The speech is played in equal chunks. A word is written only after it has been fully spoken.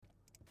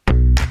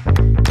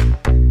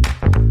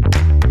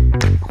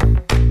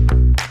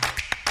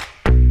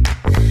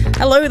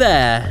Hello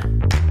there.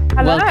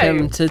 Hello.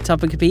 Welcome to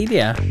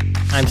Topicopedia.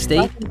 I'm Steve.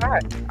 Welcome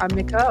back. I'm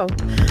Nicole.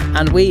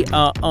 And we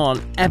are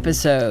on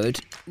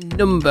episode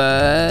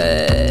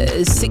number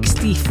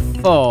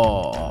 64.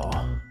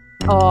 Oh,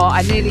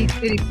 I nearly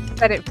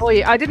said it for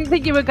you. I didn't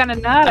think you were going to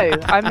know.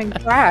 I'm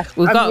impressed.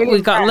 We've got a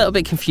impressed. little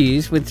bit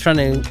confused with trying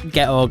to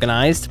get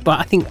organised, but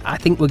I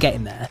think we're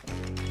getting there.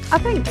 I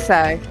think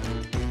so.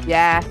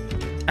 Yeah.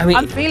 I mean,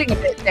 I'm feeling a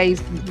bit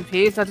dazed and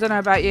confused. I don't know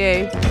about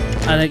you.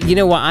 and you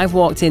know what? I've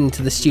walked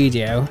into the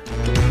studio,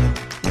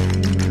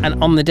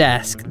 and on the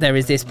desk there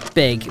is this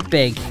big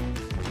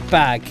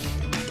bag,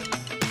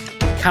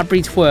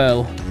 Cadbury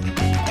Twirl.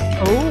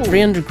 Oh.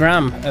 300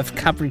 gram of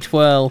Cadbury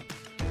Twirl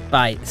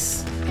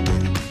bites.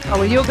 Oh,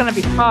 well, you're going to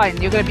be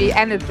fine. You're going to be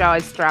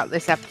energised throughout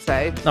this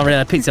episode. Not really.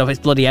 I picked it up. It's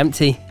bloody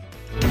empty.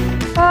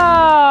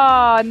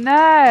 Oh,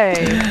 no.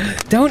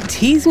 Don't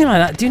tease me like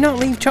that. Do not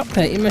leave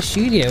chocolate in my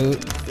studio.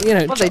 You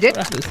know. Well, they did.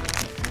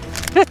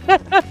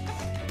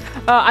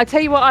 I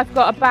tell you what, I've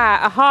got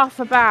half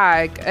a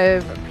bag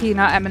of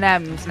peanut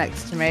M&Ms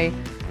next to me.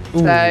 Ooh,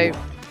 so,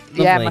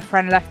 yeah, lovely. my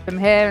friend left them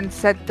here and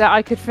said that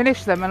I could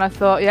finish them. And I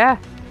thought, yeah,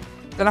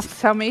 don't have to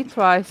tell me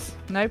twice.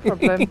 No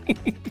problem.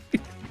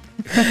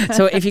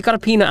 So if you've got a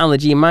peanut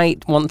allergy, you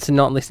might want to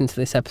not listen to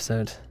this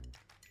episode.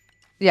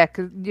 Yeah,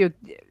 because you're...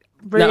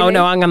 Really?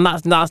 No, hang on.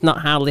 That's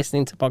not how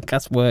listening to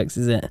podcasts works,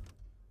 is it?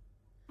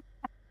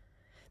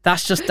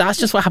 That's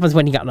just what happens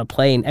when you get on a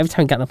plane. Every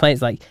time you get on a plane,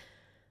 it's like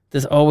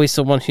there's always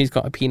someone who's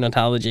got a peanut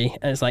allergy,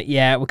 and it's like,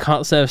 yeah, we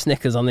can't serve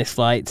Snickers on this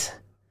flight.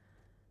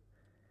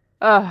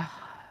 Oh,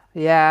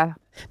 yeah.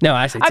 No,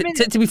 actually,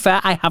 to be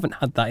fair, I haven't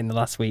had that in the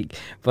last week.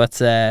 But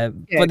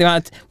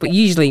but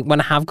usually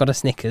when I have got a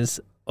Snickers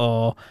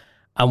or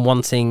I'm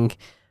wanting,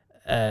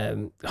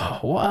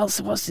 what else?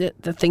 What's it?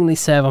 The thing they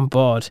serve on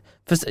board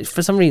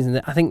for some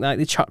reason, I think like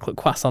the chocolate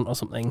croissant or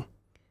something.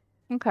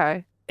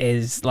 Okay.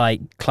 Is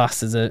like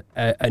classed as a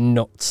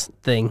nut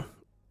thing,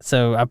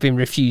 so I've been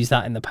refused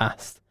that in the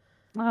past.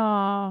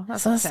 Oh,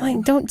 that's So it's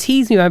like, don't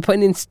tease me by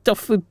putting in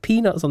stuff with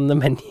peanuts on the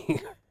menu.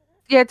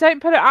 Yeah, don't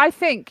put it. I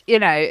think,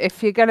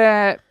 if you're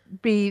gonna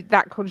be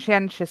that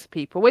conscientious,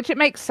 people, which it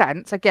makes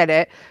sense, I get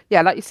it.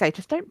 Yeah, like you say,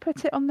 just don't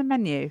put it on the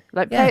menu.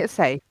 Like, play it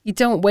safe. You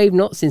don't wave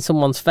nuts in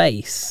someone's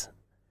face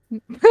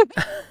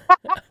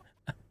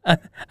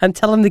and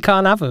tell them they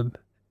can't have them.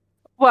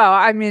 Well,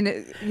 I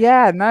mean,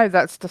 yeah, no,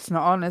 that's just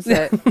not on, is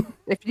it?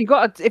 if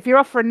you're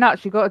offering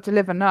nuts, you got to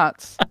deliver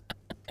nuts.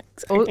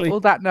 Exactly. All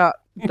that nut,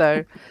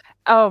 though.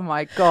 Oh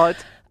my God.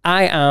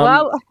 I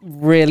am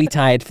really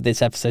tired for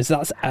this episode, so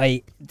that's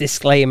a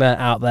disclaimer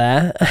out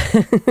there.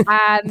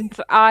 And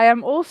I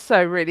am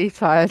also really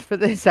tired for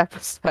this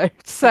episode.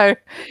 So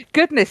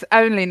goodness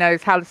only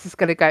knows how this is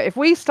going to go. If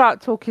we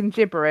start talking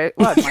gibberish,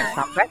 well, it might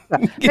sound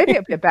better. Maybe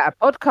it'll be a better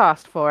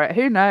podcast for it.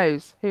 Who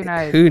knows?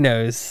 Who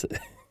knows?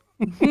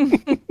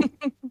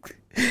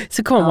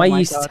 So come on, why are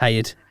you so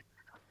tired?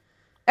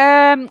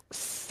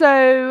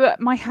 So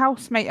my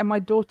housemate and my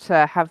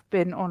daughter have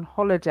been on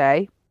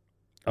holiday.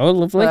 Oh,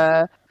 lovely.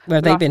 Where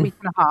have they been? Week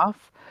and a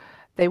half.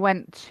 They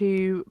went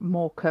to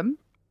Morecambe.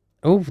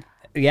 Oh,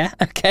 yeah,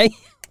 okay.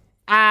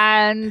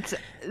 And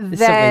It's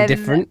then something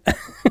different.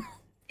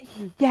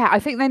 yeah, I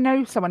think they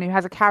know someone who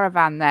has a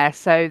caravan there,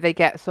 so they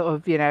get sort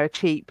of, a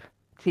cheap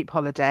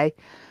holiday.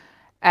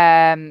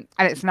 And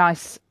it's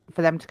nice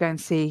for them to go and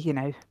see,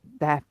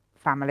 their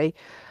family.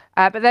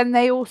 But then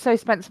they also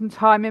spent some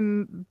time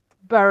in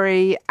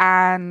Bury,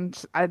 and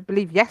I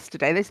believe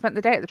yesterday they spent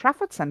the day at the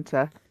Trafford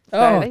Centre.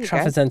 So,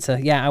 Trafford Centre.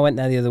 Yeah, I went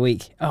there the other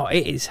week. Oh,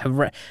 it is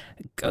horrendous.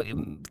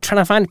 Trying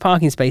to find a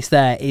parking space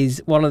there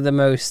is one of the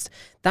most...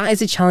 That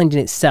is a challenge in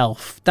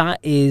itself.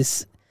 That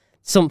is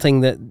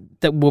something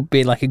that would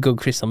be like a good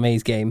Crystal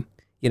Maze game.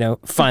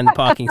 Find the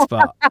parking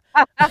spot.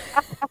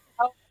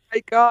 Oh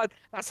my God,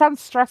 that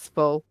sounds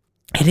stressful.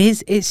 It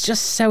is. It's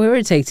just so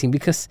irritating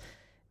because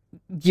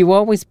you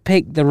always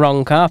pick the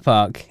wrong car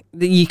park.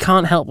 You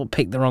can't help but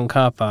pick the wrong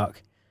car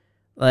park.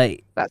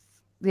 Like... That's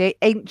the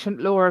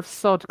ancient law of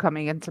sod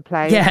coming into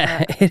play.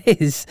 Yeah, it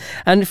is.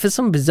 And for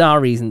some bizarre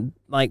reason,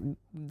 like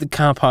the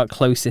car park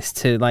closest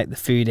to like the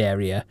food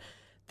area,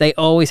 they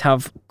always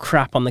have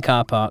crap on the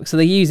car park. So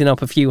they're using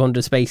up a few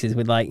hundred spaces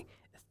with like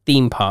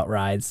theme park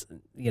rides,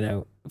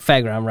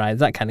 fairground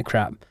rides, that kind of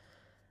crap.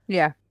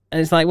 Yeah.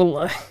 And it's like,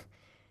 well,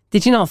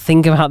 did you not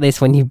think about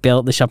this when you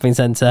built the shopping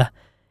centre?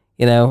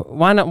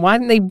 Why not? Why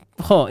didn't they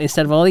put,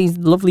 instead of all these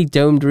lovely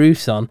domed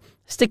roofs on,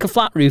 stick a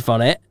flat roof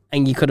on it,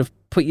 and you could have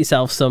put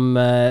yourself some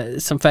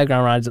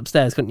fairground rides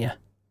upstairs, couldn't you?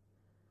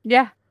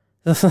 Yeah.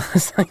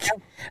 It's like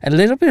a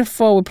little bit of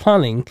forward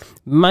planning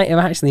might have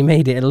actually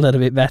made it a little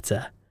bit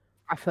better.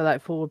 I feel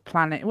like forward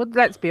planning. Well,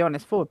 let's be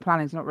honest, forward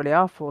planning is not really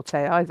our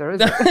forte either,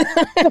 is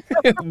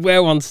it?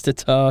 We're ones to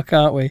talk,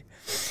 aren't we?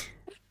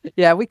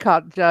 Yeah, we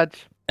can't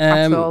judge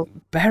at all.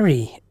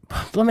 Bury.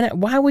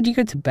 Why would you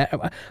go to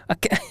Bury?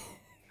 Okay.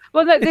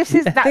 Well, no, this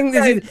is. I think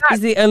this is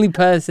the only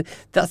person.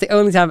 That's the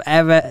only time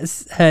I've ever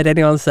heard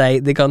anyone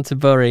say they've gone to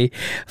Bury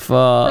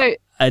for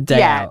a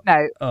day out. Yeah,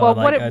 no. Or Well,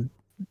 like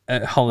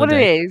a holiday.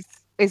 what it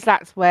is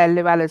that's where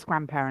Luella's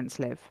grandparents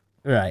live.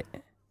 Right.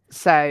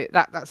 So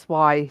that's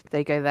why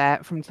they go there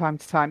from time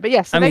to time. But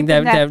yes, I mean,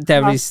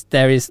 there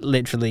is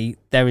literally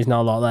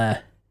not a lot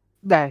there.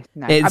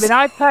 No. I mean,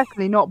 I've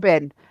personally not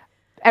been.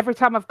 Every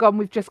time I've gone,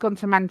 we've just gone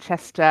to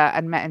Manchester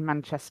and met in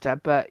Manchester.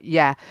 But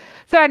yeah.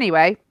 So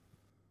anyway,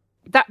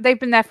 that they've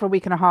been there for a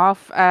week and a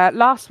half.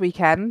 Last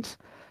weekend,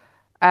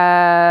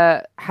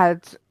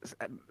 had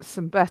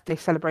some birthday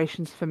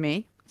celebrations for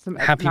me. Some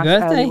happy nice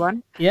birthday,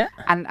 one. Yeah,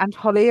 and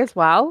Holly as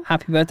well.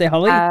 Happy birthday,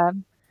 Holly.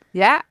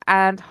 Yeah,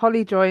 and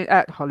Holly joined.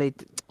 Holly,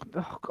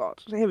 oh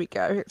God, here we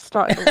go. It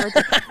started already.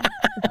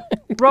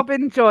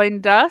 Robin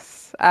joined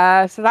us,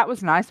 so that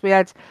was nice. We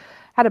had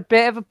a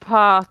bit of a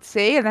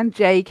party, and then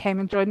Jay came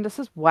and joined us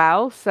as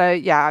well. So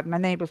yeah, my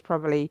neighbours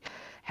probably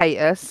hate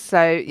us.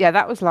 So yeah,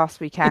 that was last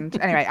weekend.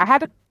 Anyway, I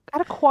had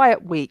a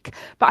quiet week,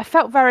 but I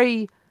felt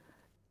very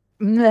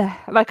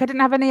like I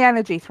didn't have any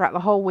energy throughout the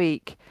whole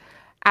week.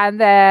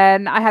 And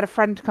then I had a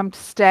friend come to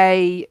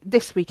stay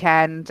this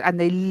weekend, and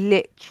they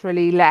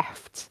literally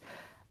left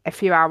a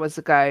few hours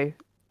ago.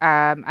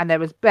 And there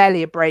was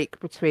barely a break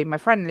between my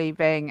friend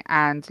leaving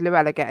and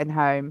Luella getting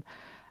home.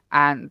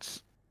 And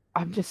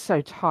I'm just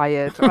so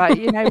tired. Like,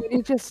 you know, when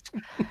you just,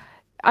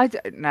 I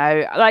don't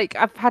know, like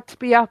I've had to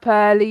be up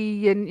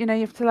early, and, you know,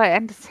 you have to like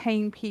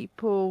entertain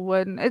people,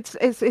 and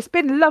it's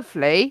been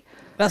lovely.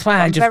 That's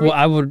why I just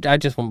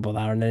won't bother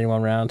having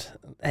anyone around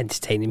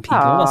entertaining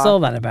people. What's all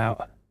that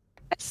about?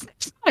 It's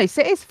nice.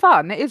 It is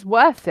fun. It is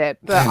worth it.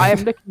 But I am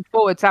looking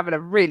forward to having a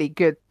really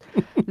good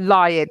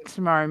lie-in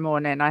tomorrow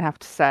morning, I have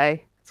to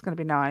say. It's going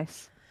to be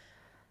nice.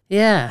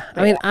 Yeah.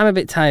 I mean, I'm a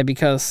bit tired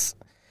because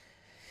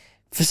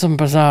for some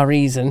bizarre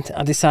reason,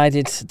 I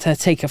decided to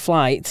take a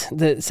flight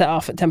that set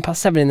off at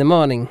 7:10 in the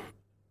morning.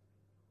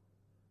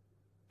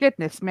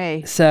 Goodness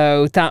me.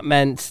 So that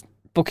meant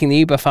booking the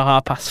Uber for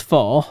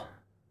 4:30.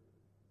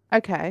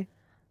 Okay.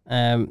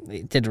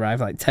 It did arrive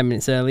like 10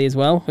 minutes early as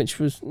well, which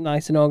was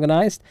nice and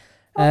organised.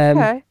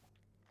 Okay.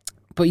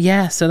 But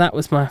yeah, so that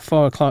was my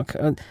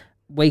 4:00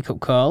 wake-up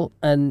call.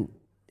 And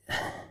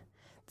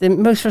the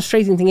most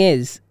frustrating thing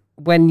is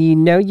when you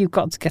know you've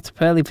got to get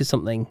up early for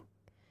something,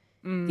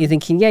 you're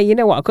thinking, yeah, you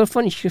know what, I could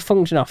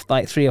function off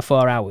like 3 or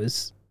 4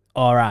 hours,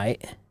 all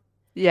right.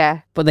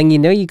 Yeah. But then you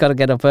know you got to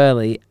get up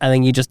early, and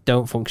then you just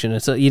don't function.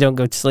 So you don't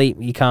go to sleep.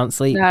 You can't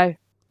sleep. No.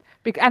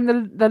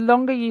 And the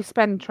longer you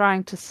spend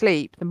trying to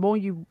sleep, the more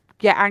you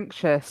get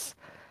anxious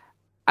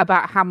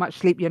about how much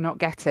sleep you're not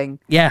getting.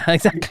 Yeah,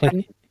 exactly.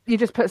 And you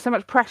just put so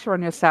much pressure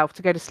on yourself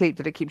to go to sleep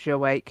that it keeps you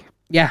awake.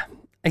 Yeah,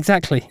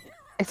 exactly.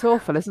 It's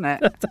awful, isn't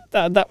it?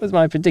 that was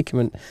my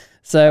predicament.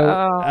 So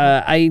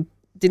I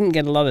didn't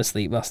get a lot of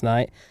sleep last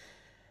night.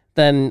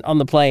 Then on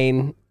the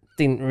plane,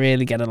 didn't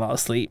really get a lot of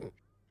sleep.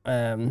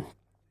 Yeah,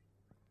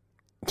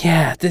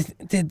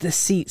 the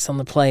seats on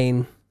the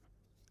plane,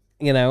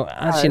 you know,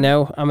 as you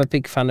know, I'm a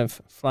big fan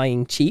of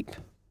flying cheap.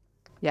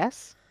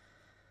 Yes.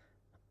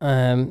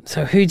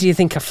 So who do you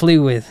think I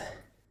flew with?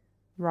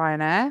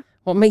 Ryanair.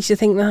 What makes you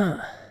think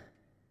that?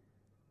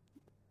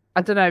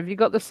 I don't know. Have you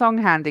got the song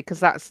handy? Because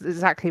that's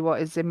exactly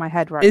what is in my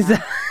head right now.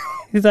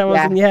 Is that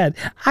what's in your head?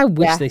 I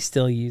wish they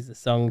still use the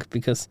song,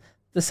 because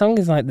the song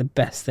is like the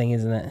best thing,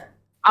 isn't it?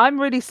 I'm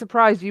really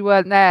surprised you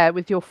weren't there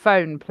with your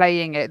phone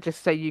playing it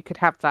just so you could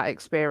have that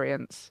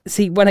experience.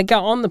 See, when I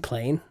got on the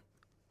plane,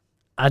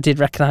 I did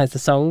recognise the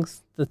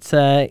songs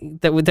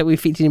that we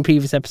featured in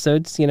previous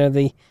episodes. You know,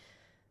 the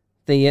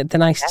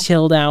nice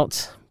chilled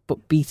out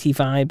but beaty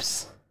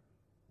vibes.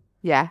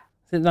 Yeah.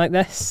 Is it like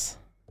this?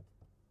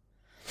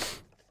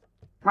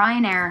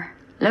 Ryanair.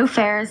 Low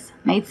fares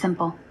made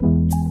simple.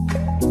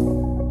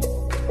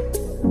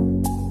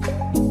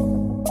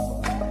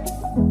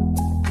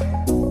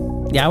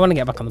 Yeah, I want to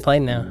get back on the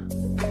plane now.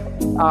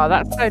 Oh,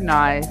 that's so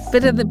nice.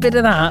 Bit of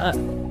that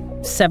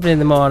at 7 in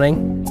the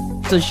morning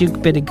does you a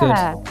bit of good.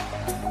 Yeah.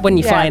 When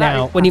you're flying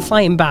out, when you're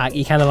flying back,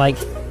 you're kind of like,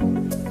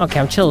 okay,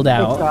 I'm chilled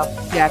out. Pissed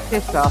off. Yeah,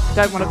 pissed off.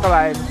 Don't want to go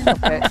home.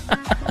 Stop it.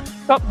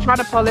 Stop trying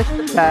to polish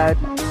the turd.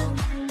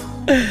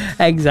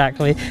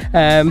 Exactly.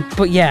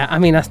 But yeah, I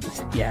mean,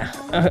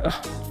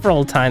 for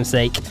old time's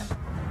sake.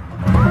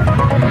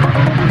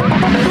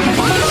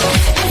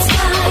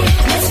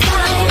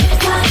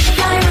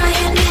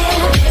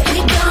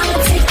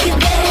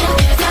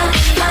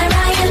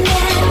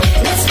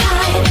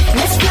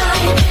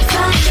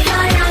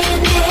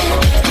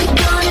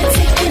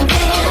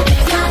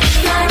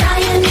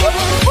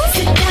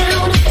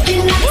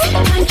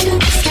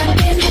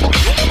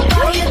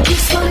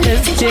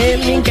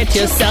 Jimmy, get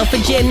yourself a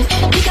gin.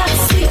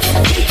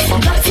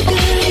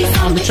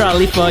 On the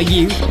trolley for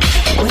you.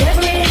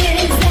 Whatever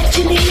it is that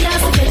you need,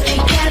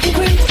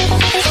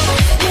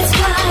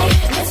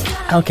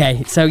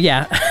 okay, so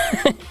yeah.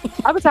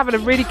 I was having a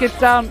really good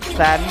dance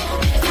then.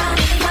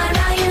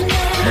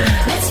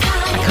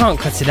 I can't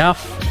cut it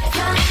off.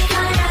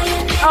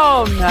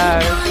 Oh no.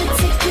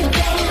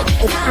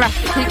 It's gonna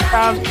have to keep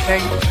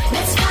dancing.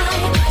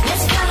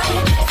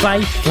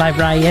 Fly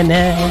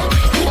Ryanair.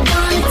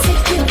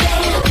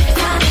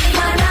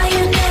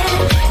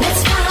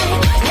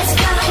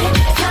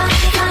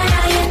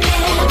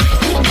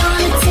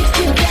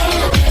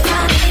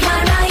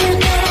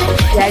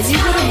 Yeah, you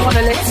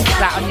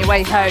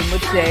way home,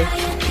 would you?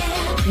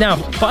 No,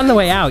 but on the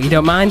way out, you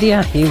don't mind, do you?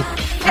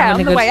 Yeah,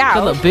 on the way out.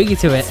 Good little boogie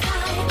to it.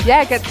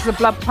 Yeah, gets the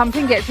blood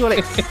pumping, gets you all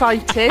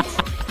excited.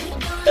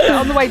 But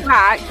on the way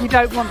back, you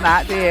don't want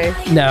that, do you?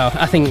 No,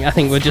 I think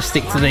we'll just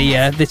stick to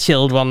the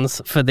chilled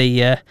ones for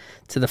the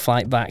to the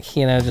flight back.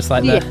 You know, just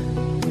like that.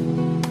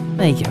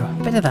 There you go,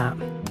 a bit of that.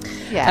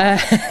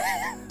 Yeah.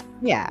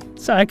 Yeah.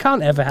 So I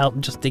can't ever help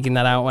just digging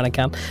that out when I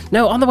can.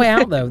 No, on the way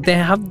out though, they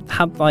have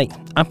had like,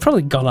 I've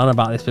probably gone on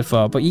about this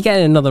before, but you get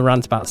another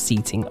rant about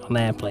seating on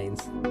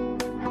airplanes.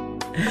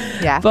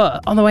 Yeah.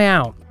 But on the way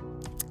out,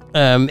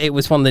 it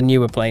was one of the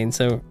newer planes,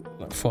 so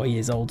like 4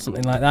 years old,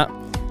 something like that.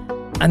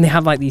 And they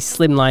have like these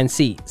slimline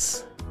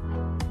seats.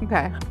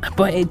 Okay.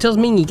 But it does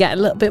mean you get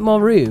a little bit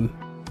more room.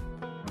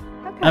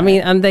 Okay. I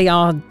mean, and they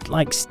are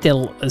like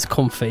still as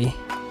comfy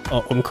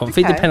or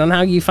uncomfy, depending on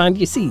how you find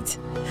your seat.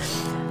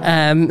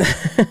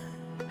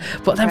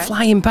 But then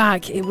flying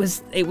back, it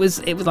was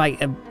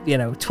like a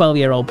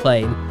 12-year-old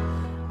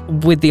plane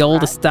with the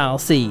older style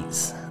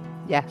seats.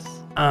 Yes.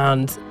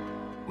 And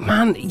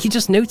man, you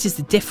just notice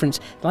the difference.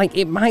 Like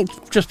it might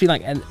just be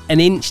like an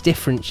inch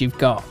difference you've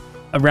got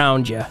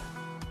around you.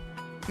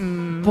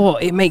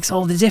 But it makes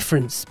all the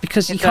difference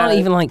because you can't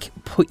even like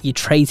put your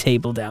tray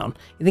table down.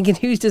 You're thinking,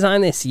 who's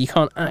designed this? You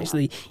can't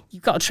actually,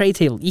 you've got a tray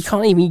table, you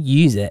can't even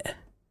use it.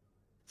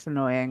 It's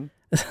annoying.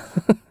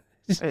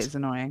 It is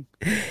annoying.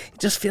 It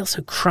just feels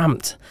so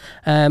cramped.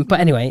 But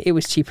anyway, it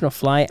was cheap enough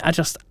flight. I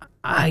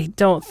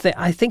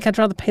think I'd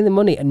rather pay the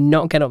money and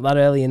not get up that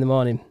early in the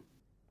morning.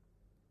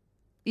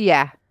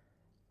 Yeah.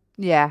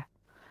 Yeah.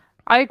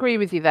 I agree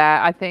with you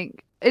there. I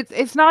think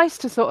it's nice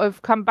to sort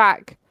of come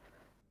back.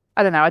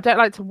 I don't know. I don't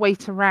like to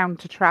wait around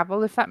to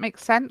travel, if that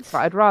makes sense.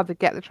 Like, I'd rather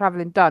get the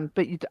travelling done,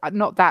 but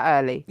not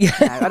that early. Yeah.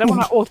 You know? I don't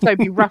want to also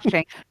be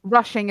rushing.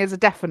 Rushing is a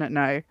definite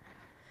no.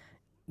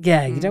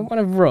 Yeah, you don't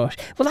want to rush.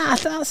 Well,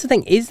 that's the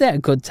thing. Is there a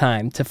good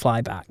time to fly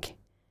back?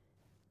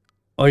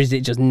 Or is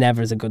it just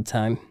never as a good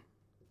time?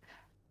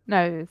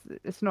 No,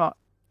 it's not.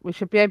 We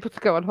should be able to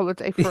go on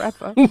holiday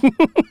forever.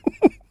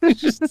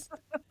 It's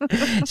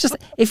just,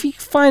 if you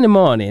find a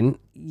morning,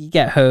 you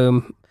get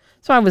home.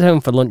 So I was home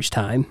for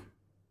lunchtime.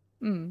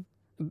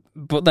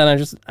 But then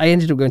I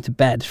ended up going to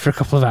bed for a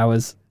couple of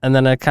hours. And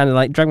then I kind of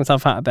like dragged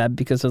myself out of bed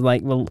because I was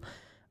like, well,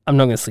 I'm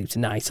not going to sleep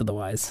tonight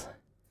otherwise.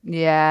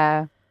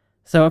 Yeah.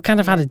 So I've kind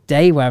of had a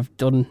day where I've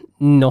done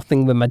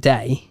nothing with my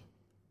day.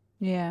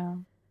 Yeah.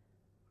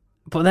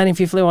 But then if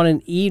you flew on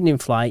an evening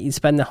flight, you'd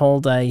spend the whole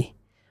day.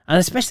 And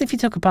especially if you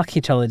took a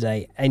package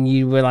holiday and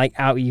you were like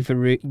out of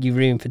your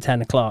room for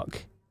 10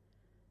 o'clock.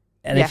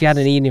 And if you had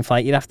an evening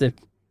flight, you'd have to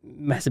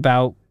mess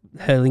about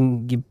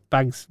hurling your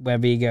bags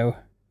wherever you go.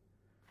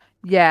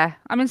 Yeah.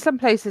 I mean, some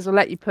places will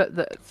let you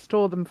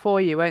store them for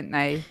you, won't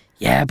they?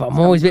 Yeah, but I'm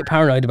always a bit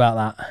paranoid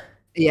about that.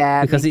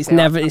 Yeah. Because it's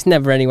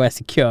never anywhere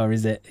secure,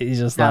 is it? It's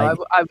just like,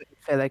 I wouldn't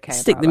feel okay.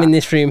 Stick them in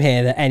this room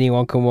here that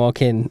anyone can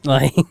walk in.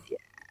 Like, yeah,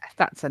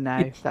 that's a no.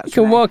 You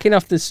can walk in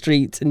off the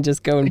street and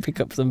just go and pick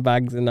up some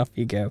bags and off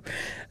you go.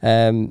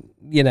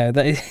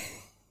 That is...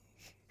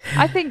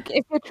 I think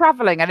if you're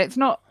traveling and it's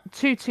not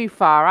too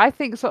far, I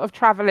think sort of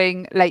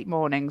traveling late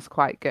morning's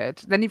quite good.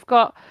 Then you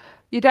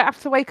don't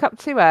have to wake up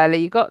too early.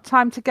 You've got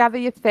time to gather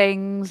your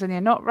things and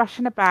you're not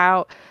rushing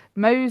about,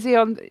 mosey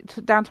on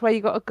down to where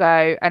you got to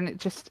go, and it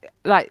just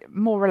like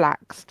more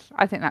relaxed.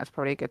 I think that's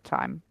probably a good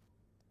time.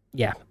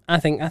 Yeah, I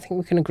think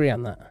we can agree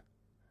on that.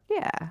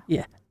 Yeah.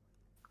 Yeah.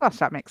 Gosh,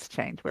 that makes a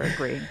change. We're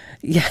agreeing.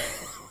 Yeah.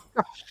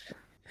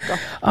 Gosh.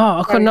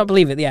 Oh, I could not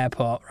believe it at the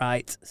airport,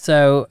 right?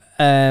 So,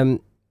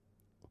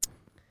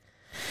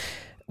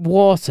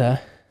 water.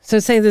 So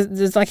say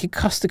there's like a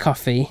Costa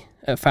coffee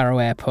at Faro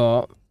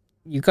Airport.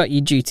 You've got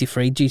your duty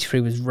free. Duty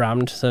free was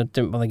rammed, so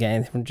didn't bother getting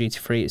anything from duty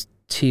free. It's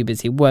too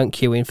busy. Weren't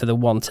queuing for the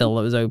one till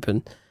that was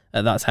open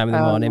at that time in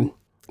the morning.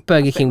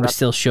 Burger King was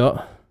still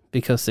shut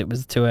because it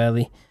was too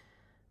early.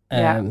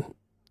 Yeah.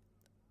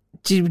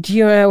 Do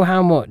you know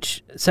how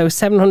much? So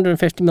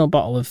 750ml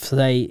bottle of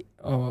say,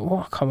 I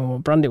can't remember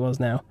what brand it was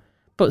now,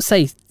 but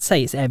say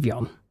it's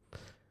Evian.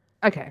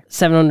 Okay.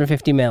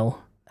 750ml.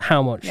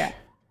 How much? Yeah.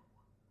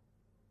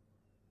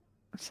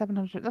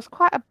 700. That's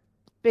quite a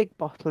big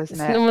bottle, isn't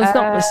it?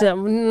 It's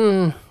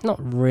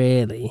not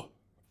really.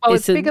 Well,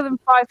 it's bigger than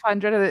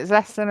 500 and it's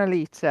less than a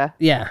litre.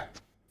 Yeah.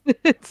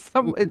 It's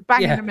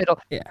bang in the middle.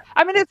 Yeah.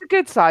 I mean, it's a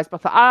good size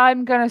bottle.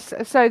 I'm going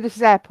to... So this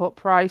is airport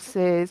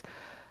prices.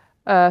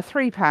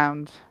 £3.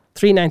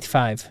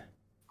 £3.95.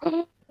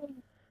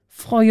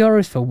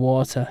 €4 for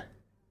water.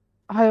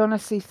 I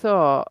honestly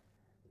thought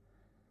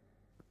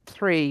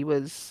 3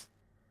 was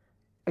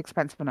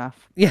expensive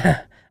enough.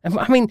 Yeah.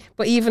 I mean,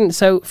 but even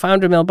so,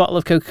 500ml bottle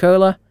of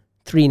Coca-Cola,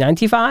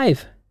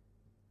 $3.95.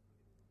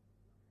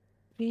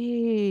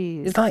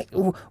 Jeez. It's like,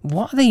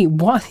 what are they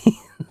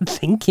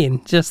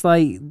thinking? Just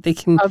like they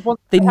can,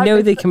 they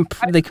know they can.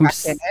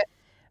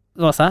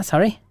 What's that?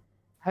 Sorry.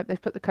 I hope they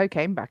put the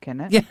cocaine back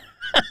in it. Yeah.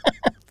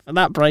 For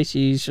that price,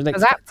 you should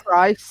expect. For that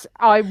price,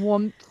 I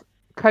want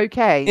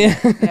cocaine.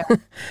 Yeah.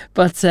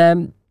 But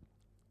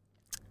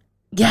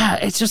yeah,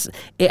 it's just,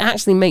 it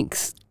actually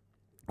makes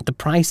the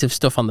price of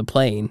stuff on the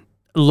plane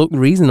look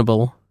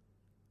reasonable.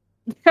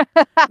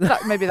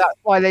 Maybe that's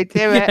why they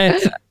do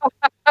it.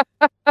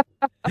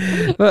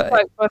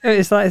 But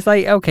it's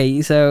like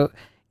okay, so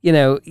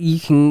you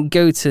can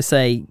go to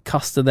say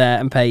Costa there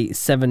and pay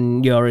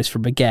 €7 for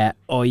a baguette,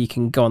 or you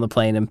can go on the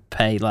plane and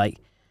pay like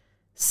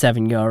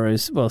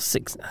 €7. Well,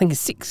 I think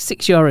it's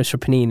 €6 for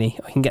panini.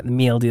 Or you can get the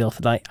meal deal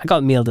for I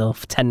got the meal deal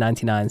for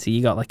 $10.99, so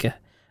you got like a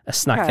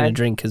snack and a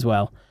drink as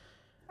well.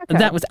 Okay. And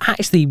that was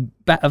actually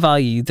better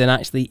value than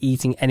actually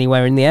eating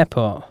anywhere in the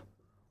airport,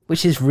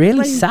 which is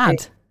really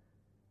sad.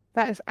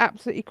 That is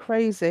absolutely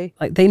crazy.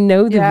 Like they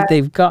know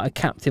they've got a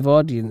captive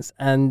audience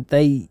and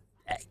they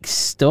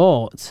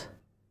extort.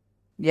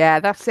 Yeah,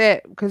 that's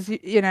it. Because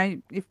if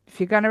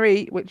you're going to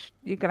eat, which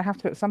you're going to have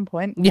to at some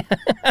point, Yeah.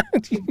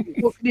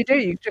 what can you do?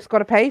 You've just got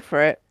to pay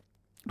for it.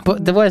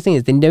 But the worst thing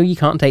is they know you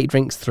can't take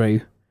drinks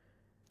through.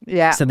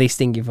 Yeah. So they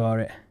sting you for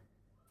it.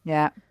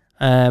 Yeah.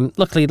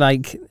 Luckily,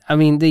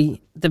 the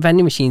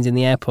vending machines in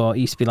the airport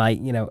used to be like,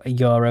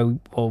 €1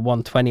 or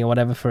 $1.20 or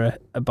whatever for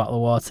a bottle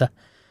of water.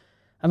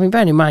 I mean,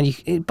 bearing in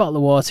mind, a bottle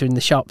of water in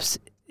the shops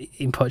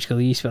in Portugal,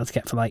 you used to be able to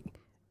get for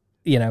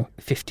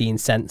 15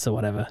 cents or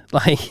whatever.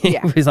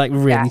 It was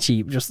really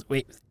cheap, just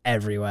it was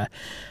everywhere.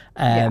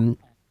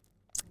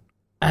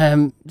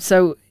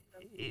 So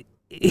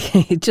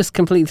it just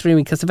completely threw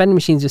me because the vending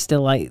machines were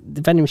still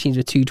the vending machines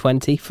were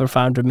 $2.20 for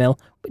 500 ml,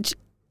 which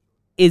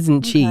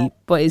isn't cheap,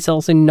 but it's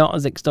also not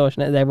as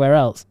extortionate as everywhere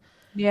else.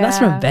 Yeah. And that's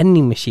from a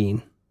vending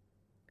machine.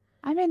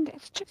 I mean,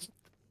 it's just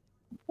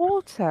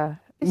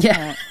water. Isn't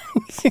it?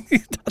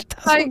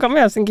 That's what got me.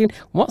 I was thinking,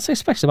 what's so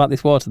special about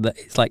this water that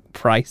it's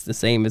priced the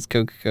same as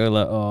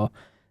Coca-Cola or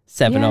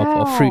 7-Up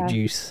or fruit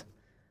juice?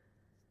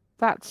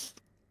 That's,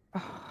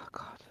 oh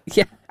God.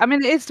 Yeah. I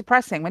mean, it is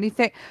depressing when you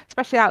think,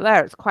 especially out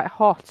there, it's quite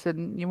hot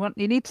and you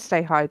need to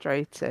stay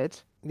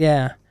hydrated.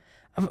 Yeah.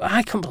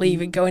 I can't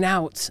believe it going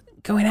out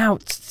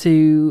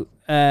to,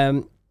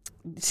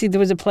 see, there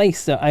was a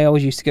place that I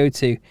always used to go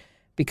to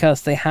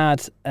because they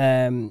had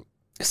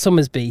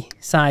Somersby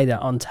cider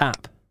on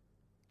tap.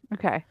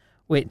 Okay.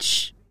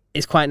 Which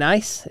is quite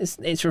nice.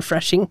 It's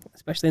refreshing,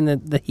 especially in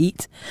the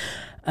heat.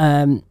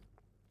 And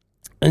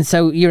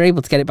so you're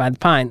able to get it by the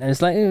pint, and it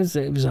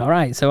was all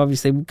right. So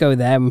obviously we go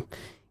there. And,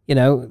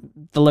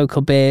 the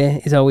local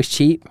beer is always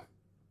cheap,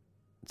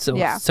 so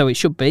it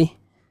should be.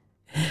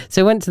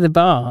 So I went to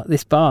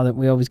this bar that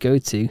we always go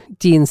to,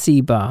 D&C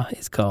Bar,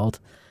 it's called.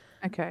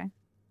 Okay.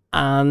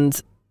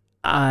 And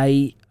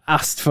I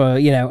asked for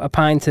a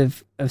pint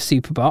of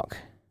Superbock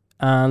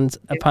and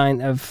a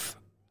pint of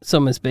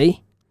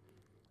Somersby,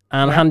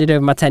 and handed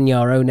over my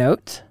 €10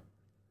 note.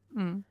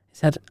 He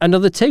said,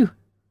 another 2. I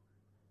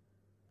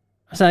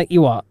was like,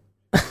 you what?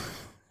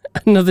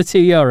 Another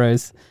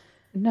 €2?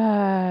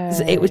 No.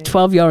 It was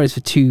 €12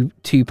 for two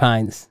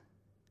pints.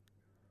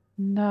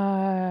 No.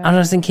 And I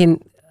was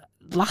thinking,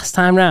 last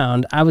time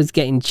round, I was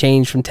getting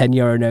change from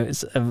 €10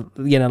 notes of,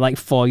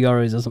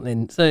 €4 or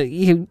something. So,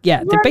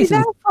 they're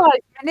basically... 5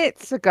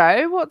 minutes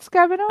ago. What's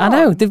going on? I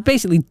know, they've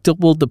basically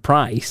doubled the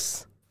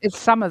price. It's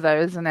summer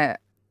though, isn't it?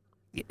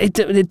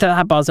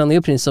 That bar's only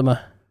open in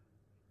summer.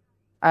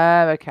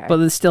 Oh, okay. But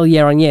there's still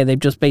year on year, they've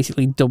just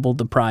basically doubled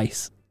the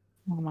price.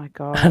 Oh my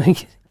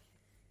God.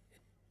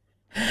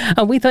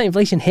 And we thought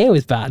inflation here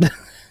was bad.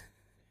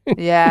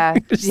 Yeah.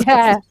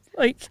 Yeah.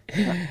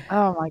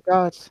 Oh my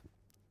God.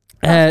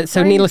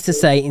 So needless to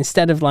say,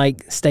 instead of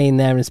staying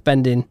there and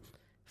spending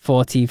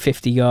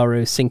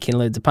 €40-50 sinking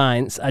loads of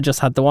pints, I just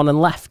had the one and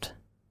left.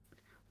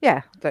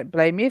 Yeah, don't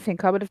blame me. I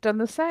think I would have done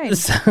the same.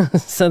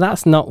 So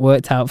that's not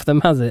worked out for them,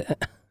 has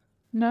it?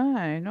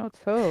 No, not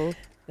at all.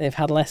 They've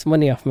had less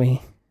money off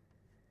me.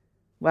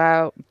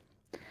 Well,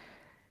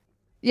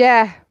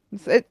 yeah.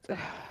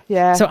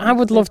 So I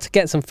would love to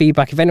get some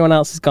feedback if anyone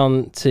else has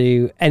gone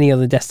to any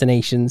other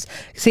destinations.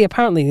 See,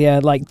 apparently,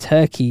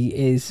 Turkey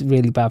is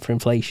really bad for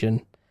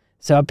inflation.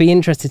 So I'd be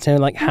interested to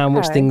know how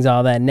much things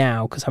are there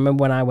now, because I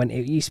remember when I went,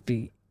 it used to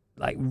be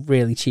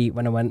really cheap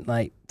when I went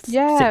 6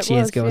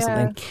 years ago or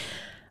something.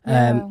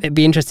 It'd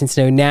be interesting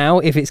to know now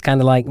if it's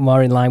kind of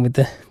more in line with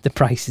the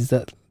prices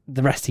that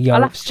the rest of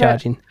Europe's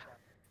charging.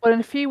 Well, in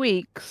a few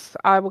weeks,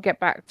 I will get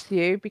back to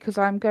you because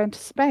I'm going to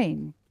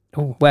Spain.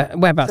 Oh,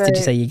 whereabouts did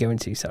you say you're going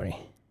to? Sorry.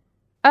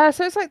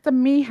 So it's the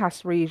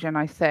Mijas region,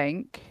 I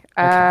think.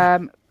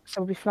 Okay.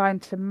 So we'll be flying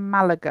to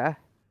Malaga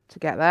to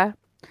get there.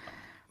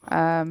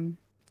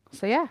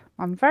 So yeah,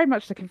 I'm very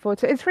much looking forward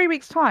to it. In 3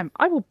 weeks' time,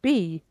 I will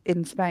be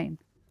in Spain.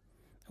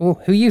 Oh,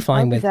 who are you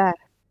flying with? There.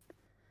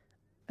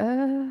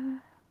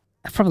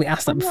 I've probably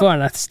asked that before,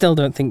 and I still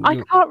don't think.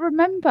 I can't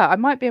remember. I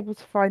might be able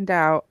to find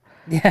out.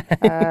 Yeah.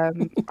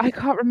 I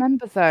can't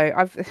remember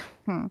though.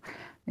 You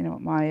know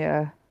what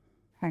my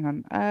hang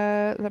on.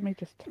 Let me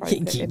just type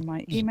it in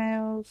my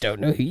emails. Don't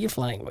know who you're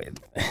flying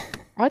with.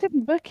 I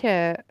didn't book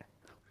it.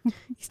 You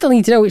still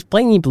need to know which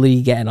plane you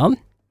believe you're getting on.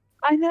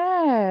 I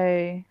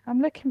know.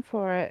 I'm looking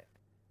for it.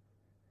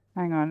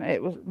 Hang on.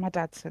 It was my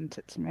dad sent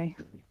it to me.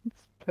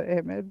 Let's put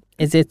him in.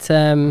 Is it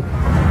Hang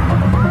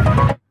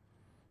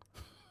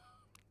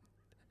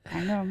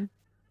on.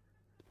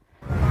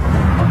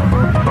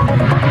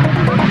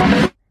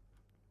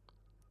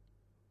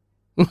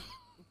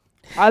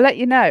 I'll let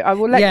you know. I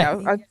will let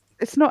you.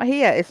 It's not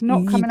here. It's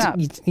not coming up.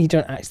 You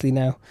don't actually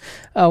know.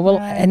 Oh, well,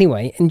 no.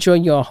 Anyway, enjoy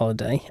your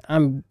holiday.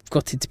 I'm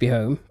gutted to be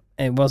home.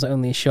 It was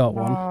only a short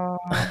one.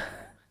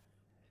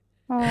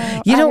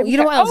 You know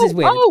what else is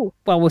weird?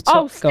 Well, we'll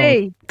talk.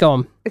 Steve. Go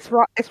on. It's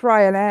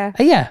Ryanair.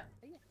 Oh, yeah.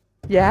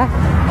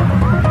 Yeah.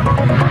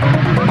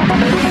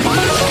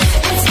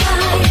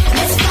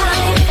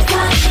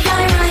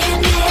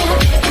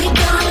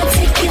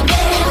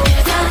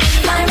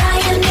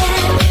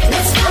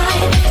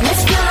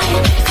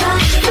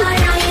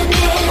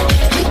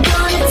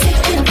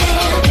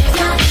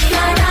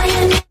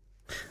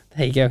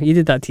 There you go. You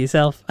did that to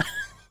yourself.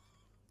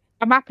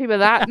 I'm happy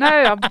with that. No,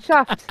 I'm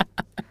chuffed.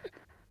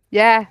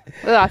 Yeah.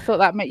 Well, I thought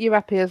that'd make you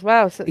happy as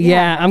well. So,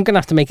 yeah, I'm going to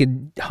have to make a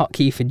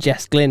hotkey for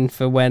Jess Glynn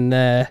for when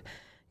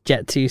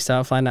Jet2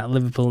 start flying out of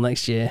Liverpool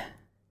next year.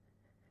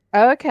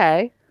 Oh,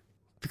 okay.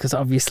 Because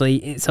obviously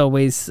it's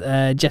always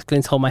Jess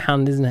Glynn's Hold My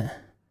Hand, isn't it?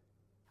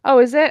 Oh,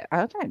 is it?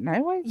 I don't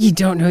know. You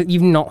don't know?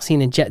 You've not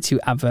seen a Jet2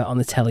 advert on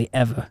the telly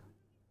ever?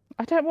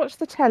 I don't watch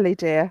the telly,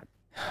 dear.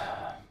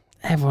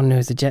 Everyone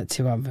knows the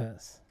Jet2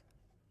 adverts.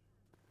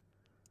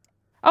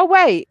 Oh,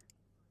 wait.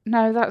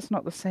 No, that's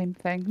not the same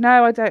thing.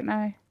 No, I don't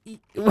know.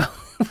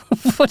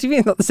 What do you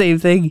mean not the same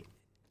thing?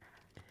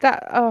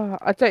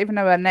 I don't even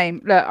know her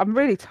name. Look, I'm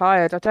really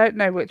tired. I don't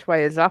know which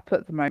way is up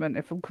at the moment,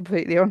 if I'm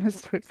completely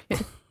honest with you.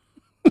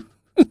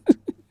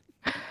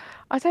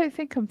 I don't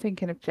think I'm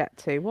thinking of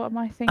Jet2. What am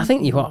I thinking? I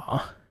think you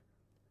are.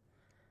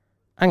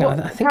 Hang on.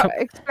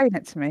 Explain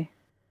it to me.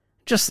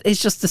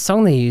 It's just the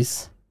song they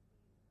use.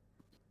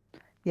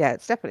 Yeah,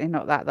 it's definitely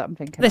not that I'm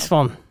thinking This of.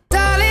 one.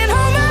 Darling, hold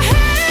my hand.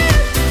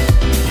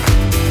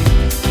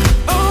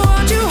 Oh,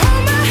 won't you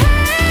hold my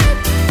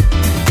hand?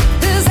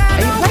 'Cause I Are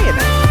you playing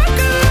it?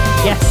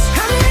 Yes. I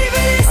can't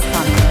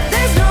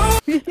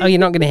hear it. Oh, you're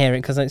not going to hear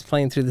it because it's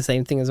playing through the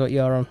same thing as what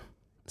you're on.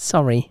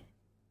 Sorry.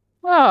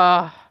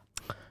 Oh.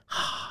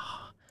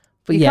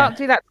 But you can't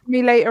do that to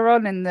me later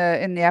on in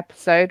the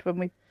episode when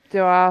we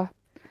do our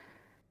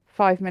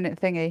 5-minute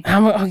thingy.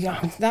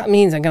 That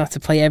means I'm going to have to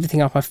play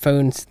everything off my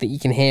phone so that you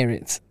can hear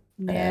it.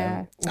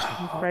 Yeah.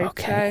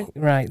 Okay. So.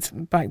 Right.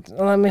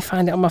 Let me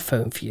find it on my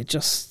phone for you,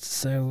 just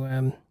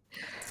so...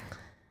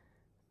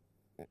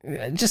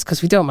 just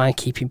because we don't mind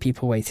keeping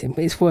people waiting,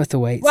 but it's worth the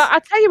wait. Well, I'll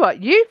tell you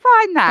what. You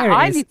find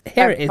that.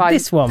 Here it is.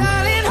 This one.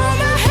 Darling, hold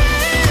my hand.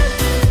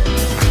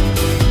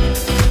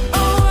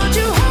 Oh, won't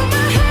you hold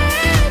my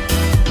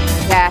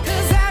hand? Yeah.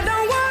 'Cause I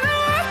don't wanna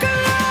walk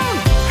alone.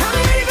 I'm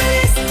ready for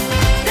this.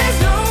 There's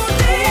no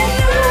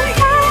denying.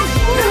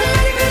 I'm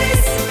ready for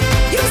this.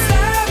 You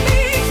stop me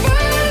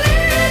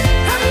falling.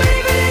 I'm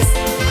ready for this.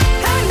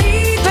 I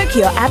need Book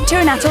your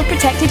ABTA and ATOL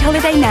protected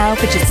holiday now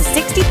for just a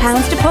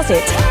 £60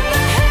 deposit.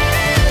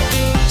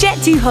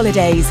 Jet2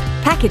 Holidays.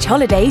 Package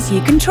holidays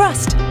you can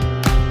trust.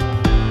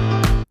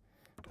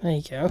 There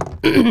you go.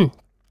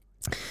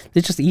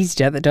 They're just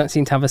EasyJet that don't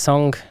seem to have a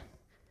song.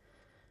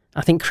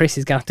 I think Chris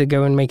is going to have to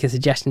go and make a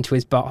suggestion to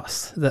his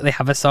boss that they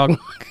have a song.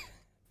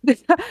 Do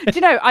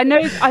you know? I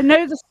know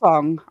the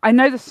song. I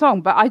know the song,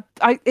 but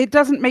it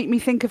doesn't make me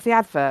think of the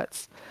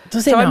adverts.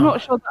 Does it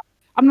not?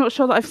 I'm not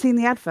sure that I've seen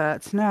the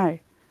adverts. No.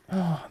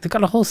 Oh, they've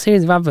got a whole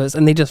series of adverts,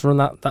 and they just run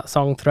that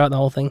song throughout the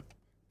whole thing.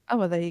 Oh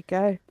well, there you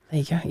go. There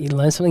you go. You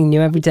learn something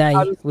new every day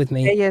with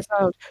me. 8 years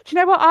old. Do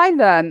you know what I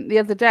learned the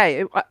other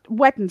day?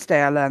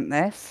 Wednesday, I learned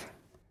this.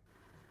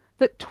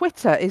 That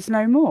Twitter is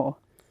no more.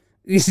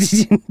 Did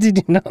you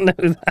not know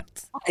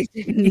that? I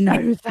didn't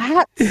know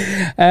that.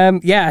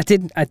 Yeah,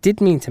 I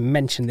did mean to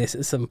mention this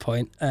at some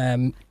point.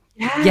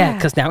 Yeah,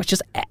 because now it's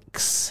just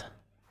X.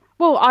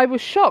 Well, I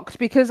was shocked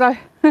because I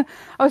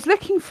was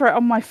looking for it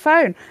on my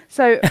phone.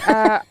 So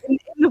in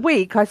the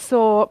week, I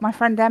saw my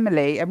friend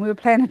Emily, and we were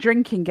playing a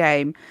drinking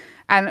game,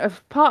 and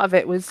part of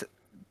it was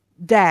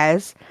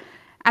dares,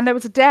 and there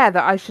was a dare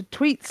that I should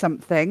tweet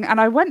something, and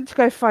I went to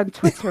go find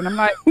Twitter, and I'm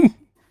like,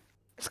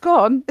 it's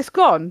gone.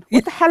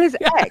 What the hell is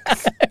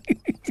X?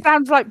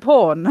 Sounds like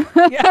porn.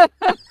 Yeah.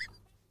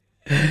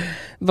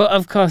 But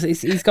of course,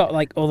 he's got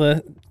like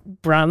other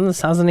brands,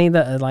 hasn't he,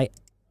 that are like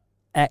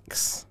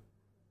X.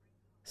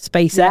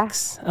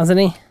 SpaceX, hasn't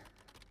he?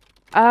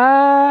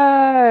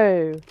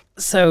 Oh.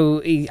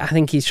 So I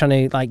think he's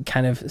trying to like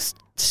kind of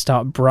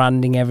start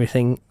branding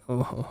everything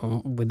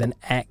with an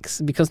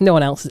X, because no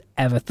one else has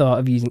ever thought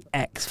of using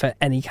X for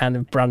any kind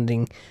of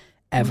branding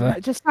ever.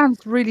 It just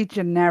sounds really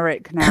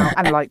generic now,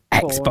 and like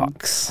porn.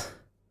 Xbox.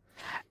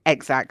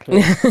 Exactly.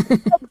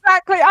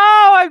 Exactly.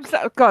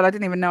 Oh, God, I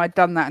didn't even know I'd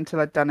done that until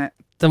I'd done it.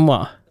 Done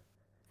what? I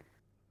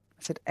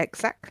said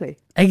exactly.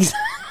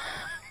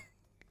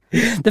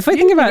 The funny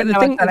thing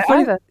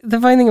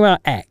about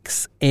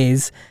X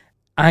is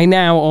I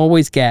now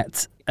always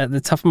get at the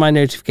top of my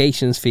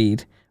notifications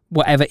feed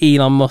whatever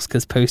Elon Musk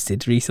has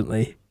posted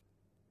recently.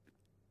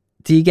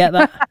 Do you get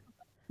that?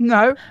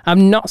 No.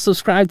 I'm not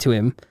subscribed to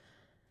him.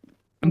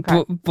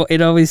 Okay. But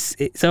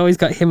it's always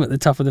got him at the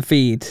top of the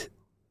feed.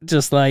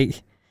 Just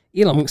like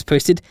Elon Musk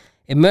posted,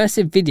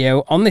 immersive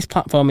video on this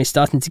platform is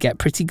starting to get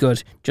pretty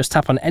good. Just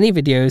tap on any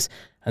videos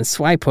and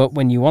swipe up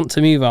when you want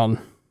to move on.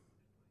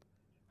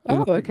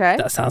 Oh, okay.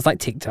 That sounds like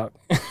TikTok.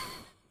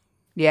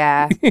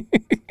 Yeah.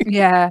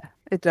 Yeah,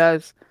 it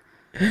does.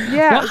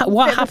 Yeah.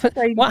 What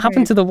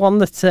happened to the one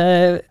that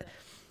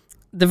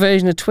the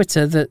version of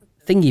Twitter that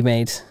Thingy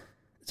made,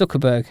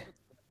 Zuckerberg?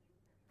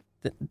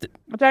 I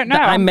don't know.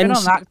 I I've been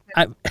on mentioned.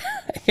 that.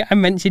 I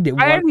mentioned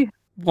it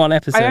one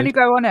episode. I only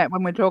go on it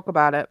when we talk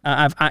about it.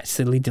 I've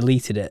actually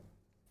deleted it.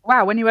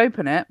 Wow, when you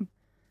open it,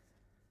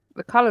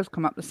 the colours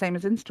come up the same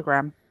as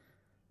Instagram.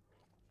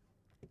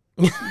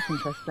 That's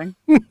interesting.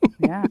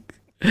 Yeah.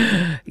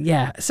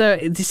 Yeah, so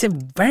it's a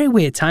very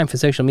weird time for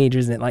social media,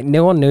 isn't it? Like,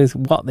 no one knows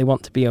what they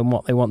want to be and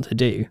what they want to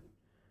do.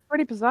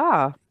 Pretty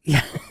bizarre.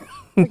 Yeah.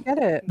 I get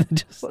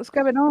it. What's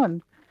going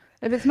on?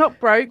 If it's not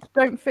broke,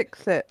 don't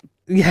fix it.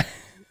 Yeah.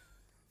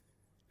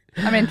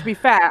 I mean, to be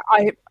fair,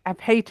 I've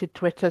hated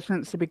Twitter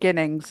since the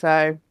beginning,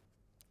 so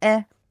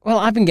Well,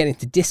 I've been getting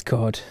into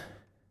Discord.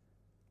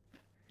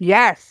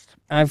 Yes.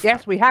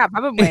 Yes, we have,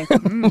 haven't we?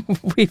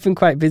 Mm. We've been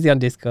quite busy on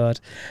Discord.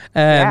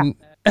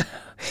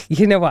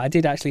 You know what? I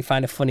did actually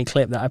find a funny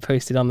clip that I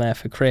posted on there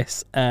for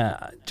Chris. Do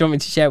you want me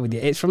to share it with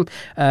you? It's from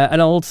an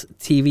old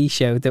TV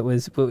show that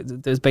was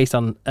based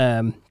on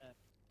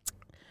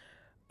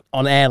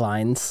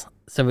airlines.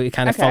 So it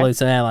kind of follows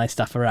some airline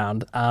stuff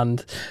around,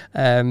 and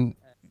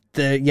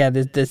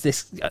there's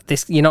this.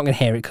 You're not going to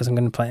hear it because I'm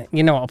going to play it.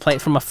 You know what? I'll play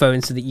it from my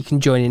phone so that you can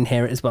join in and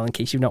hear it as well in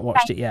case you've not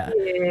watched it yet.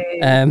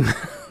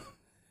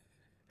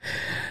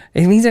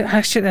 It means I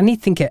need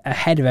to think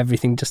ahead of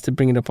everything just to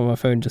bring it up on my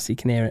phone just so you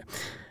can hear it.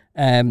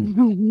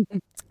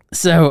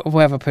 So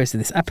where have I posted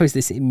this? I posted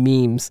this in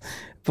memes,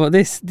 but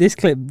this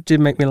clip did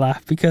make me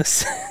laugh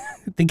because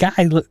the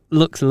guy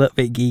looks a little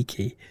bit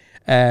geeky,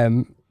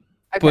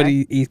 but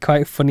he's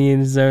quite funny in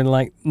his own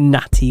like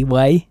natty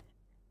way.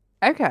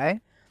 Okay.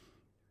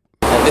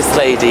 This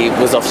lady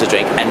was off to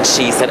drink, and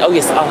she said, "Oh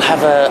yes, I'll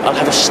have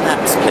a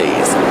schnapps,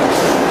 please."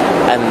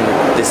 And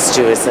this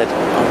steward said,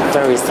 "I'm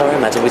very sorry,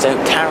 madam, we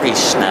don't carry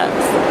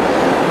schnapps."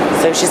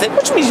 So she said,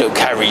 "What do you mean you don't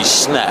carry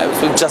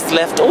schnapps? We've just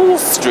left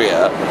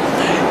Austria."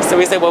 So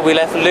we said, "Well, we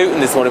left Luton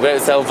this morning. We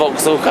don't sell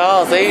Vauxhall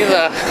cars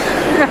either."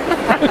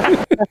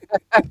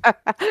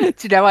 Do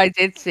you know, I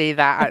did see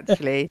that,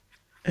 actually.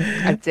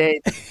 I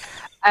did.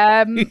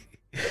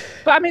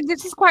 But I mean,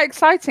 this is quite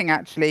exciting,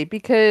 actually,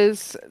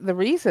 because the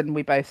reason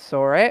we both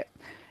saw it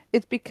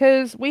is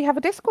because we have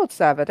a Discord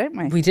server, don't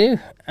we? We do,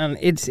 and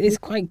it's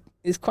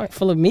quite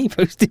full of me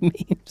posting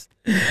memes.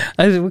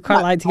 We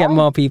quite like to get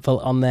more people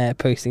on there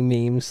posting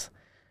memes.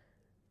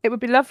 It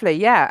would be lovely,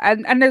 yeah.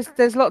 And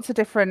there's lots of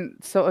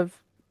different sort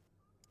of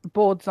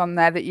boards on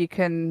there that you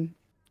can,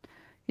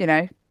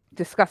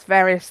 discuss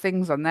various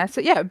things on there.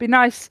 So yeah, it'd be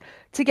nice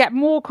to get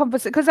more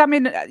conversation, because I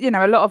mean,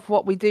 a lot of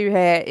what we do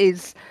here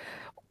is,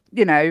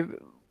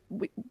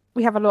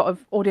 we have a lot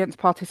of audience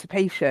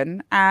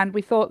participation, and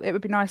we thought it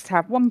would be nice to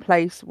have one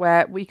place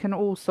where we can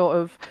all sort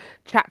of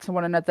chat to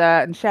one another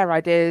and share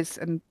ideas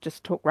and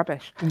just talk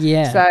rubbish.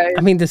 Yeah. So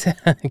I mean,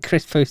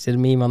 Chris posted a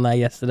meme on there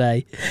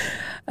yesterday.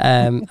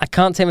 I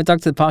can't take my dog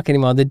to the park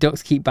anymore. The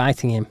ducks keep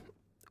biting him.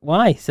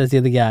 Why? Says the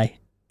other guy.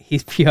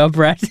 He's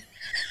purebred.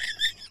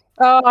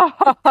 Oh,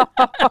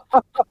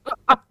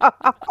 I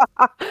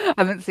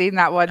haven't seen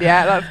that one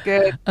yet. That's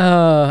good.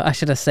 Oh, I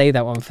should have saved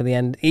that one for the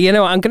end. You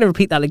know what? I'm going to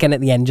repeat that again at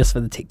the end just for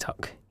the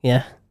TikTok.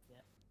 Yeah.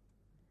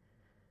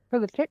 For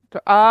the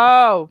TikTok.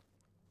 Oh,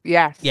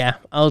 yes. Yeah,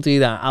 I'll do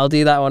that. I'll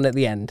do that one at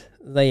the end.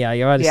 There you are.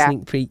 You had a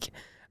sneak peek.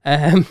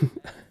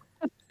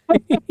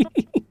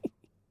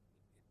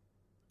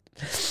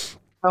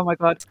 Oh my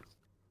God.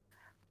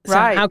 So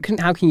right. How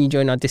can you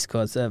join our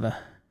Discord server?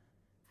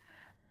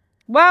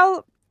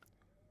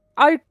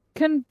 I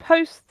can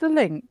post the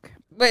link.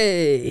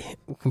 We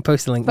can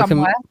post the link.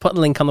 Somewhere. We can put the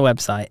link on the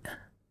website.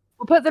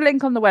 We'll put the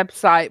link on the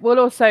website. We'll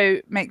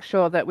also make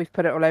sure that we've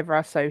put it all over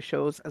our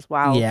socials as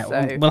well. Yeah,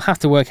 so. We'll have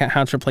to work out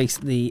how to replace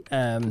the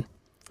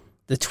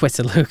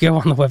Twitter logo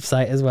on the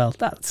website as well.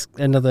 That's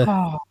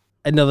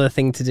another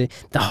thing to do.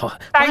 Oh,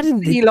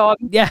 thanks, Elon.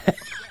 Yeah.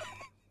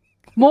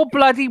 More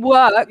bloody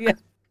work. Yeah.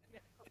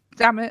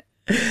 Damn it.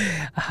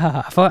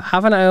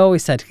 Haven't I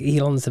always said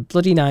Elon's a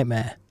bloody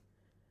nightmare?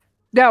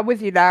 No, I'm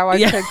with you now. I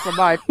changed my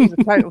mind. He's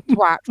a total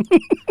twat.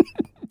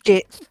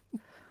 Git.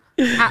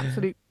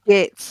 Absolute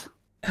git.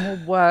 More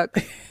work.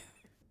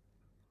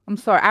 I'm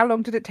sorry. How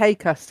long did it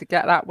take us to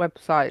get that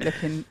website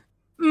looking?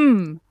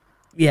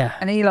 Yeah.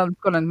 And Elon's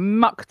gone and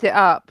mucked it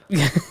up.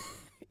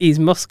 He's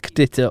musked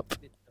it up.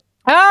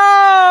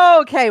 Oh,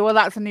 okay. Well,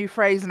 that's a new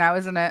phrase now,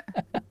 isn't it?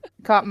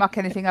 Can't muck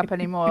anything up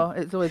anymore.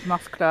 It's always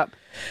musked up.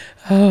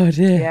 Oh,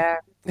 dear.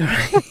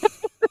 Yeah.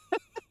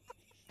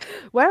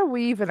 Where are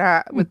we even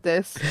at with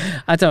this?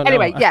 I don't know.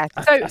 Anyway, yeah.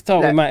 I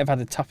thought we might have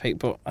had a topic,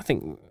 but I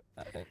think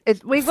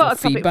we've got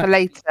a topic feedback for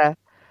later.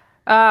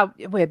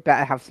 We'd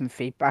better have some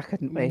feedback,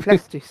 hadn't we?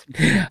 Let's do some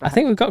feedback. I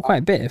think we've got quite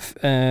a bit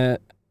of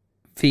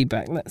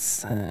feedback.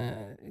 Let's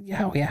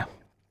yeah.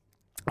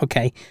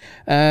 Okay.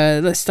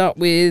 Let's start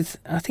with,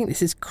 I think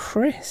this is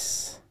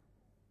Chris.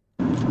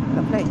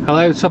 Lovely.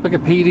 Hello,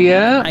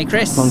 Topicopedia. Hi,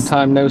 Chris. Long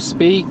time no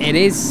speak. It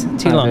is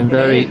too I've long. been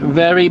very,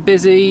 very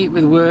busy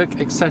with work,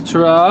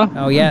 etc.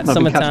 Oh yeah, I've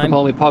been catching summertime. up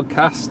all my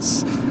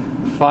podcasts.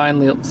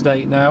 Finally up to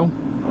date now.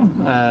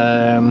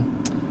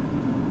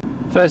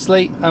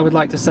 Firstly, I would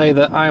like to say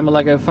that I am a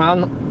Lego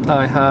fan.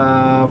 I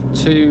have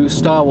 2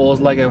 Star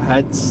Wars Lego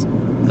heads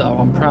that are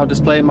on proud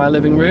display in my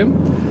living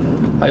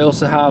room. I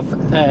also have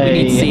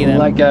need to see a them.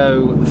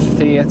 Lego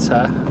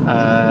theatre.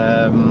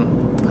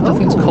 I don't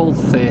think it's called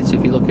theatre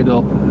if you look it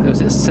up.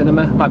 Is it a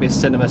cinema? Might be a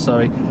cinema,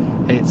 sorry.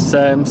 It's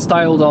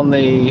styled on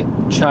the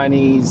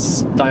Chinese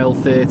style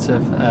theatre.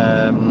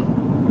 I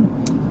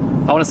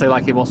want to say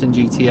like it was in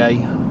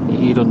GTA.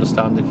 You'd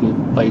understand if you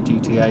played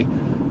GTA.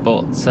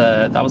 But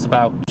that was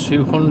about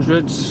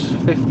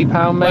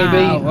 £250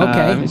 maybe. Wow,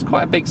 okay. It's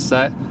quite a big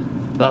set.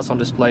 That's on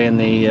display in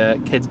the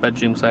kids'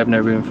 bedroom, so I have no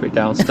room for it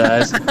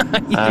downstairs. You can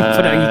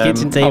put it on your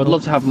kitchen table. I would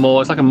love to have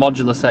more. It's like a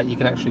modular set. You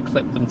can actually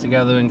clip them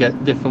together and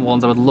get different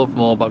ones. I would love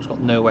more, but I've just got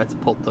nowhere to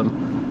put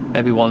them.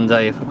 Maybe one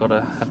day, if I've got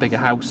a bigger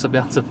house, I'll be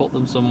able to put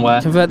them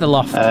somewhere. Convert the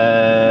loft. So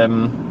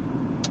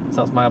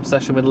that's my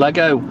obsession with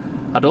Lego.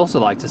 I'd also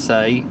like to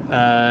say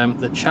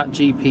that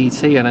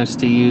ChatGPT, I know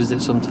Steve used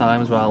it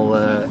sometimes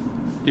while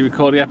you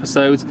recording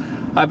episodes.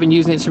 I've been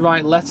using it to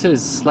write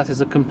letters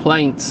of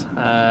complaint.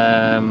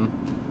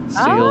 So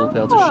you'll be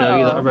able to show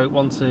you that I wrote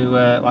one to.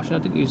 Actually, I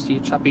didn't use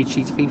your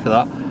ChatGPT for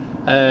that.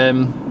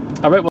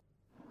 I wrote one.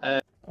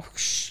 Oh,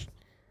 shh.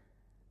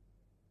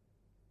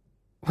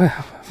 What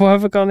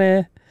have I gone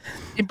here?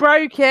 You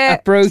broke it. I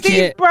broke Steve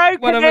it.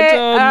 broke What it. have I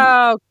done?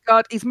 Oh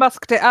God, he's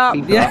musked it up.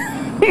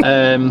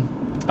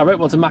 I wrote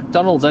one to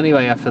McDonald's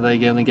anyway after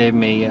they only gave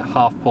me a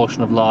half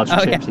portion of large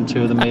chips in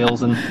 2 of the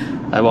meals, and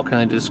what can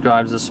I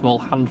describe as a small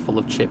handful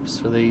of chips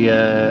for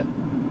the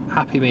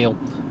Happy Meal.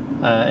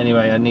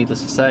 Anyway,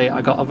 needless to say,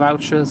 I got a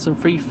voucher and some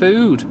free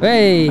food.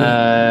 Hey.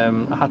 I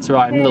had to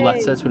write another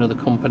letter to another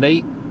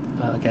company,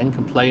 again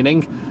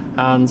complaining,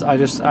 and I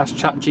just asked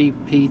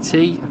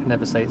ChatGPT, I can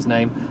never say its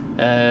name,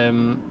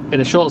 in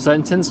a short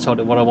sentence, told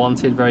it what I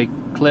wanted, very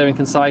clear and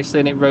concisely,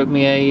 and it wrote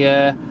me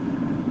a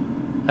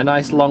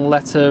nice long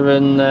letter,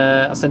 and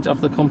I sent it off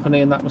to the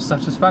company, and that was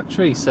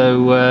satisfactory.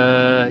 So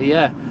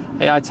yeah,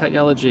 AI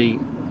technology,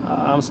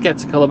 I'm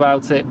skeptical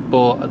about it,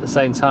 but at the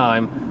same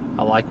time,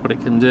 I like what it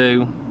can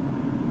do.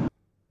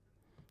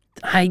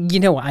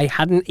 I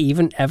hadn't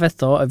even ever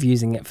thought of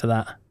using it for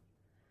that.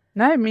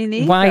 No, me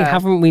neither. Why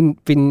haven't we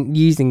been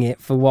using it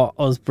for what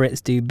us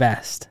Brits do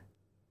best?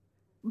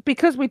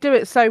 Because we do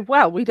it so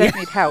well, we don't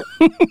need help.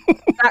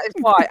 That is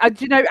why. As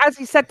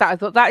you said that, I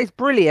thought that is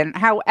brilliant.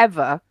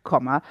 However,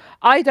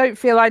 I don't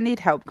feel I need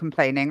help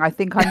complaining. I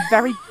think I'm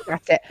very good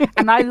at it,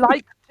 and I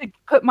like to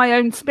put my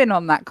own spin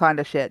on that kind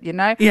of shit.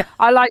 Yeah.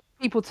 I like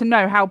people to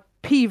know how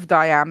peeved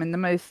I am in the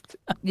most.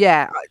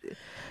 Yeah.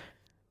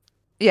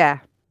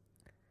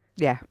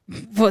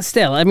 But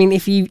still, I mean,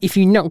 if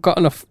you not got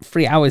enough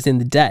free hours in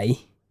the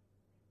day,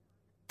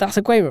 that's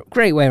a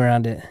great way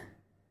around it.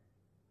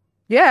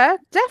 Yeah,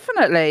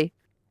 definitely.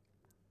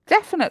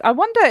 I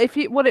wonder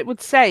what it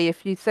would say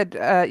if you said,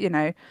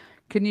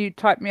 can you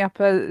type me up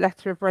a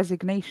letter of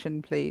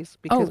resignation, please?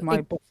 Because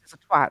my boss is a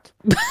twat.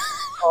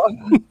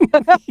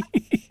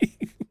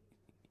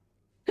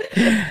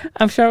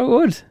 I'm sure it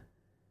would.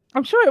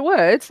 I'm sure it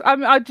would.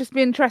 I'd just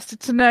be interested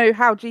to know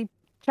how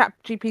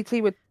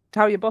ChatGPT would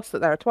tell your boss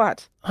that they're a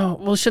twat. Oh,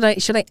 well, should I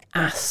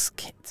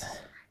ask it?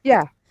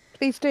 Yeah,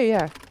 please do,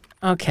 yeah.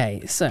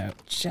 Okay, so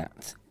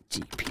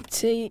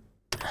ChatGPT.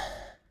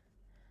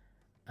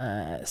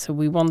 So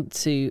we want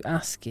to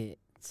ask it.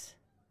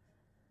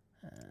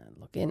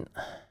 Log in.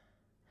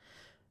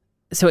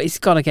 So it's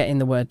got to get in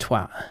the word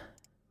twat.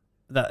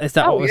 Is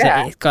that what was it?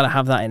 It's got to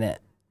have that in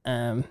it.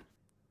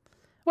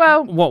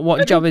 Well,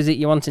 what job is it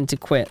you're wanting to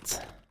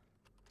quit?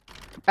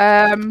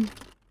 Don't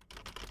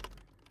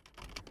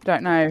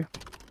know.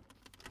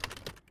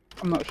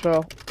 I'm not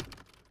sure.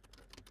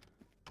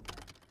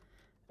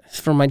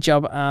 It's from my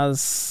job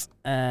as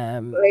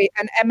an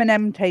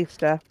M&M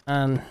taster.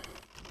 And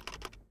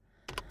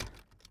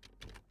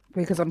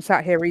because I'm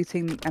sat here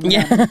eating M&M.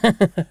 yeah,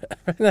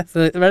 that's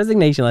a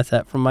resignation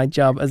letter from my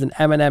job as an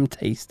M&M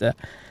taster.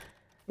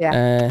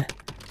 Yeah.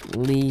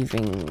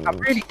 Leaving. I'm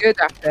really good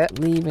at it.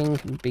 Leaving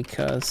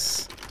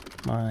because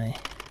my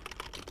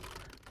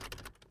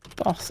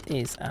boss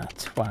is a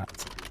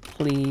twat.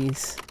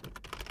 Please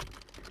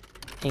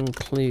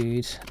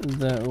include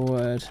the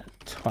word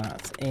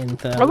twat in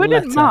the letter. I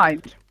wouldn't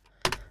mind.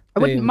 I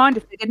wouldn't Boom. mind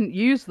if they didn't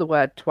use the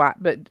word twat,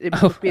 but it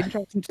would be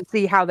interesting to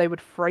see how they would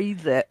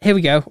phrase it. Here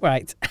we go.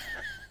 Right.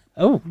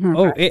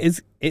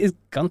 It is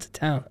gone to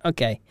town.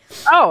 Okay.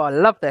 Oh, I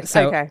love this.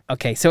 So,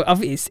 okay. So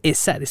it's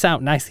set this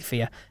out nicely for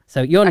you.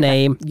 So your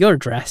name, your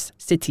address,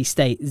 city,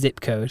 state, zip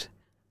code.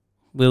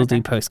 We'll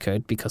do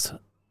postcode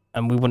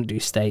and we wouldn't do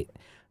state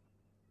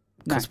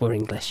because we're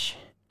English.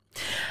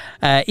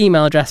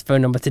 Email address,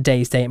 phone number,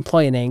 today's date,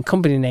 employer name,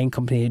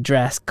 company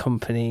address,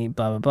 company,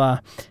 blah, blah, blah.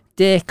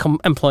 Dear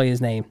employer's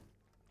name.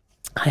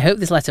 I hope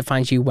this letter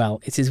finds you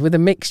well. It is with a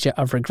mixture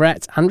of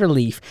regret and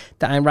relief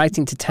that I am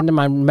writing to tender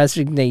my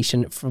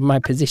resignation from my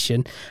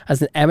position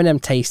as an M&M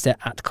taster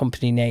at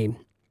company name.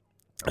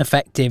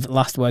 Effective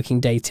last working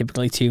day,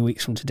 typically 2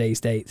 weeks from today's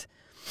date.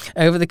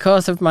 Over the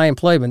course of my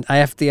employment, I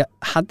have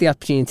had the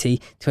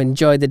opportunity to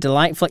enjoy the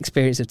delightful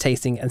experience of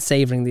tasting and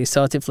savouring the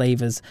assorted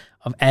flavours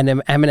of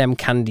M&M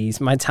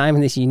candies. My time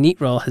in this unique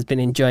role has been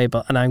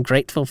enjoyable, and I'm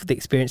grateful for the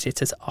experience it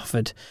has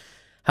offered.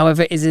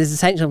 However, it is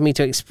essential for me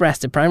to express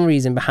the primary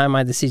reason behind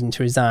my decision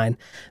to resign.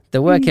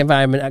 The work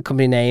environment at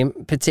company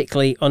name,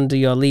 particularly under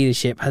your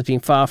leadership, has been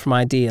far from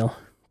ideal.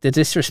 The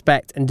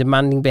disrespect and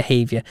demanding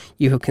behaviour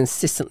you have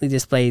consistently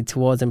displayed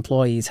towards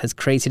employees has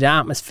created an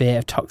atmosphere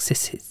of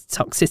toxicity.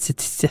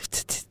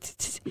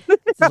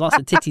 There's lots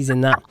of titties in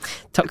that.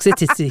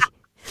 Toxicity.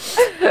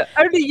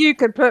 Only you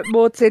can put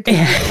more titties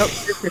in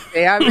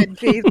toxicity. I mean,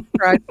 Jesus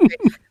Christ.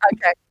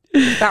 Okay,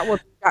 that was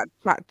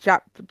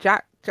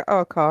Jack. Oh,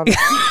 I can't.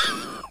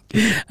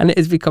 And it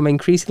has become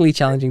increasingly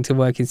challenging to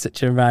work in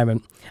such an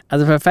environment.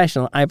 As a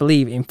professional, I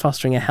believe in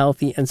fostering a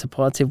healthy and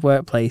supportive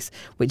workplace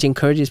which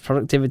encourages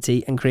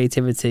productivity and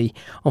creativity.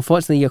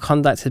 Unfortunately, your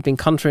conduct has been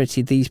contrary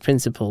to these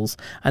principles,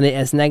 and it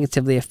has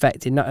negatively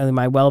affected not only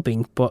my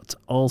well-being but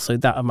also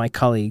that of my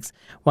colleagues.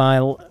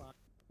 While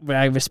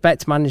I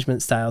respect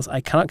management styles, I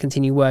cannot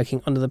continue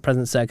working under the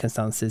present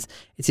circumstances.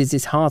 It is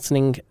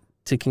disheartening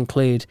to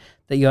conclude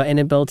that your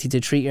inability to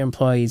treat your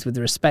employees with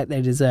the respect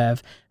they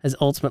deserve has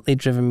ultimately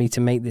driven me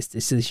to make this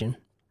decision.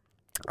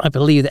 I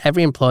believe that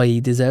every employee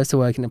deserves to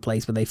work in a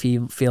place where they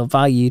feel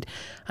valued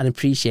and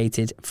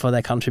appreciated for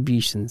their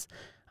contributions.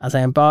 As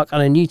I embark on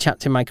a new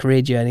chapter in my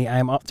career journey, I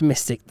am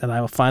optimistic that I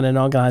will find an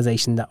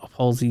organisation that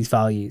upholds these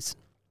values.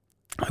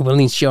 I will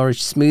ensure a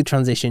smooth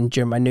transition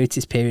during my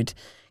notice period,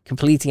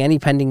 completing any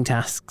pending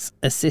tasks,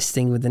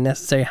 assisting with the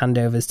necessary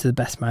handovers to the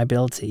best of my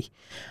ability.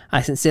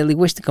 I sincerely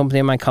wish the company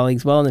and my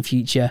colleagues well in the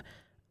future.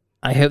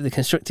 I hope the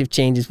constructive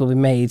changes will be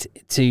made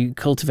to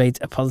cultivate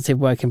a positive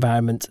work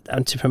environment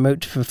and to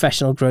promote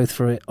professional growth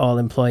for all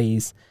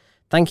employees.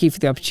 Thank you for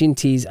the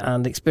opportunities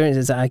and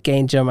experiences that I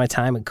gained during my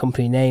time at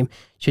company name.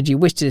 Should you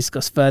wish to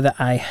discuss further,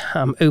 I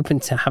am open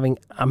to having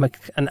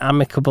an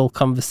amicable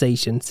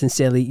conversation.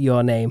 Sincerely,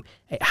 your name.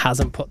 It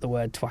hasn't put the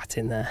word twat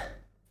in there.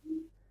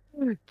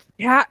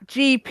 Chat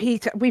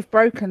GPT. We've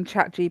broken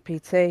Chat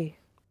GPT.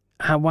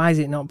 Why is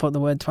it not put the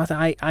word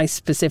twat? I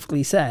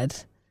specifically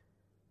said,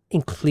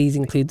 please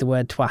include the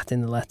word twat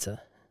in the letter.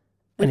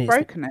 We've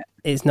broken it.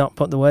 It's not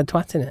put the word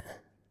twat in it.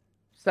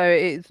 So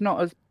it's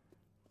not as,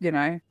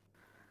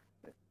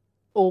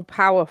 all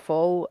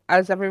powerful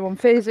as everyone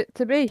fears it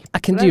to be. I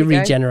can do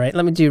regenerate.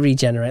 Let me do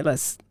regenerate.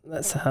 Let's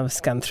have a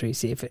scan through,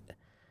 see if it.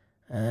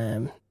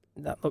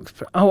 That looks.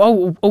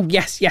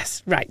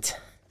 Yes. Right.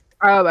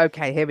 Oh,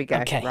 okay. Here we go.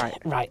 Okay.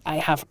 Right. I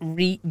have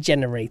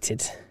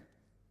regenerated.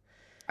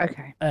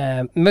 Okay.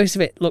 Most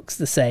of it looks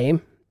the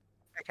same.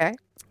 Okay.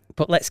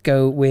 But let's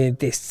go with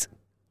this.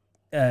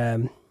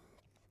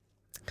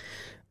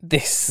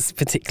 This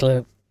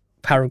particular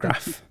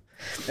paragraph.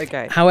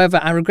 Okay. However,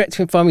 I regret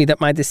to inform you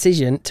that my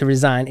decision to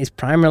resign is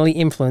primarily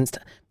influenced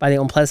by the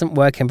unpleasant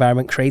work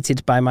environment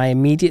created by my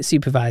immediate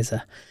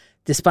supervisor.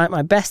 Despite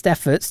my best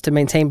efforts to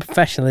maintain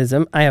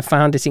professionalism, I have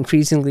found it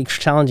increasingly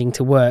challenging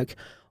to work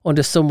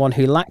under someone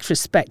who lacks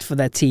respect for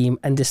their team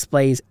and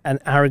displays an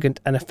arrogant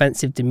and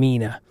offensive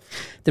demeanour.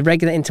 The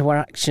regular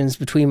interactions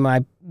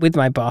with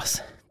my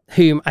boss,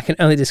 whom I can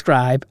only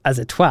describe as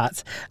a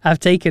twat, have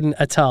taken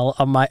a toll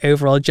on my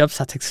overall job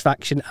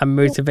satisfaction and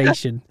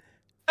motivation.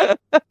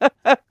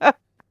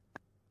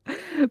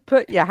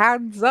 Put your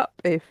hands up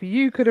if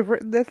you could have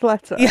written this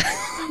letter. Yeah.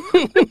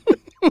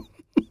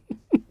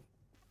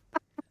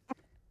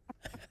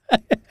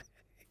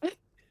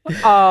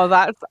 Oh,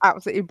 that's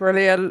absolutely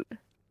brilliant.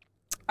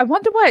 I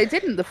wonder why it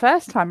didn't the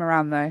first time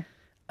around, though.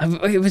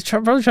 It was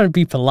probably trying to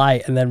be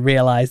polite and then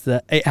realised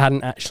that it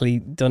hadn't actually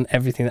done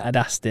everything that I'd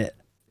asked it.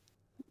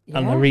 Yeah.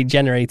 And I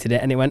regenerated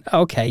it and it went,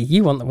 okay,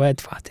 you want the word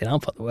twat in, I'll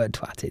put the word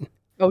twat in.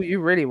 Oh, you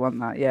really want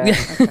that, yeah.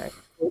 Okay.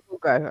 We'll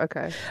go,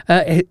 okay.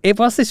 It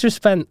was this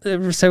response,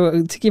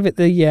 so to give it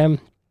the,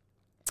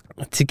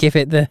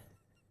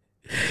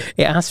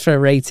 it asked for a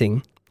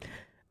rating.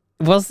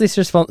 Was this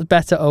response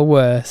better or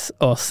worse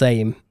or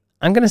same?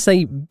 I'm going to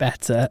say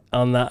better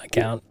on that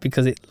account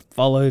because it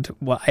followed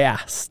what I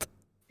asked.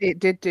 It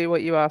did do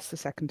what you asked the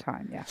second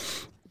time, yeah.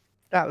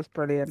 That was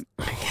brilliant.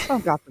 I'm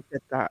glad we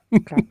did that.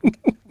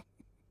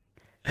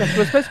 Yes,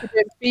 we're supposed to be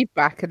doing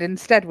feedback, and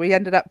instead we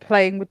ended up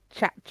playing with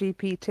Chat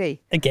GPT.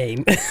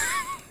 Again.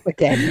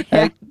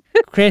 Yeah.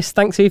 Chris,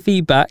 thanks for your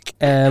feedback.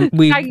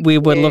 We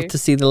would love to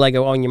see the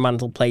Lego on your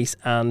mantelpiece,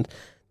 and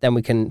then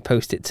we can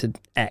post it to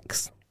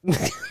X.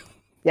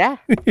 Yeah.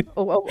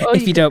 Or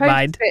if you don't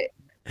mind.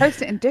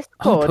 Post it in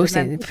Discord. Post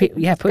it in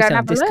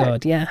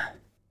Discord, yeah.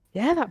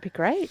 Yeah, that'd be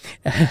great.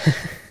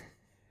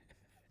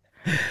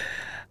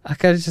 I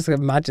can just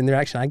imagine the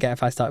reaction I get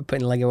if I started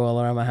putting Lego all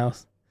around my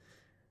house.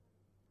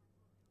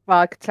 Well,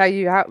 I could tell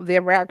you how the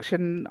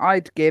reaction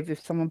I'd give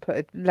if someone put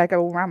a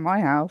Lego all around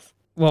my house.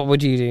 What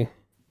would you do?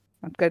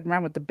 I'd go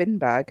around with the bin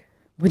bag.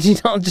 Would you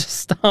not just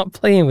start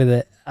playing with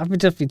it? I would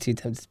just be too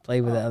tempted to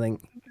play with it, I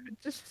think. It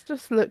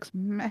just looks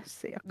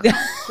messy. I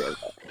can't do it.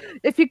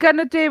 If you're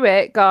gonna do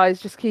it,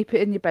 guys, just keep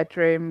it in your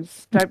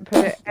bedrooms. Don't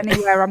put it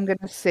anywhere I'm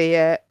gonna see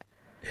it.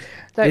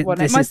 Don't want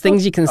This it. is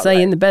things you can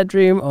say in the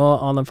bedroom or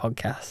on a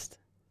podcast.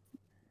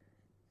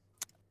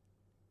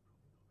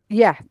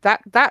 Yeah,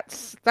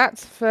 that's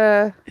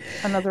for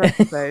another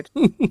episode.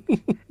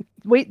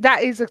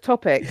 That is a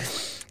topic.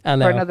 I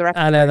know. For another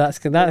episode. I know that's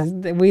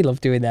good. We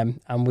love doing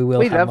them, and we will.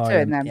 We have love more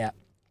doing in. them. Yeah.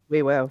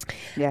 We will.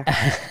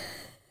 Yeah.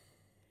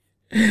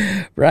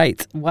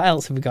 Right. What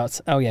else have we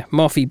got? Oh yeah,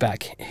 more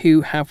feedback.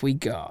 Who have we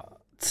got?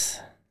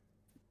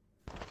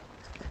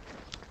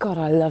 God,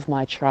 I love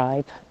my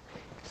tribe.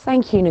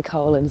 Thank you,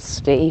 Nicole and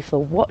Steve, for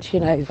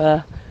watching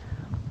over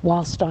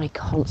whilst I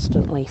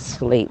constantly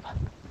sleep.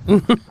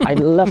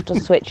 I'd love to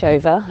switch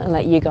over and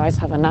let you guys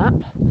have a nap,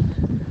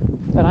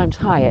 but I'm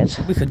tired.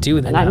 We could do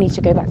with it. And I need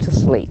to go back to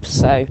sleep,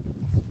 so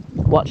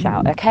watch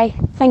out, okay?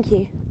 Thank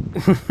you.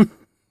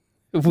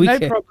 No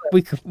problem.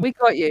 We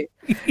got you.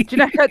 Do you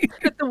know,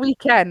 at the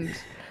weekend,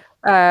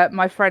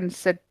 my friend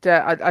said,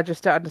 I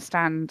just don't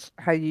understand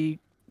how you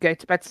go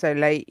to bed so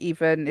late,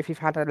 even if you've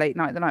had a late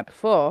night the night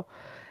before.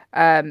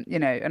 You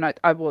know, and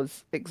I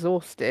was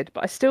exhausted,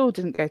 but I still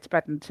didn't go to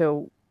bed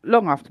until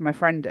long after my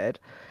friend did.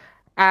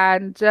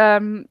 And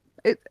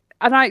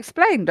I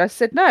explained, I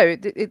said, no,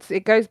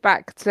 it goes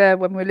back to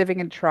when we're living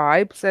in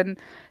tribes, and,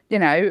 you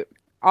know,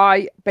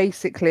 I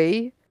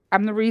basically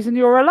am the reason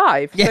you're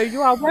alive. Yeah. So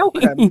you are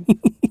welcome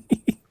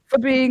for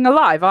being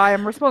alive. I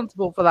am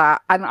responsible for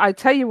that. And I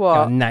tell you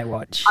what, Night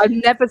watch. I've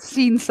never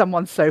seen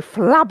someone so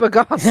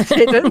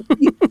flabbergasted and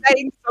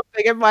saying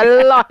something in my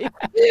life.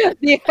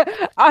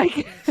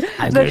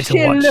 I'm going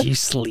to watch you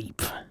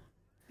sleep.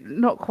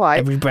 Not quite.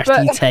 Every breath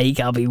but you take,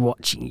 I'll be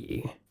watching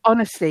you.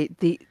 honestly,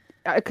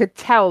 I could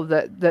tell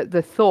that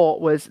the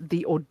thought was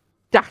the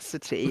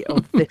audacity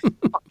of this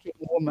fucking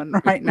woman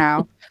right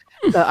now.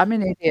 But I'm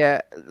an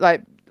idiot.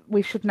 Like,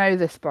 we should know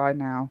this by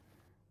now.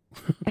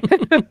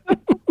 But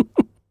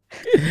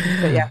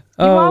yeah,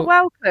 you are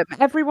welcome.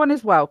 Everyone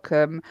is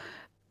welcome.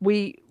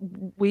 We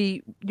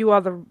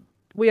are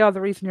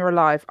the reason you're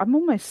alive. I'm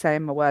almost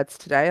saying my words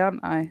today,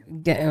 aren't I?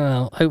 Yeah,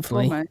 well,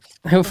 hopefully. Almost.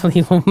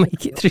 Hopefully we'll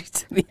make it through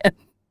to the end.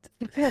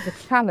 It's a bit of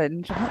a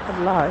challenge, I'm not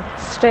gonna lie.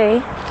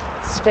 Steve,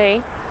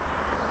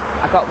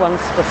 I got one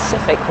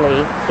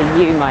specifically for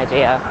you, my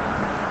dear.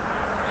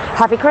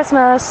 Happy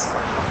Christmas.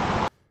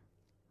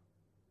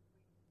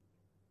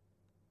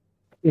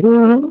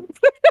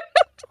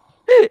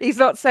 He's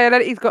not saying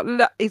it.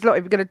 He's not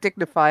even going to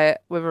dignify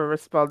it with a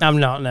response. I'm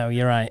not, no,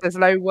 you're right. There's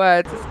no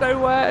words. There's no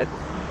words.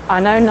 I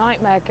know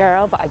Nightmare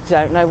Girl, but I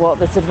don't know what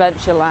this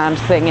Adventureland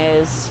thing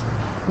is.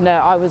 No,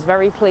 I was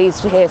very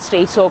pleased to hear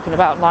Steve talking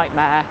about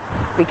Nightmare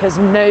because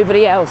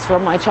nobody else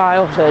from my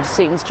childhood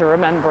seems to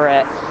remember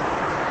it.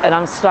 And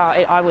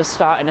I was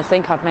starting to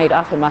think I'd made it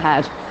up in my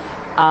head.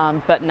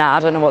 But nah, I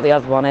don't know what the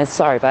other one is.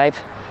 Sorry, babe.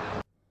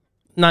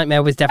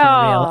 Nightmare was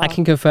definitely real. I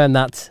can confirm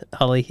that,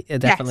 Holly,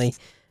 definitely. Yes.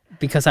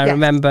 Because I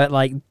remember,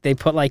 like, they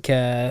put, like,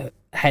 a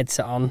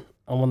headset on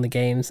one of the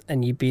games,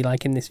 and you'd be,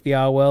 like, in this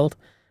VR world,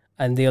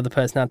 and the other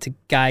person had to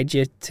guide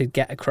you to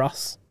get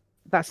across.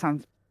 That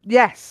sounds...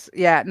 Yes.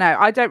 Yeah. No,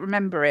 I don't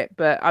remember it,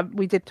 but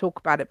we did talk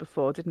about it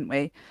before, didn't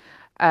we?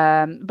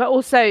 But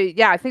also,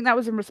 yeah, I think that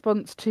was in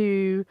response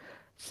to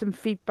some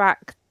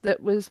feedback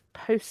that was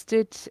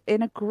posted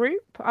in a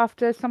group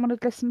after someone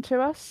had listened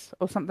to us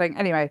or something.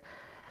 Anyway,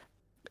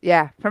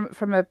 yeah,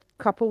 from a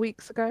couple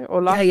weeks ago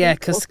or last Yeah,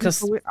 week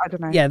because I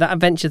don't know. Yeah, that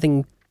adventure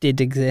thing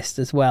did exist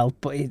as well,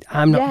 but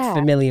I'm not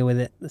familiar with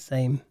it the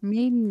same.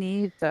 Me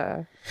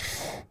neither.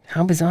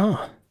 How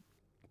bizarre.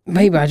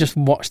 Maybe I just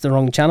watched the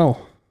wrong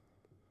channel.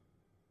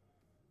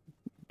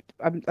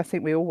 I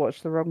think we all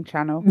watched the wrong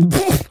channel.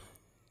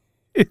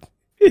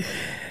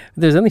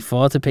 There's only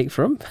 4 to pick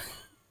from.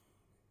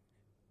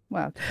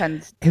 Well,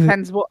 depends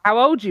how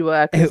old you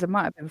were, because it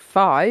might have been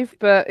 5,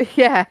 but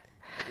yeah.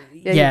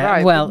 Yeah, you're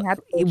right.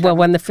 Well,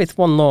 when the 5th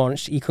one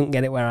launched, you couldn't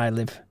get it where I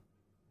live.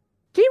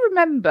 Do you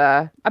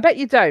remember? I bet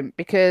you don't,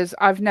 because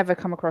I've never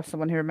come across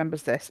someone who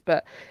remembers this,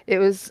 but it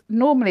was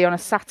normally on a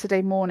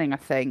Saturday morning, I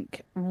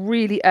think,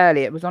 really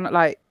early. It was on at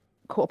like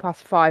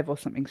 5:15 or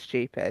something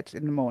stupid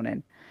in the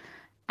morning.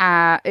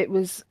 It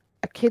was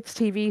a kids'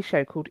 TV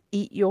show called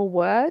Eat Your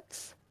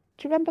Words.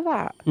 Do you remember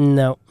that?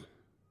 No.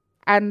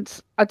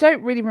 And I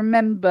don't really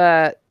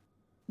remember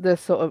the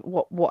sort of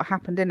what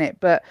happened in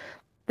it, but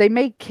they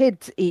made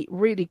kids eat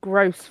really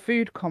gross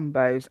food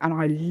combos, and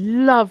I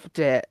loved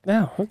it.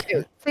 Oh, okay. It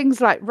was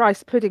things like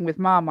rice pudding with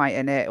Marmite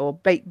in it, or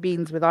baked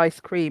beans with ice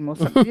cream, or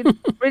something.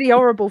 Really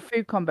horrible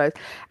food combos.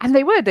 And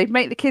they'd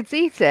make the kids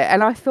eat it.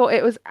 And I thought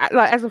it was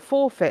like as a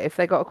forfeit if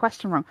they got a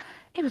question wrong.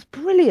 It was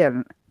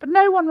brilliant, but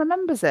no one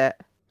remembers it.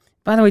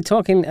 By the way,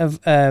 talking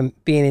of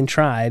being in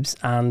tribes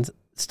and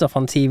stuff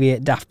on TV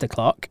at daft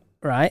o'clock,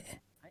 right?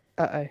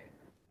 Uh-oh.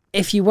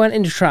 If you weren't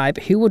in a tribe,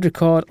 who would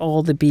record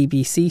all the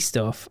BBC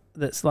stuff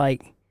that's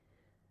like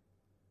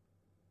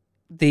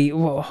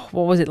what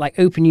was it, like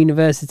Open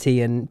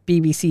University and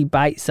BBC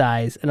Bite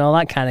Size and all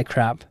that kind of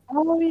crap.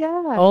 Oh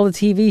yeah. All the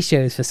TV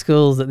shows for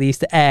schools that they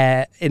used to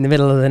air in the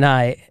middle of the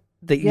night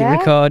that you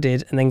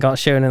recorded and then got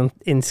shown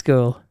in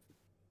school.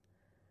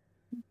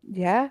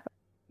 Yeah.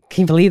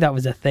 Can you believe that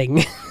was a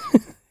thing?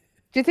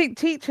 Do you think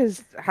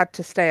teachers had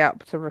to stay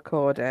up to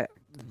record it?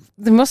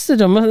 They must have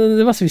done.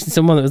 There must have been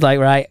someone that was like,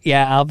 right,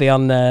 yeah, I'll be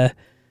on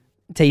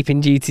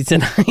taping duty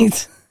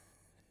tonight.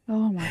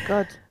 Oh my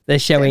God. They're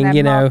showing,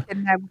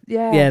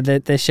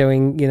 they're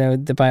showing,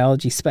 the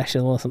biology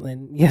special or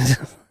something. Yeah.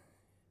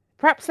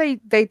 Perhaps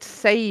they'd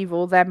save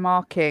all their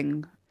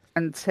marking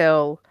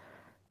until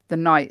the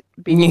night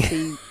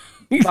BBC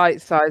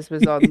Bite Size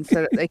was on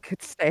so that they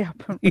could stay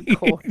up and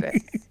record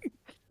it.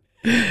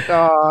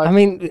 God. I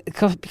mean,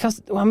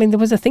 because there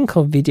was a thing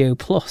called Video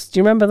Plus. Do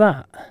you remember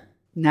that?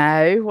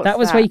 No. What's that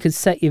was where you could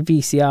set your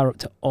VCR up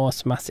to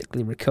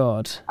automatically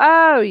record.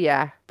 Oh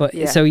yeah.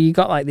 But so you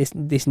got like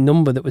this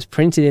number that was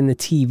printed in the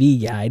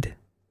TV guide,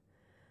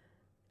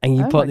 and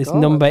you put this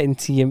number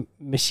into your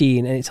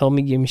machine, and it told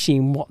me your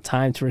machine what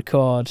time to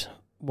record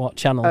what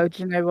channel. Oh,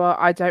 do you know what?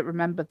 I don't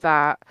remember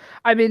that.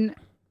 I mean,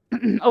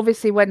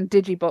 obviously when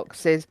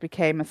digiboxes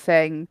became a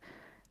thing,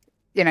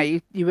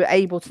 you were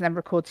able to then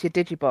record to your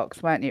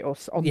digibox, weren't you? Or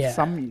on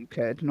some you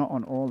could, not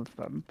on all of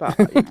them. But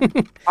that's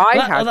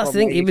the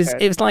thing.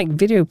 It was like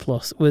Video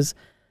Plus was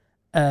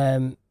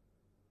an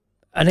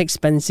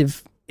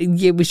expensive.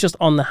 It was just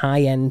on the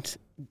high end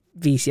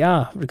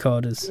VCR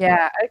recorders.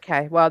 Yeah.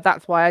 Okay. Well,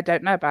 that's why I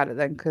don't know about it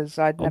then, because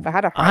I'd never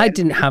had a high. I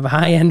didn't have a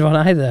high end one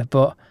either,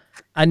 but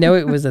I know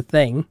it was a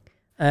thing.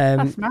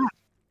 That's mad.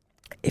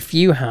 If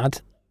you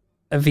had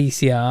a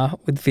VCR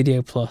with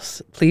Video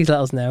Plus, please let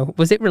us know.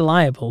 Was it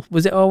reliable?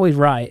 Was it always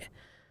right?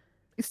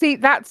 See,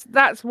 that's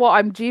what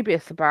I'm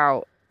dubious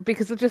about,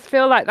 because I just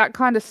feel like that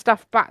kind of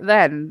stuff back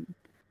then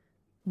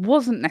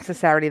wasn't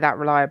necessarily that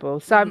reliable.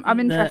 So I'm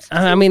interested.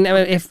 I mean,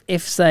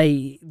 if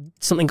say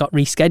something got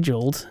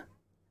rescheduled,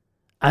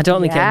 I don't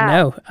think it'd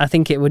know. I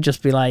think it would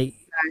just be like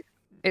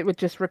it would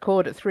just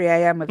record at 3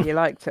 a.m. whether you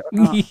liked it or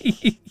not.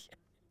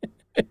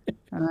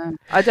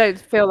 I don't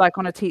feel like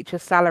on a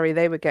teacher's salary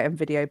they were getting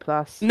Video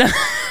Plus. No.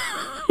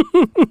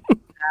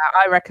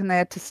 I reckon they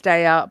had to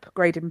stay up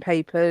grading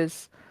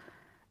papers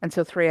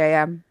until 3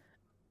 a.m.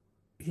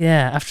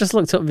 Yeah, I've just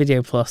looked up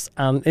Video Plus,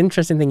 and the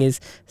interesting thing is,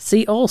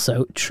 see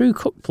also True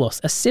Cook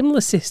Plus, a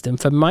similar system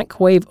for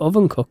microwave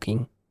oven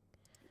cooking.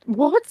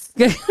 What?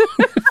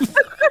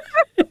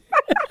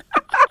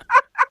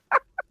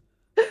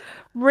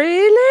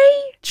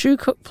 Really? True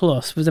Cook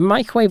Plus was a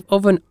microwave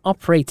oven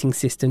operating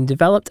system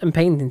developed and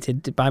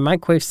patented by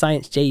Microwave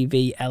Science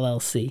JV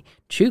LLC.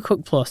 True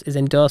Cook Plus is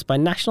endorsed by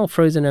National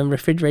Frozen and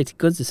Refrigerated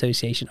Goods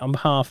Association on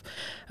behalf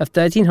of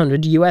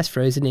 1,300 US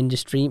frozen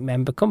industry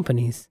member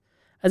companies.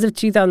 As of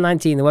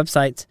 2019, the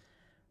website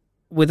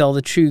with all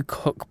the True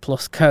Cook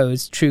Plus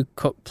codes,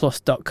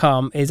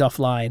 truecookplus.com, is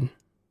offline.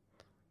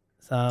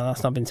 So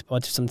that's not been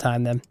supported for some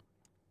time then.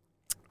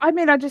 I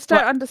mean, I just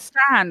don't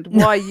understand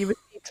why you would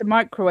need to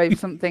microwave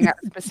something at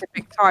a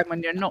specific time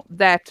when you're not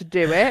there to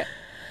do it.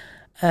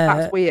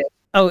 That's weird.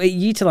 Oh, it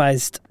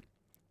utilised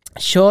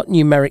short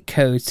numeric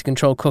codes to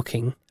control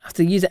cooking.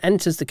 After the user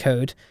enters the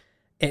code,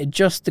 it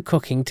adjusts the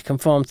cooking to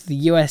conform to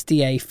the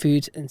USDA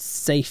Food and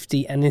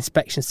Safety and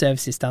Inspection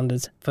Services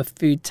standards for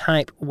food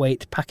type,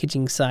 weight,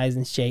 packaging size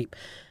and shape,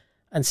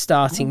 and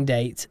starting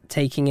date,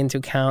 taking into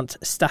account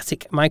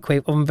static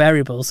microwave oven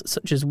variables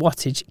such as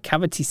wattage,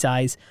 cavity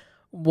size,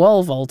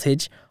 wall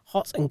voltage,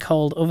 hot and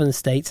cold oven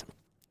state,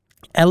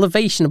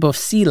 elevation above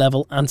sea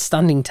level, and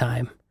standing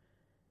time.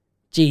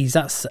 Geez,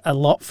 that's a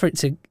lot for it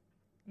to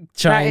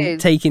try and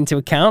take into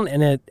account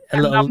in a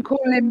little... I'm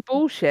calling him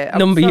bullshit.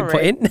 Number you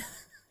put in.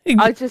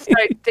 I just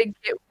don't think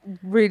it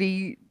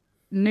really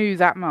knew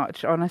that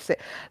much, honestly.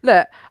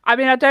 Look, I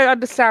mean, I don't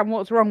understand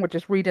what's wrong with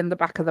just reading the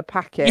back of the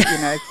packet.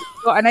 You've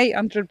got an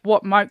 800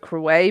 watt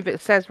microwave.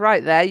 It says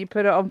right there, you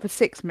put it on for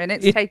 6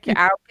 minutes, take it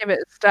out, give it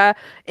a stir,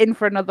 in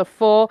for another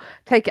 4,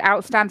 take it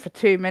out, stand for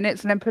 2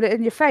 minutes, and then put it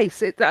in your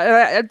face.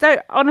 I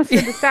don't honestly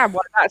understand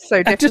why that's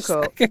so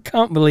difficult. I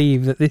can't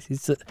believe that this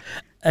is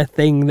a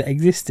thing that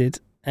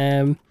existed.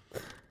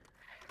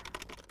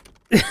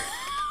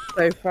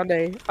 So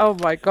funny. Oh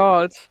my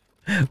God.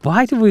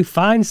 Why do we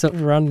find such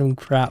random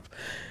crap?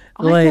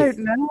 I don't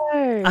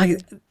know.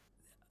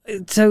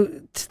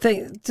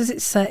 Does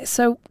it say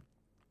so?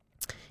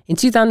 In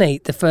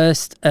 2008, the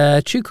first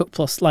True Cook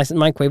Plus licensed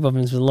microwave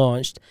ovens were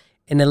launched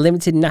in a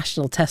limited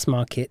national test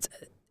market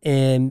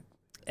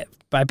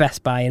by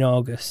Best Buy in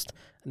August,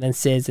 and then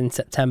Sears in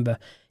September.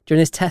 During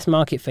this test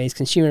market phase,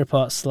 Consumer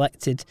Reports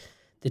selected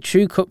the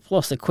True Cook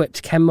Plus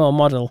equipped Kenmore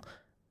model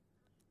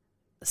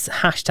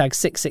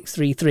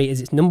 #6633 is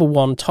its number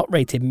 1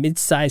 top-rated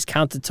mid-sized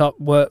countertop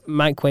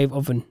microwave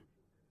oven.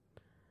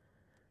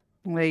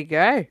 There you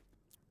go.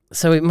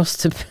 So it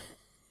must have...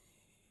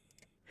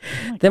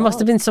 there must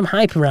have been some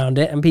hype around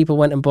it, and people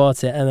went and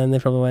bought it, and then they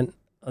probably went,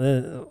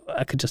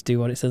 I could just do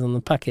what it says on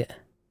the packet.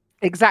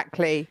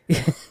 Exactly.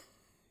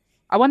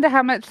 I wonder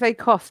how much they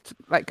cost,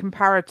 like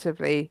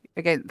comparatively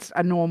against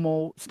a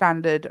normal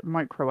standard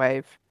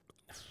microwave.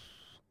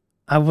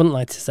 I wouldn't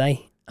like to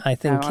say. I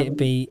think No, I it'd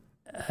be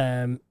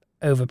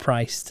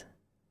overpriced.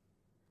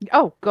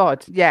 Oh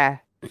God, yeah,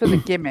 for the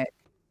gimmick.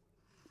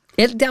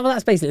 Well,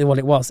 that's basically what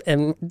it was.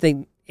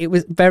 It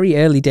was very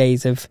early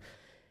days of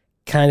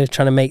kind of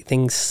trying to make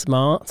things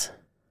smart,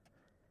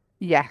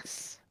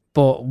 Yes.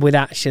 but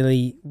without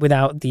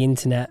the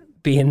internet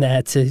being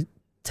there to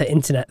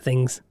internet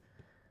things.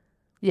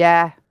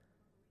 Yeah.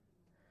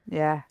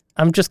 Yeah.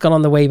 I'm just gone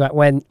on the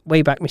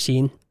Wayback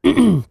Machine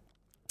to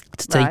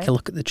take Right. a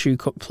look at the True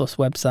Cook Plus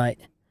website.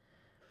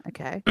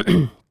 Okay.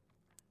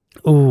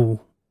 Oh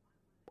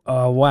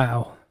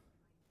wow.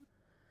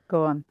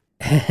 Go on.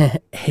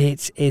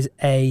 It is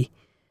a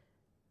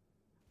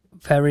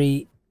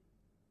very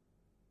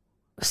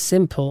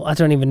simple. I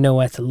don't even know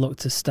where to look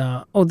to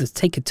start. Oh, there's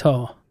take a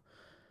tour.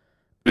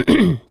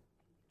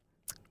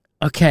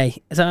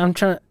 Okay, so I'm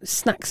trying to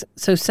snacks.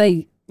 So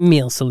say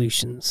meal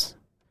solutions,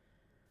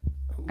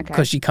 Okay.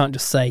 because you can't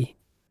just say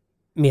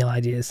meal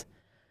ideas.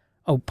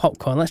 Oh,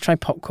 popcorn. Let's try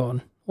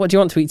popcorn. What do you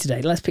want to eat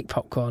today? Let's pick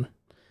popcorn.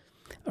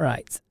 All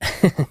right.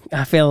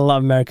 I feel a lot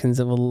of Americans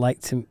that will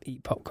like to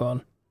eat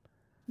popcorn.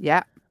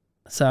 Yeah.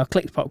 So I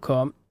clicked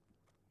popcorn.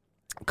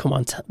 Come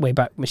on,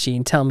 Wayback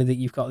Machine. Tell me that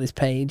you've got this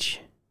page.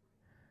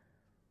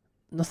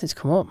 Nothing's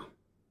come up.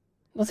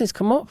 Nothing's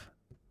come up.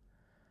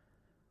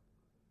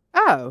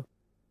 Oh.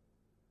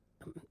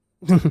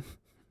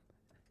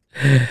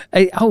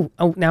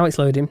 Oh, now it's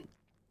loading.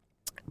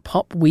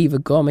 Pop Weaver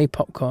Gourmet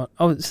Popcorn.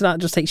 Oh, so that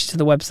just takes you to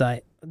the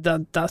website.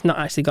 That's not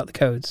actually got the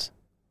codes.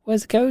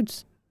 Where's the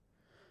codes?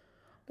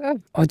 Oh.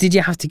 Or did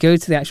you have to go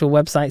to the actual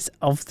websites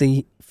of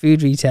the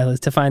food retailers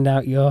to find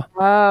out your...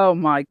 Oh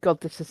my God,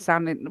 this is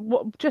sounding.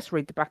 What? Just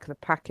read the back of the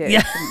packet.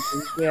 Yeah.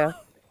 Yeah.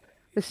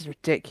 This is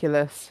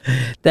ridiculous.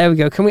 There we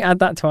go. Can we add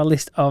that to our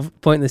list of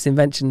pointless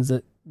inventions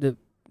that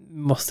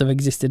must have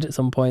existed at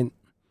some point?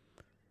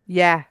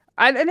 Yeah.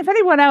 And if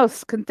anyone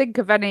else can think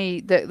of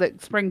any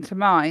that spring to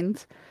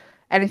mind,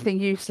 anything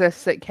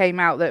useless that came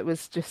out that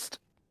was just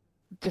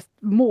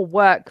more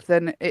work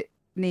than it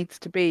needs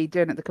to be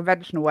doing it the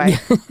conventional way,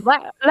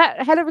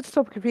 head over to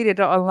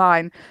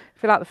topicofedia.online,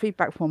 fill out the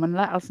feedback form and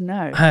let us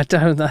know. I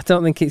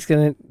don't think it's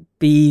going to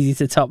be easy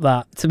to top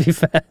that, to be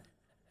fair.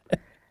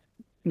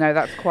 No,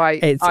 that's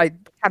quite... I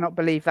cannot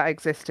believe that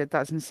existed.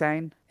 That's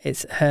insane.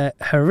 It's a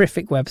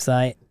horrific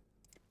website,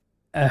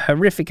 a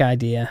horrific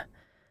idea.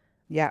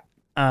 Yeah.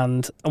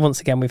 And once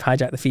again, we've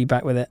hijacked the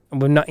feedback with it.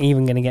 And we're not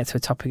even going to get to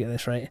a topic at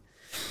this rate.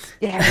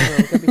 Yeah,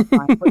 we're going to be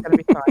fine. We're going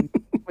to be fine.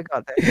 We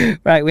got this.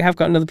 Right, we have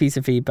got another piece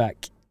of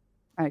feedback.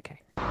 Okay.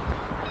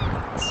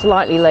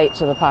 Slightly late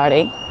to the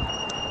party.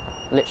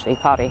 Literally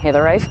party, hear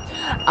the rave.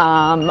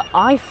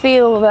 I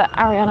feel that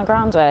Ariana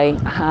Grande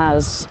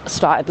has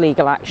started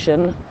legal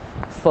action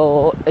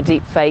for a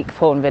deep fake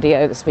porn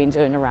video that's been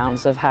doing the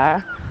rounds of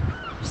her.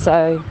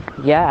 So,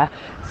 yeah.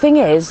 Thing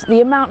is,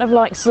 the amount of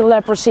like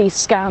celebrity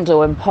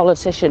scandal and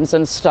politicians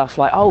and stuff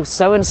like, oh,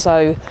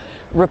 so-and-so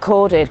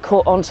recorded,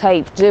 caught on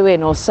tape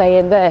doing or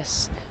saying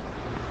this,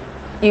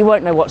 you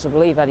won't know what to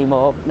believe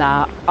anymore.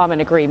 Nah, I'm in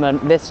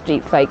agreement. This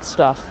deep fake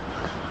stuff,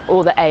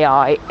 all the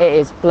AI, it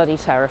is bloody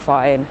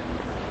terrifying.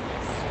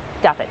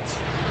 Stop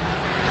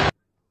it.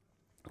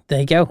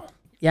 There you go.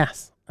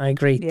 Yes, I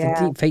agree.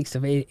 Yeah. The deep fake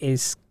stuff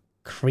is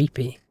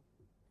creepy.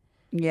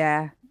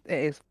 Yeah, it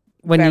is.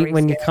 When very you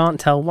scary. can't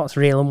tell what's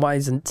real and what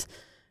isn't,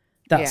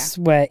 that's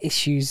where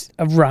issues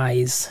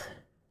arise.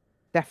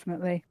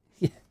 Definitely.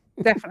 Yeah.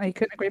 Definitely.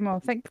 Couldn't agree more.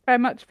 Thank you very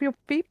much for your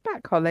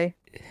feedback, Holly.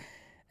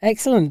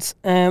 Excellent.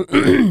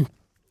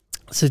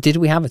 So did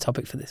we have a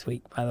topic for this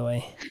week, by the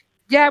way?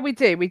 Yeah, we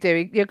do. We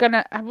do. You're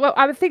gonna. Well,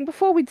 I would think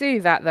before we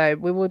do that, though,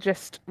 we will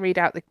just read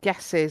out the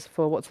guesses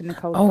for what's in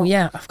Nicole's Oh box.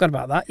 yeah, I forgot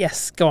about that.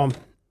 Yes, go on.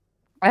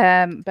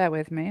 Bear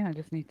with me. I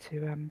just need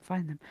to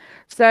find them.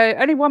 So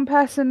only one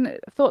person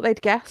thought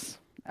they'd guess.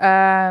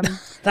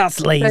 That's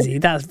lazy.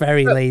 That's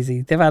very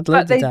lazy. They've had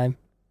loads of time.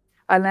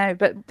 I know,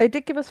 but they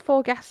did give us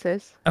 4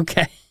 guesses.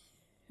 Okay.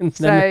 And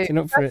So they're making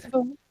up for first it. of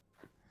all,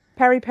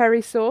 peri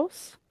peri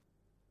sauce.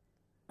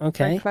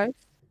 Okay. Very close,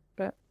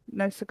 but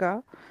no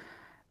cigar.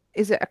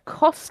 Is it a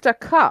Costa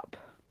cup?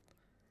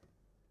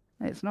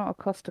 It's not a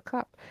Costa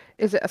cup.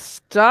 Is it a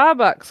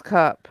Starbucks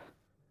cup?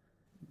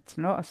 It's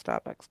not a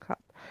Starbucks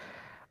cup.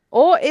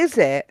 Or is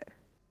it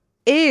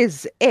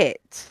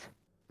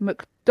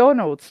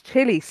McDonald's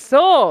chili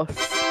sauce?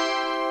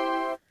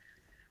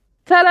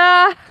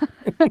 Ta-da!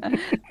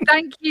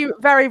 Thank you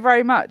very,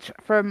 very much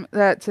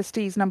to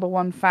Steve's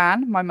 #1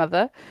 fan, my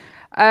mother,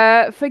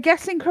 for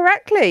guessing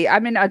correctly. I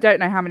mean, I don't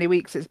know how many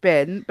weeks it's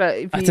been, but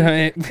if I you...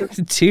 don't.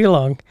 It's too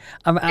long.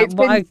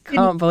 What I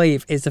can't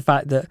believe is the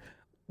fact that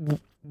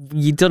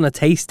you've done a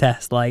taste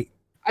test. Like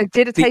I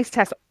did a taste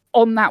test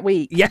on that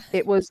week. Yeah.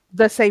 It was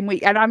the same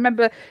week. And I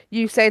remember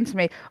you saying to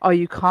me, oh,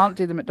 you can't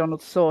do the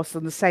McDonald's sauce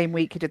on the same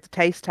week you did the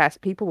taste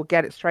test. People will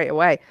get it straight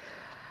away.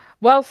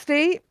 Well,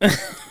 Steve,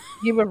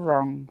 you were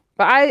wrong.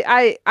 But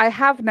I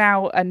have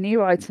now a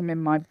new item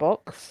in my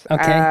box.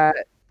 Okay.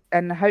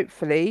 and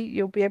hopefully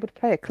you'll be able to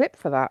play a clip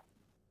for that.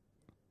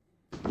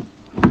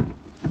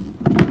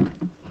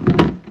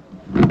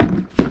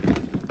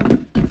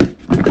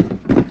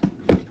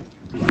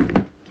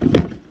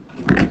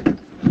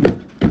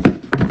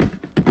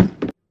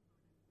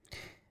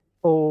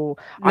 Or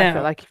I Now-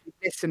 feel like if you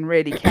listen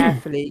really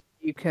carefully,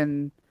 you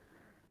can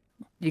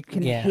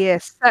Yeah. hear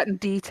certain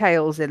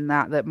details in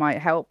that might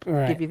help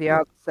Right. give you the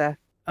answer.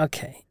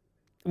 Okay.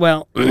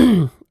 Well,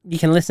 you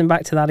can listen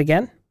back to that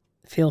again.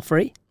 Feel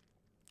free.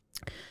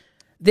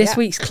 This Yeah.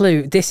 week's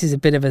clue, this is a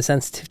bit of a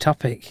sensitive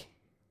topic.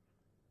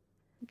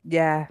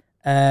 Yeah.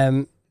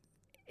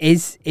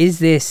 Is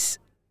this,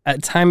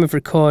 at time of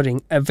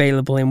recording,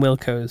 available in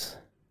Wilco's?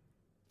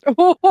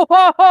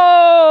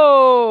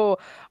 Oh,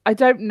 I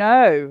don't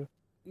know.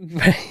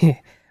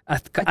 I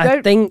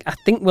don't- think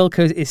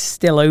Wilco's is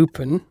still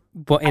open,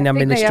 but in I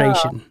think they are.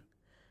 administration.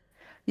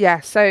 Yeah,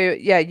 so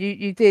yeah,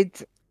 you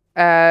did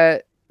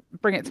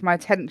bring it to my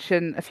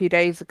attention a few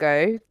days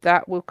ago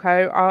that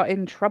Wilco are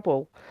in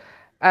trouble.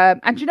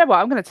 And do you know what?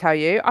 I'm going to tell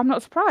you, I'm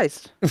not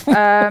surprised.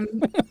 I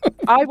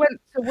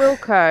went to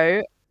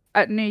Wilco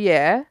at New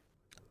Year.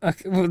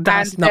 Okay, well,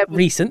 that's And not there was-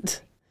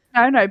 recent.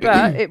 No,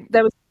 but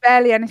there was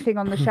barely anything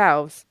on the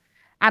shelves.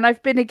 And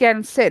I've been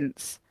again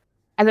since,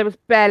 and there was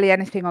barely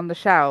anything on the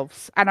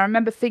shelves. And I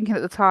remember thinking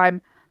at the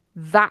time,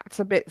 that's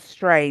a bit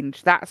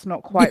strange. That's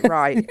not quite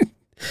right.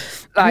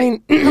 I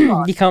mean, come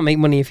on. you can't make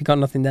money if you've got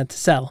nothing there to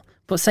sell.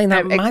 But saying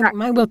that, No, exactly.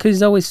 my Wilco's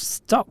is always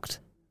stocked.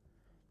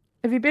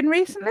 Have you been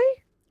recently?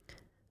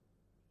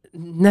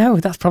 No,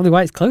 that's probably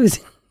why it's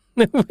closing.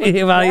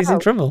 While he's in Wow.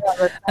 trouble.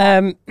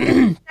 Yeah,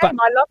 But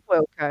I love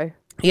Wilco.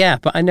 yeah,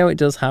 but I know it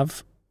does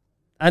have.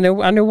 I know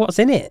what's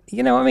in it.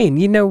 You know what I mean?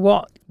 You know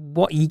what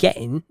you're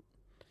getting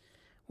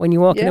when you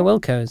walk into Yeah.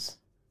 Wilco's.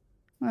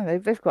 Oh,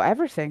 they've got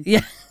everything.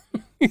 Yeah.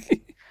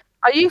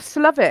 I used to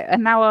love it,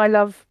 and now I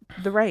love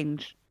the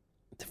range.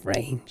 The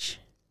range.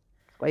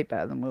 Way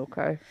better than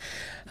Wilco.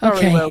 Sorry,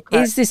 Okay. Wilco.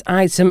 Is this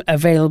item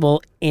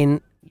available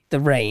in the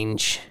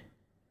range?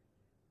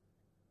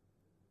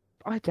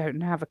 I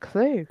don't have a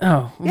clue.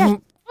 Oh. Yeah,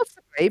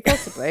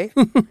 possibly.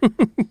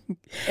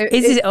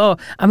 Is it? Oh,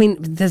 I mean,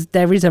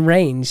 there is a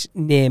range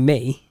near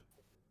me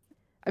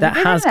Have you that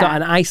been in has got there?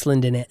 an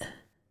Iceland in it.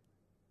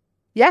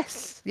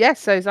 Yes,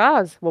 so's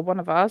ours. Well, one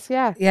of ours,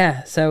 yeah.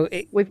 Yeah. So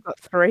We've got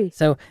 3.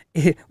 So,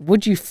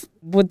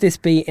 would this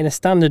be in a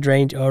standard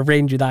range or a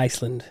range with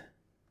Iceland?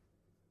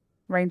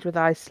 Range with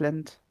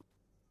Iceland.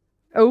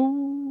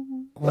 Oh,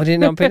 Would it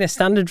not be in a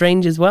standard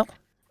range as well?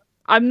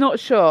 I'm not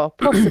sure.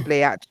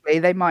 Possibly, actually.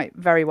 They might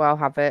very well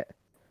have it.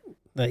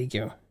 There you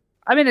go.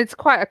 I mean, it's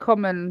quite a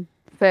common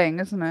thing,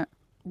 isn't it?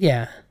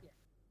 Yeah.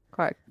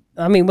 Quite,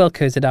 I mean,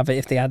 Wilco's would have it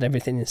if they had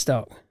everything in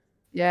stock.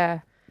 yeah.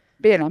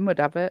 B&M would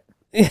have it.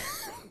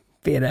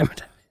 B&M.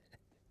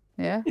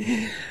 Yeah,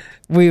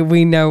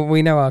 We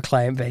know our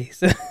client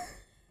base.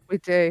 we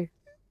do.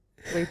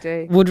 We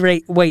do. Would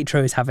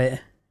Waitrose have it?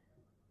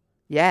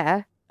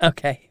 Yeah.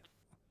 Okay.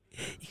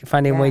 You can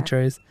find it in Yeah.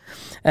 Waitrose.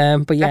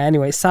 But yeah,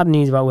 anyway, sad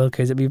news about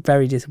Wilco's. It'd be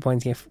very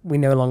disappointing if we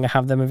no longer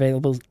have them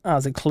available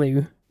as a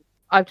clue.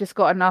 I've just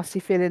got a nasty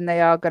feeling they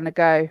are going to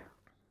go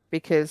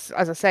because,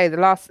 as I say,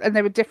 and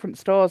there were different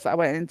stores that I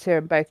went into,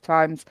 and both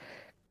times,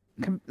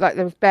 like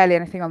there was barely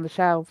anything on the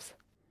shelves.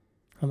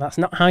 Well, that's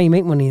not how you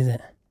make money, is it?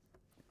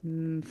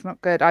 It's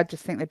not good. I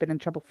just think they've been in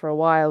trouble for a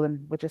while,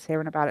 and we're just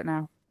hearing about it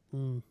now.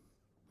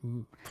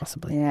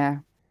 Possibly. Yeah.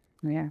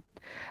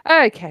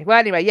 Okay. Well,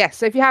 anyway, yes.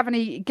 So if you have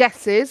any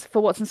guesses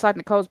for what's inside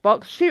Nicole's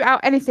box, shoot out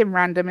anything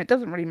random. It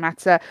doesn't really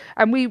matter,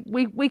 and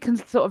we can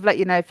sort of let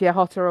you know if you're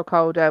hotter or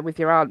colder with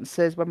your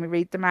answers when we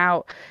read them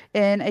out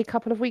in a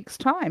couple of weeks'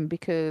 time,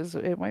 because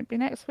it won't be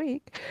next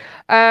week.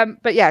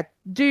 But yeah,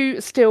 do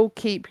still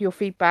keep your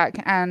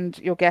feedback and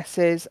your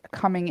guesses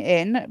coming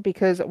in,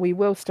 because we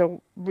will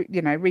still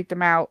read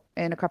them out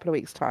in a couple of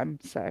weeks' time.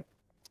 So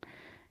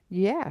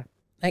yeah.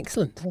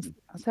 Excellent.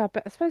 So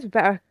I suppose we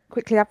better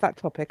quickly have that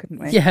topic, couldn't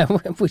we? Yeah,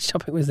 which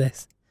topic was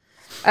this?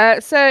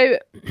 So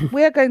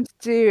we're going to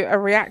do a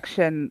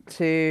reaction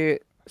to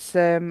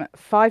some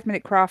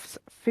 5-minute crafts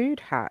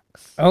food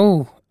hacks.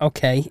 Oh,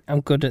 okay.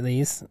 I'm good at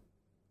these.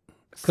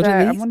 Good So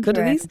at I'm these? Good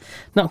at wondering- these?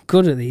 Not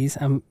good at these.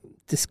 I'm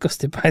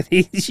disgusted by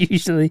these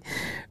usually.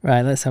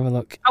 Right, let's have a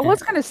look. I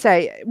was going to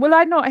say, will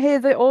I not hear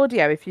the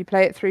audio if you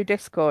play it through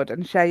Discord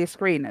and share your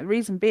screen? The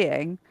reason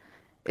being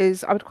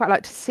is I would quite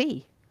like to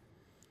see.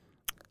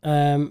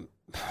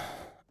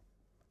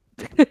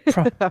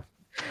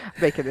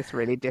 Making this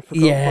really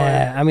difficult.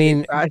 Yeah, I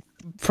mean, Right.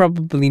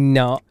 probably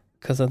not,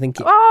 because I think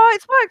Oh,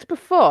 it's worked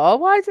before.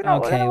 Why is it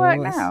not Okay, going to work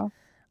well, now?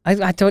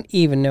 I don't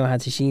even know how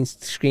to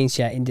screen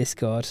share in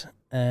Discord.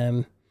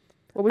 Well,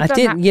 we've I done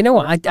did. that You know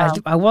what? before as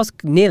well. I was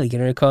nearly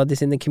going to record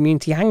this in the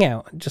community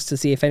hangout just to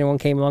see if anyone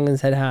came along and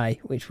said hi,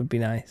 which would be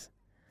nice.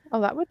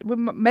 Oh,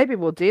 maybe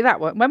we'll do that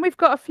one when we've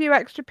got a few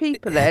extra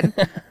people in.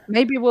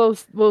 Maybe we'll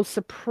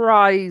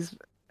surprise.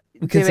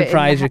 We can do it in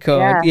surprise the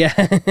record.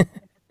 Yeah.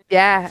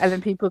 Yeah, and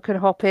then people can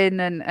hop in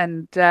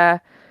and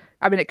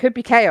I mean, it could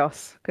be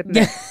chaos, couldn't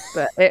it?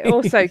 But it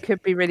also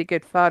could be really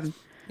good fun.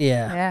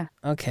 Yeah. Yeah.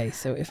 Okay,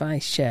 so if I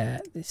share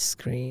this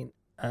screen,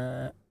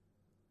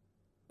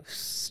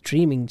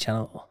 streaming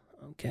channel.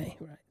 Okay,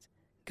 right.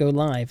 Go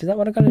live. Is that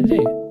what I got to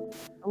do?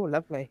 Oh,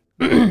 lovely.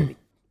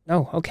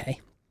 Oh, okay.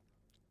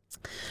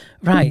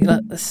 Right,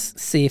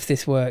 let's see if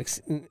this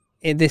works.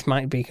 This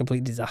might be a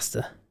complete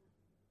disaster,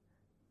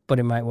 but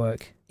it might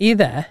work. Are you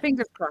there?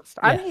 Fingers crossed.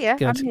 I'm here.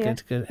 Good, I'm here.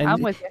 good. And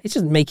I'm with you. it's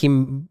just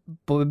making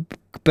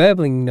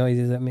burbling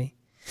noises at me.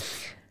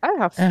 Oh,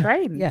 how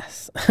strange.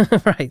 Yes.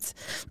 Right.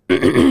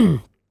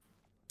 Your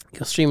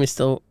stream is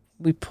still...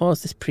 We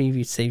paused this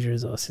preview to save your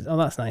resources. Oh,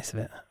 that's nice of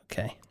it.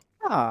 Okay.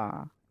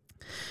 Ah.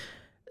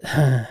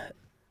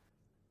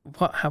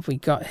 What have we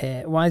got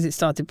here? Why has it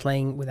started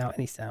playing without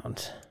any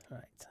sound?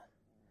 Right.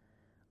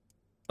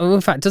 Oh, in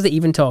fact, does it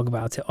even talk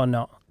about it or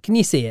not? Can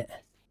you see it?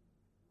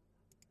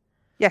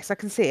 Yes, I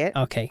can see it.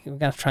 Okay, we're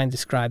going to try and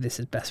describe this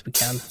as best we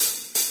can.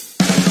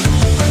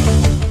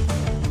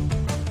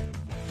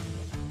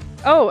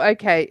 Oh,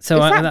 okay. So,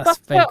 is that that's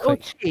very butter or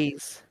quick.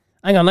 cheese?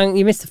 Hang on,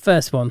 you missed the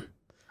first one.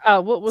 Oh,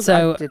 what was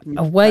So, that?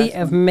 a way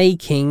of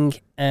making...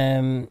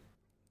 I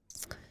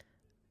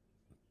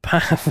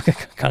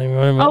can't even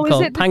remember what it's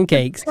called.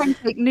 Pancakes.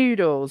 Pancake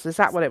noodles. Is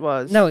that what it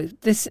was? No,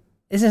 this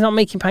is not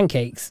making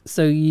pancakes.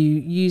 So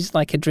you use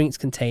like a drinks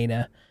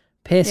container,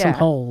 pierce some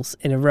holes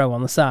in a row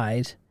on the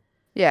side,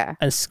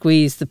 and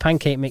squeeze the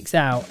pancake mix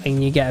out,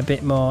 and you get a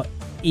bit more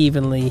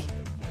evenly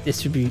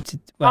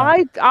distributed. Well,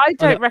 I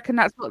don't reckon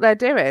that's what they're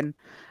doing.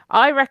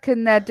 I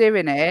reckon they're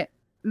doing it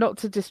not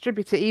to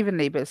distribute it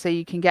evenly, but so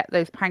you can get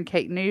those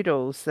pancake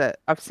noodles that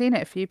I've seen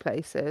it a few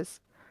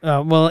places.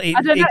 well, it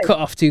cut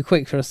off too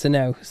quick for us to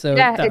know. So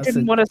yeah, it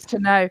didn't want us to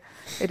know.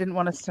 It didn't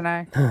want us to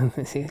know.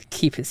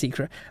 Keep it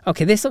secret.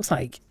 Okay, this looks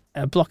like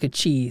a block of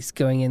cheese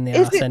going in the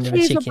Is arse it end of a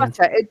cheese or chicken.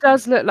 butter? It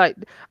does look like.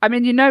 I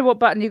mean, you know what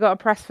button you got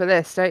to press for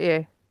this, don't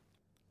you?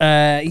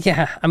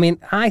 Yeah. I mean,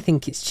 I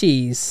think it's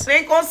cheese. It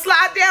ain't gonna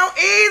slide down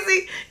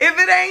easy if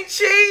it ain't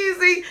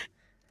cheesy.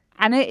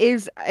 And it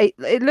is.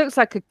 It looks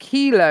like a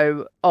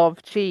kilo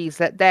of cheese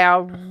that they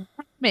are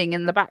ramming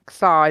in the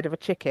backside of a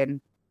chicken.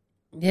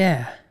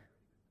 Yeah.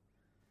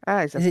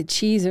 Is it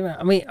cheese?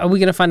 I mean, are we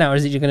going to find out, or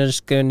is it you're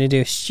just going to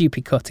do a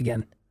stupid cut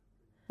again?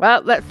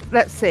 Well,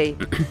 let's see.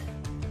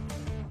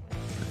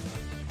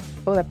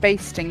 Oh, they're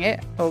basting it.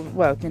 Or,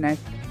 well,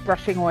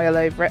 brushing oil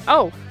over it.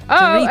 Oh,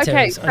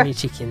 Doritos okay. on your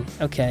chicken.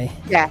 Okay.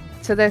 Yeah.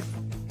 So they're...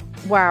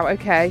 Wow,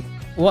 okay.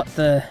 What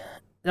the...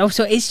 Oh,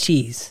 so it is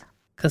cheese.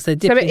 Because they're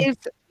dipping... So it is...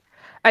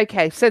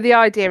 Okay, so the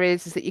idea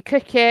is that you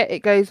cook it, it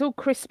goes all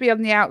crispy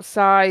on the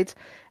outside,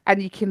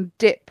 and you can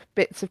dip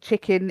bits of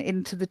chicken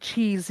into the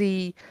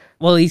cheesy...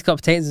 Well, he's got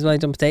potatoes as well.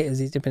 He's done potatoes.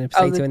 He's dipping a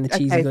potato in the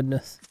cheesy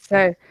goodness.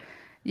 So,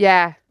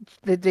 yeah,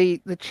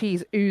 the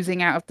cheese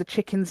oozing out of the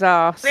chicken's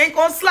arse. It ain't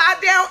gonna slide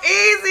down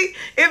easy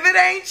if it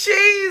ain't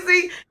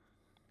cheesy.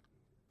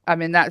 I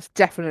mean, that's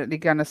definitely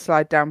going to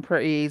slide down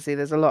pretty easy.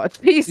 There's a lot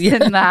of cheese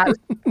in that.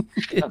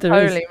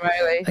 Holy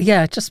moly.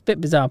 Yeah, just a bit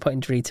bizarre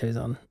putting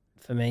Doritos on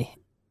for me.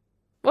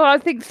 Well, I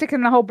think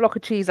sticking the whole block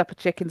of cheese up a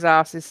chicken's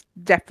arse is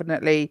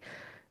definitely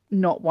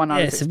not one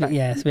I was expecting.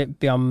 It's a bit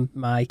beyond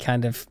my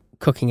kind of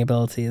cooking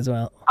ability as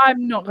well.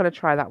 I'm not going to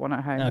try that one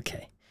at home.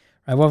 Okay.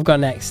 Right, what have we got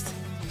next?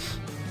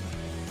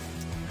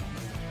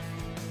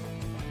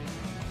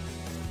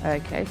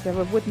 Okay, so we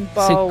have a wooden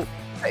bowl,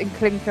 putting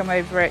cling film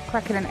over it,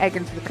 cracking an egg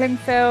into the cling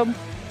film.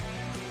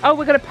 Oh,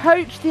 we're going to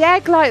poach the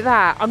egg like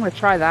that. I'm going to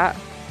try that.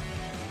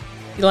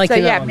 You like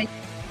it?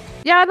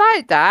 Yeah, I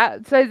like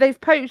that. So they've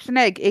poached an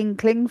egg in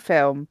cling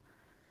film.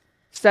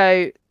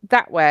 So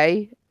that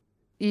way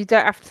you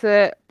don't have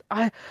to...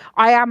 I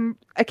am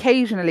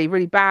occasionally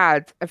really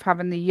bad of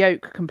having the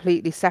yolk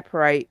completely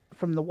separate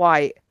from the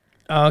white.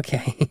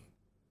 Okay.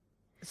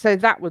 So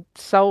that would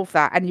solve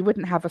that, and you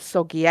wouldn't have a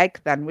soggy egg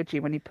then, would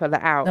you, when you pull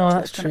it out? No, So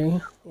that's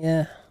true.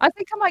 Yeah. I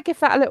think I might give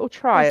that a little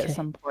try at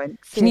some point.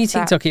 Can you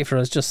TikTok it for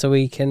us just so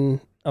we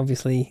can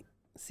obviously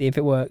see if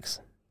it works?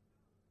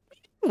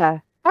 Yeah,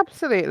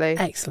 absolutely.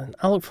 Excellent.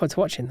 I look forward to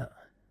watching that.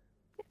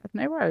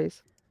 No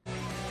worries.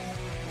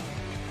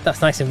 That's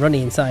nice and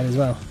runny inside as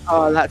well.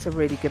 Oh, that's a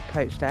really good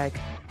poached egg.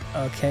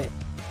 Okay.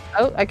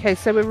 Oh, okay.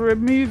 So we're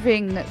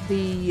removing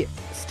the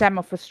stem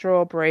off a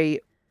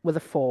strawberry with a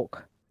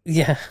fork.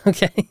 Yeah.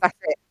 Okay.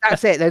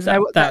 That's it. There's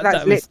no.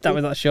 That was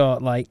that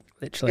short. Like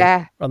literally.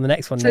 Yeah. We're on the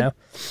next one So now.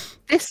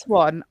 This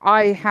one,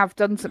 I have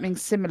done something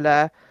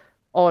similar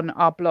on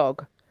our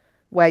blog,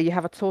 where you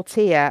have a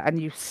tortilla and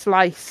you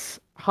slice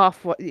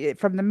halfway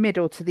from the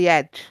middle to the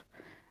edge.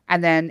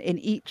 And then in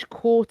each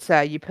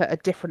quarter, you put a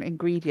different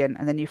ingredient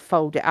and then you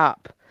fold it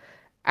up.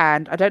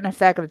 And I don't know if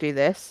they're going to do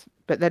this,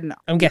 but then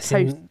I'm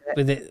guessing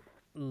with it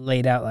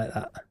laid out like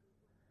that.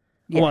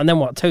 Yeah. And then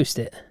what? Toast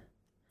it?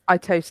 I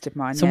toasted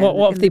mine. So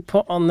what have they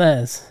put on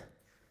theirs?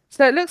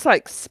 So it looks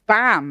like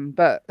Spam,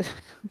 but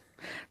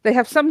they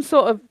have some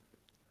sort of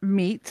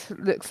meat.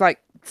 Looks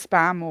like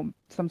Spam or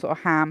some sort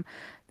of ham.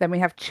 Then we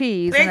have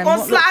cheese. It ain't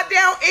gonna slide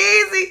down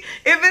easy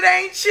if it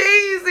ain't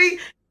cheesy.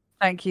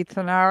 Thank you,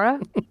 Tanara.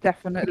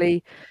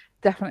 Definitely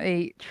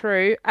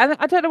true. And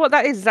I don't know what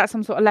that is. Is that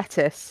some sort of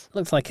lettuce?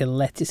 Looks like a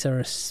lettuce or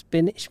a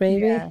spinach,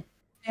 maybe. Yeah.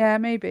 Yeah,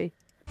 maybe.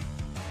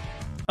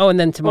 Oh, and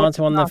then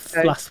tomato on the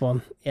tomato. last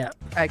one. Yeah.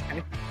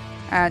 Okay.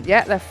 And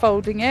yeah, they're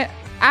folding it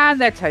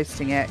and they're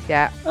toasting it.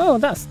 Yeah. Oh,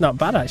 that's not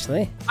bad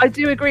actually. I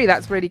do agree.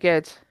 That's really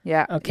good.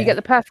 Yeah. Okay. You get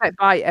the perfect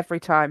bite every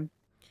time.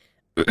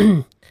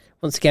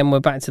 Once again, we're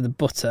back to the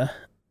butter.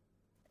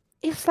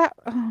 Is that?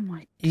 Oh my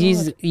god.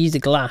 You use a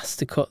glass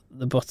to cut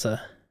the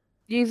butter.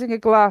 Using a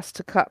glass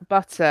to cut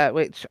butter,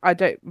 which I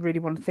don't really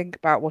want to think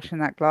about washing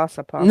that glass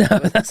up No,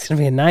 afterwards. that's going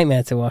to be a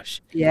nightmare to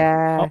wash.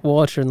 Yeah. Hot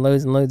water and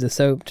loads of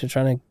soap to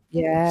try to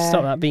Yeah.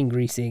 stop that being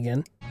greasy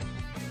again.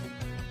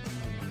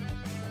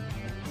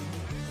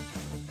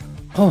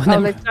 Oh, and Oh,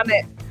 then, they've done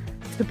it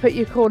to put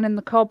your corn in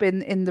the cob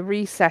in the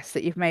recess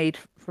that you've made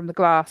from the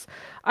glass.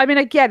 I mean,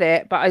 I get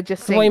it, but I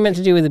just so think what are you meant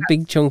to do with a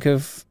big chunk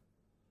of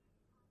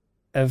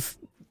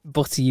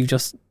butter you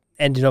just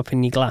ended up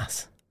in your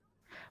glass?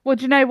 Well,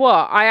 do you know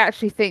what? I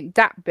actually think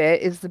that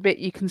bit is the bit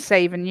you can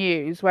save and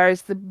use,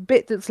 whereas the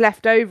bit that's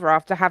left over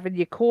after having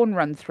your corn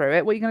run through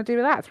it, what are you going to do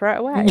with that? Throw it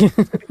away? It's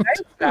gonna be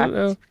loads I don't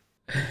left.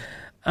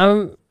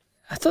 know.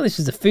 I thought this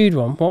was a food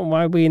one.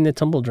 Why are we in the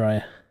tumble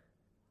dryer?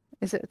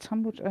 Is it a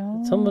tumble dryer?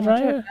 Oh, Tumble I don't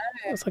dryer? know.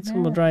 Looks like Yeah.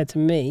 tumble dryer to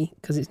me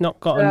because it's not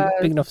got a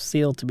big enough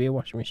seal to be a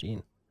washing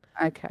machine.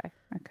 Okay.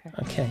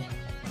 Okay.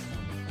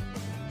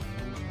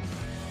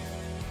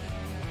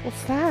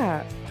 What's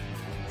that?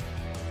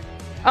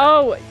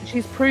 Oh,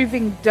 she's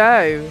proving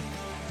dough.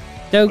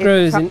 Dough In the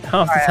grows tumble in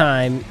half the dryer.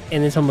 time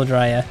in the tumble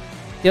dryer.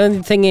 The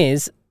only thing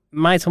is,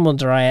 my tumble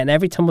dryer and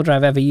every tumble dryer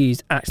I've ever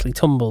used actually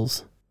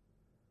tumbles.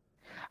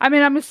 I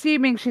mean, I'm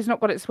assuming she's not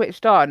got it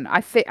switched on.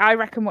 I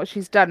reckon what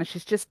she's done is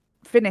she's just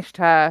finished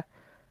her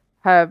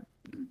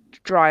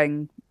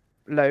drying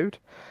load,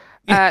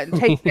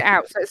 taken it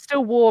out, so it's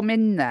still warm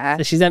in there.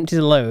 So she's emptied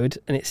the load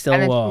and it's still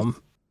And then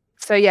warm.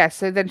 So yeah,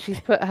 so then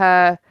she's put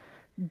her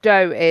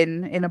dough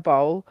in a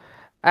bowl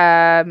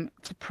to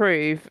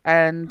prove,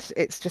 and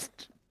it's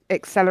just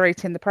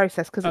accelerating the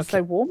process because it's Okay.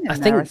 so warm in I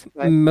there. I think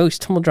suppose.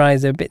 most tumble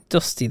dryers are a bit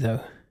dusty though.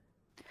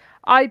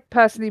 I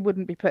personally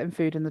wouldn't be putting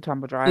food in the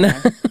tumble dryer.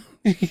 No.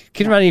 Could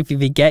you imagine if you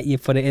forget you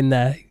put it in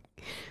there?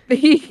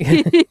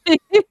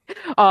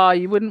 Oh,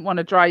 you wouldn't want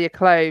to dry your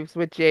clothes,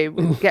 would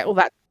you? Get all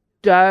that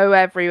dough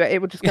everywhere.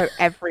 It would just go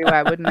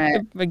everywhere, wouldn't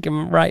it? Make a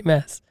right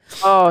mess.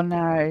 Oh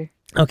no.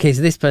 Okay,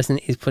 so this person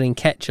is putting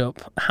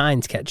ketchup,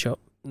 Heinz ketchup,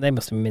 they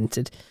must have been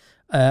minted,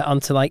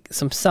 onto like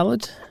some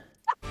salad.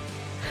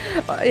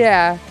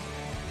 Yeah.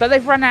 But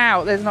they've run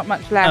out. There's not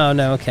much left. Oh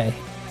no, okay.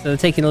 So they're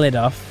taking the lid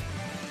off.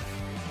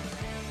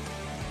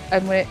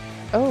 And we're...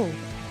 Oh,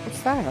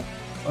 what's that?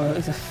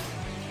 Is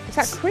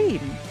that cream?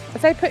 Are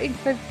they putting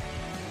the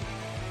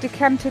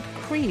decanted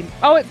cream?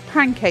 Oh, it's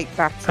pancake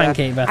batter.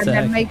 Pancake batter, And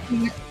they're okay.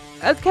 making...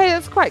 Okay,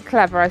 that's quite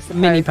clever, I suppose.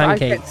 Mini but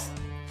pancakes.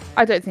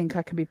 I don't think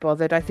I can be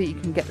bothered. I think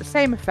you can get the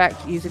same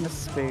effect using a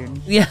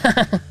spoon. Yeah.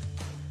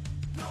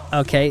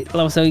 Okay,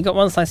 well, so you got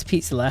one slice of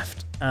pizza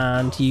left,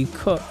 and you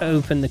cut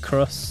open the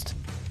crust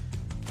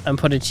and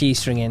put a cheese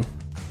string in.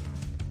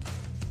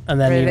 And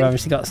then you've Really?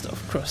 obviously got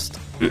stuffed crust.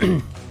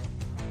 You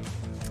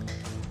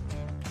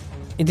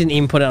didn't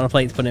even put it on a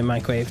plate to put it in the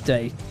microwave,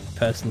 dirty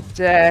person.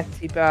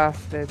 Dirty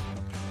bastard.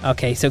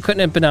 Okay, so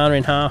cutting a banana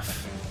in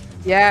half,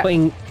 Yeah.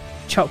 putting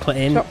chocolate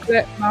in,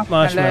 Chocolate,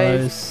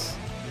 marshmallows,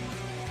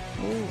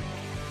 Ooh,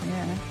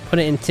 yeah. put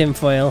it in tin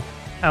foil,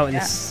 out in Yeah.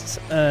 this,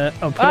 put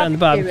it on the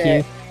barbecue.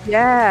 it.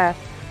 Yeah.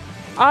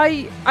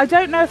 I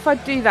don't know if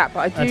I'd do that, but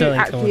I I do don't think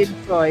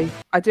I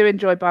actually would.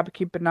 enjoy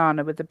barbecue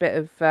banana with a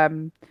bit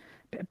of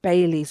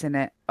Bailey's in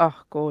it. Oh,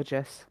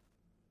 gorgeous.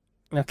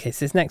 Okay,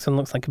 so this next one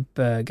looks like a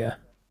burger.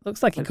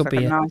 Looks like it Looks could like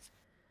be a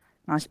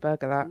nice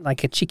burger, that.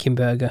 like a chicken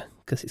burger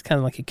because it's kind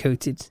of like a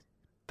coated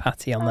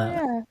patty on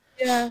there.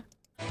 Yeah.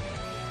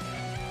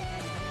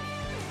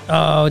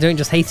 Oh, don't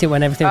just hate it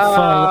when everything falls.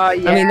 I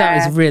mean, that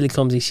yeah. was really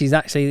clumsy. She's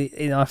actually,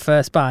 in our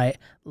first bite,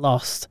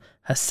 lost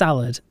her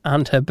salad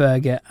and her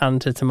burger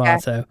and her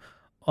tomato.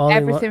 All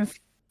in one- Everything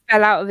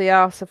fell out of the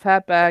arse of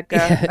her burger.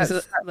 Yeah, That's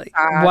it's so like,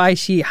 sad. why is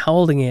she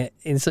holding it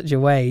in such a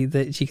way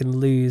that she can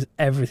lose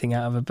everything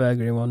out of a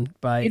burger in one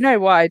bite? You know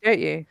why, don't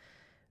you?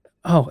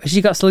 Oh, has she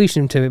got a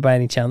solution to it by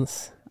any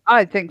chance?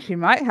 I think she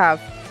might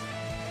have.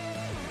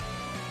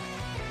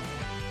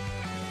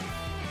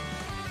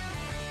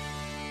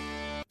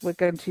 We're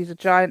going to use a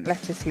giant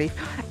lettuce leaf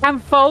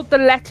and fold the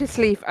lettuce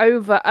leaf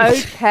over.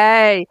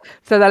 Okay.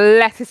 So the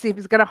lettuce leaf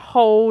is going to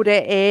hold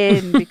it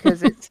in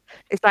because it's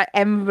like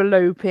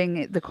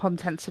enveloping the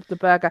contents of the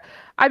burger.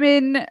 I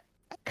mean, it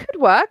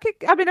could work.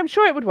 I'm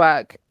sure it would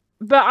work.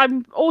 But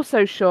I'm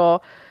also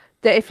sure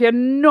that if you're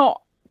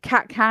not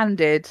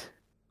cat-handed,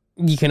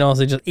 You can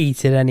also just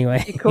eat it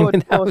anyway. You could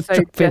without also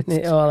dropping just-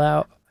 it all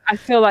out. I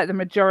feel like the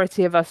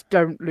majority of us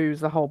don't lose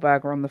the whole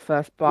burger on the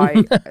first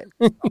bite. It's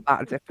not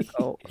that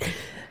difficult.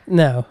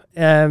 No.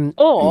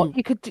 Or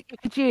you could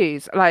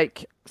use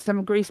like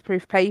some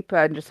greaseproof paper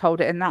and just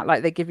hold it in that,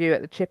 like they give you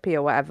at the chippy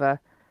or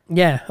whatever.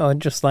 Yeah, or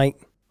just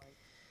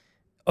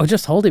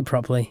hold it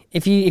properly.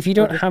 If you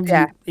don't have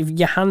if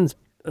your hands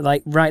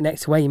like right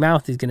next to where your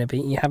mouth is going to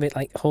be, you have it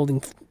like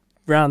holding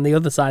round the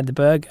other side of the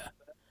burger.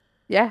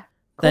 Yeah.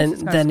 Then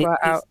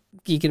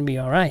you're gonna be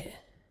all right.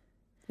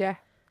 Yeah.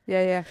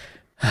 Yeah.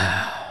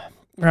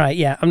 Right,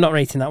 yeah, I'm not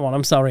rating that one.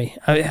 I'm sorry.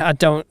 I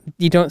don't.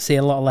 You don't see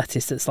a lot of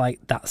lettuce that's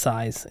like that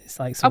size. It's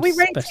like some Are we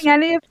rating special.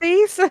 any of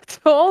these at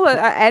all? Are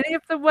any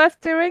of them worth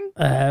doing?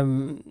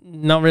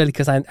 Not really,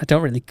 because I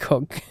don't really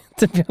cook.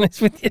 To be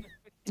honest with you.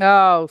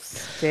 Oh,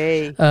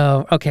 Steve.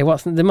 Oh, okay.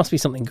 There must be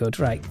something good,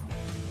 right?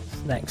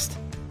 Next.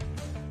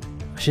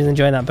 She's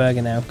enjoying that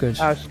burger now. Good.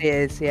 Oh, she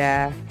is.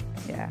 Yeah.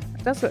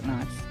 It does look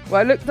nice.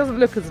 Well, it doesn't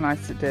look as nice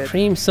as it did.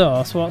 Cream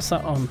sauce. What's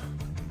that on?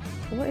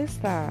 What is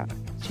that?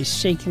 She's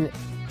shaking it.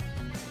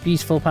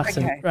 Beautiful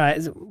pattern. Okay.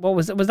 Right. What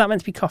was that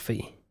meant to be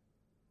coffee?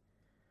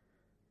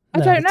 I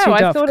don't know. too I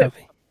dark thought for it.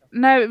 coffee.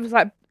 No, it was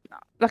like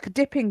a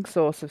dipping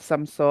sauce of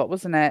some sort,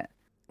 wasn't it?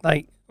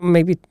 Like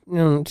maybe. Do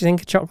you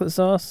think a chocolate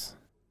sauce?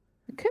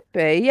 It could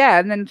be. Yeah.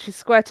 And then she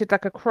squirted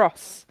like a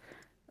cross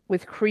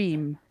with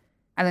cream,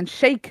 and then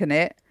shaken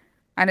it,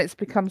 and it's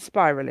become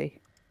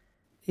spirally.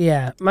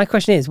 Yeah. My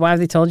question is, why have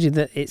they told you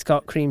that it's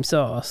got cream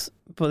sauce,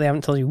 but they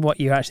haven't told you what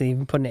you're actually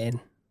even putting it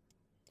in?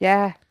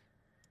 Yeah.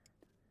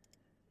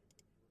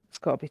 It's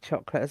got to be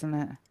chocolate, isn't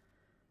it?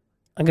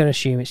 I'm going to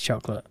assume it's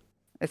chocolate.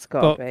 It's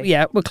got to But be.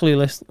 yeah, we're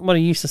clueless. What a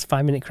useless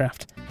 5-minute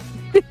craft.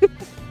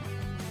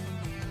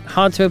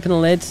 Hard to open the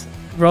lid.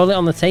 Roll it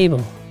on the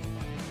table.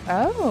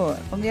 Oh,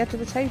 on the edge of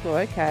the table.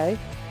 Okay.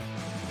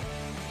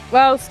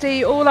 Well,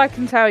 Steve, all I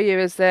can tell you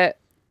is that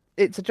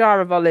it's a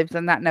jar of olives,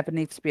 and that never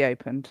needs to be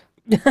opened.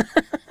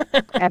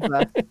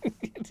 Ever.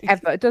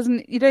 It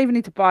doesn't. You don't even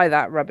need to buy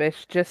that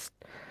rubbish. Just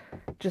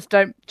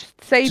don't.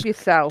 Just save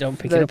yourself. don't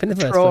pick it up in the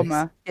first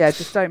trauma. place. Yeah,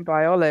 just don't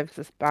buy olives.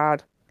 It's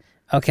bad.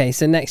 Okay,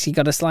 so next you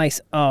got a slice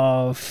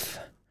of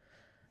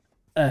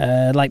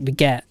like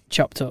baguette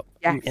chopped up.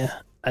 Yes. Yeah.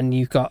 And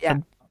you've got Yeah.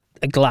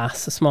 a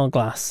glass, a small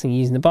glass, and you're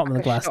using the bottom of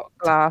the A glass. shot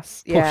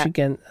glass. Push Yeah.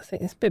 again. I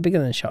think it's a bit bigger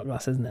than a shot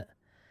glass, isn't it?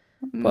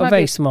 But Might a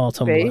very be- small be.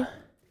 tumbler.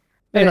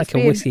 But Maybe it's like a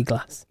being- whiskey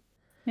glass.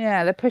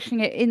 Yeah, they're pushing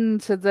it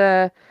into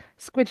the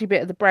squidgy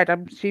bit of the bread.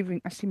 I'm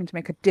assuming to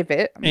make a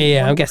divot.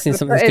 Yeah, I'm guessing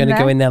something's going to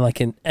go in there like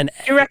an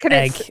You reckon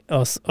egg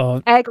it's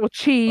or egg or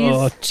cheese?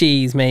 or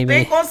cheese maybe.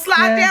 Ain't gonna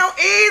slide down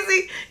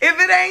easy if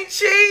it ain't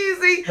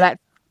cheesy.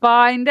 Let's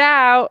find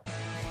out.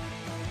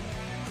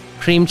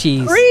 Cream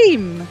cheese.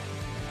 Cream.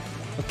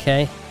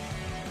 Okay.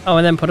 Oh,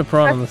 and then put a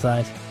prawn on the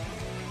side.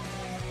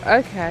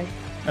 Okay.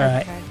 All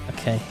right.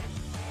 Okay.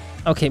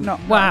 Okay. Not-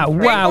 Wow.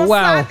 not Wow. Gonna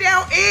Wow. slide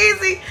down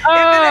easy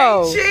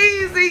Oh. if it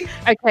ain't cheesy.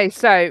 Okay,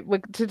 so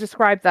to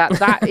describe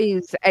that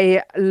is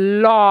a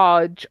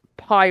large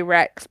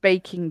Pyrex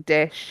baking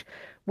dish,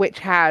 which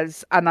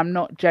has, and I'm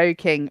not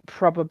joking,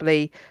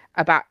 probably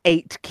about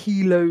 8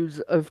 kilos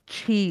of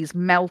cheese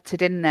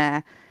melted in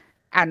there,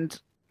 and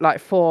like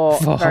four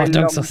Four very hot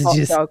dog long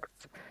sausages. hot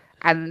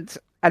dogs,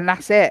 and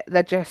that's it.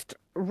 They're just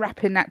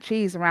wrapping that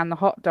cheese around the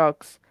hot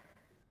dogs.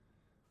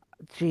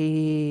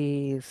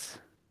 Jeez.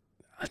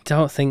 I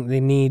don't think they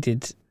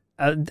needed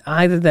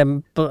either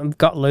them, but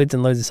got loads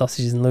and loads of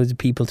sausages and loads of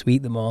people to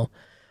eat them all,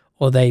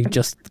 or they've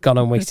just gone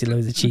and wasted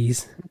loads of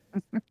cheese.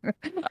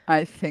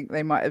 I think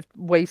they might have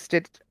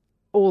wasted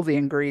all the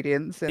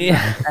ingredients in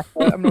Yeah. that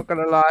effort, I'm not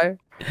gonna lie.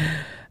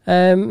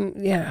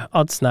 Yeah,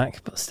 odd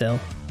snack, but still,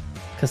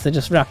 because they're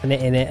just wrapping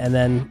it in it and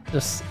then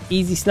just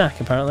easy snack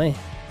apparently.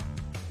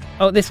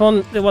 Oh, this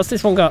one. What's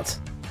this one got?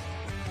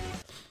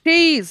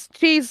 Cheese,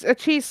 a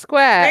cheese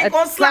square. Ain't a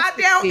gonna slide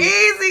plastic down cheese.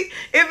 easy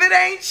if it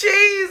ain't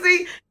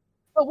cheesy.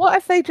 But what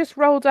if they just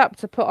rolled up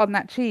to put on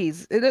that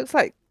cheese? It looks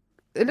like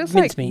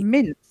Mincemeat.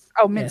 mince.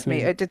 Oh, Yeah, it's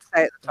mincemeat. mince. It did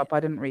say at the top. I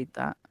didn't read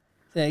that.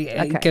 It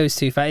Okay. goes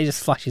too far. It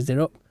just flashes it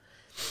up.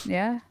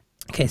 Yeah.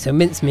 Okay, so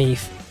mincemeat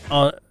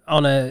on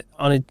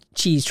a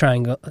cheese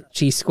triangle,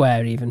 cheese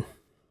square even.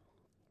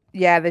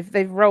 Yeah,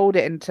 they've rolled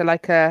it into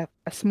like a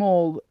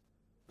small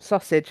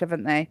sausage,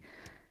 haven't they?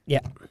 Yeah.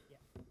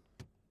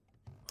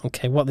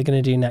 Okay, what they're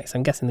going to do next?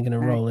 I'm guessing they're going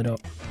to roll it up.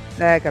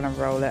 They're gonna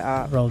roll it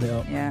up. Rolled it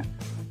up. Yeah.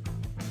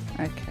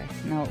 Okay.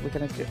 Now what we're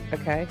gonna do?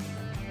 Okay.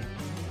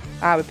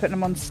 We're putting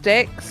them on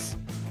sticks,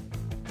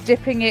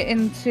 dipping it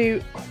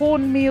into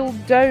cornmeal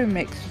dough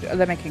mixture.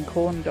 They're making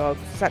corn dogs.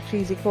 Is that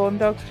cheesy corn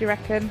dogs? Do you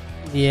reckon?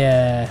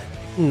 Yeah,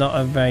 not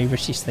a very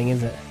British thing,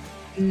 is it?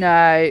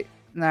 No.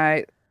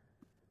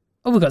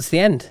 Oh, we got to the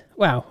end.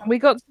 Wow. We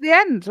got to the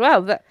end.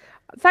 Well,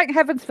 thank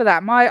heavens for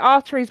that. My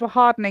arteries were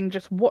hardening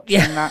just watching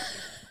Yeah.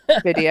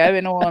 that video,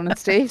 in all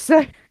honesty.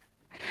 So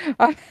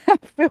I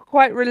feel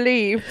quite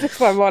relieved,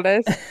 if I'm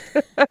honest.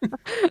 I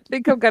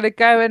think I'm going to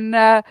go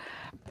and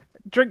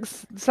drink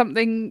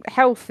something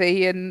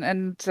healthy and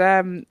actually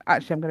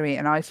I'm going to eat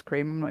an ice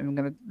cream. I'm not even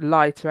going to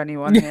lie to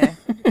anyone here.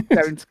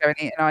 Going to go and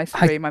eat an ice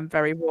cream. I'm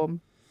very warm.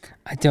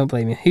 I don't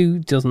blame you. Who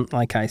doesn't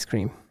like ice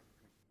cream?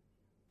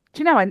 Do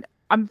you know,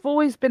 I've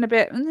always been a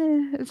bit,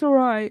 it's all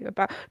right.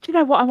 Do you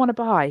know what I want to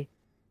buy?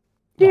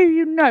 Do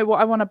you know what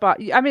I want to buy?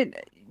 I mean,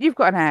 you've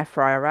got an air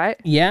fryer, right?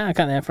 Yeah, I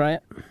can't air fry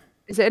it.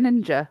 Is it a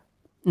Ninja?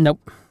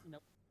 Nope.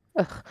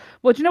 Ugh.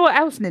 Well, do you know what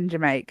else Ninja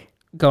make?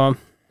 Go on.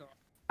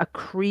 A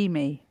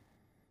creamy.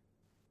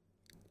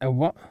 A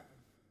what?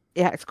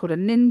 Yeah, it's called a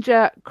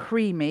Ninja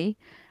Creamy.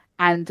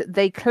 And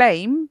they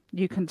claim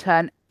you can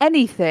turn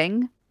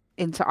anything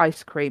into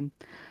ice cream.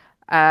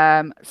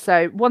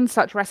 So one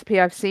such recipe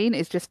I've seen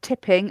is just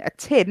tipping a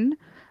tin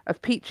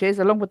of peaches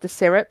along with the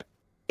syrup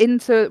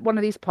into one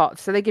of these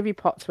pots. So they give you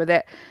pots with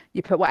it.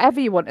 You put whatever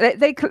you want.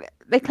 They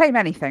claim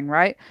anything,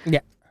 right?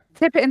 Yeah.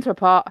 Tip it into a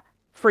pot,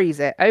 freeze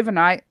it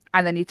overnight,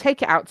 and then you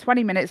take it out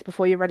 20 minutes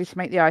before you're ready to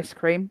make the ice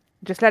cream.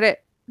 Just let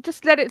it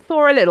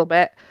thaw a little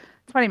bit,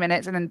 20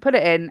 minutes, and then put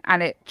it in,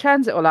 and it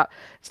churns it all up.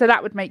 So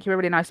that would make you a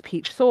really nice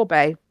peach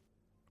sorbet.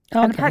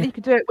 And apparently you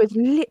could do it with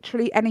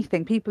literally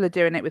anything. People are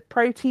doing it with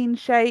protein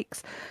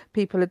shakes.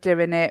 People are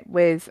doing it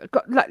with...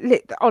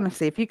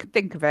 honestly, if you could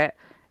think of it,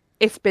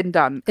 it's been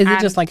done. Is it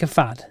just like a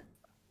fad?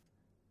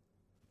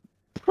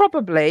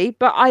 Probably,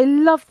 but I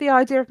love the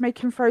idea of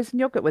making frozen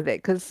yogurt with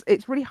it because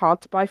it's really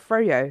hard to buy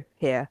froyo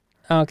here.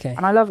 Okay.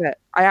 And I love it.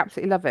 I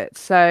absolutely love it.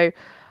 So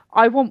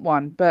I want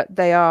one, but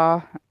they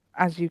are,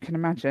 as you can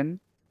imagine,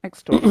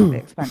 extraordinarily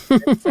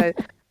expensive. So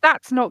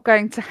that's not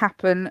going to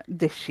happen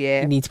this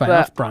year. You need to buy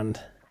off-brand.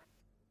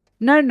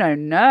 No.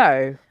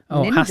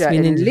 Oh, it has to be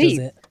Ninja, Elite.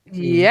 does it?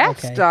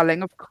 Yes, Okay.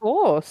 darling, of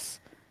course.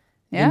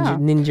 Yeah.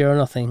 Ninja or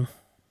nothing.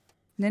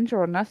 Ninja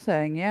or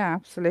nothing. Yeah,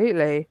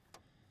 absolutely.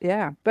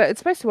 Yeah. But it's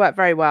supposed to work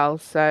very well.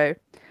 So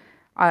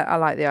I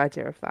like the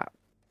idea of that.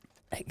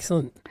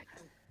 Excellent.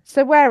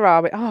 So where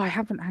are we? Oh, I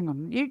haven't. Hang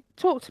on. You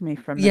talk to me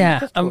from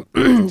Yeah.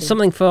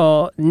 Something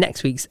for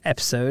next week's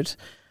episode,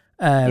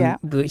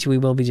 which we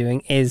will be doing,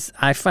 is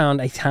I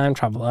found a time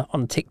traveler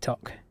on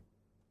TikTok.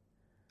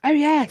 Oh,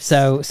 yes.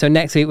 So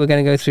next week we're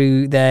going to go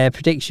through their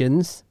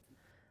predictions,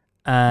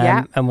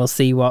 and we'll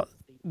see what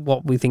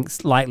we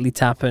think's likely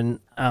to happen,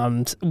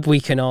 and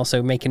we can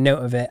also make a note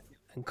of it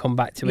and come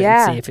back to it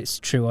and see if it's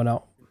true or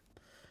not.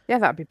 Yeah,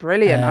 that'd be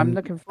brilliant. I'm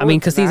looking forward. I mean,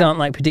 because to these that. aren't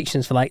like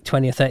predictions for like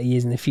 20 or 30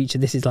 years in the future.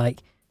 This is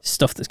like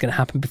stuff that's going to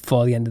happen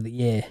before the end of the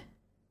year.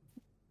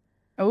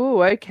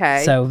 Oh,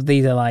 okay. So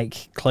these are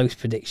like close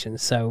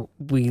predictions. So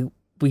we'll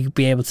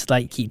be able to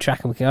like keep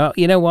track, and we can go, oh,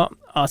 you know what?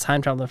 Our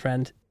time traveler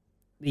friend,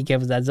 he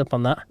gave us a heads up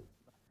on that.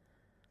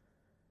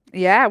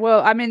 Yeah,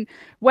 well, I mean,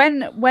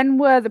 when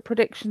were the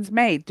predictions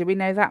made? Do we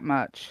know that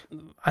much?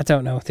 I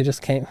don't know. They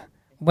just came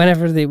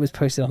whenever it was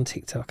posted on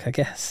TikTok, I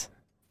guess.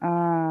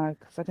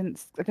 Because I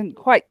didn't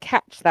quite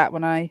catch that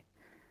when I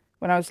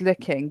was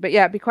looking. But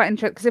yeah, it'd be quite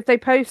interesting because if they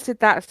posted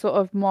that sort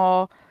of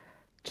more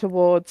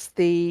towards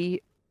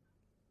the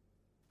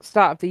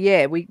start of the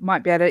year, we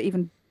might be able to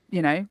even,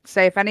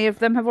 say if any of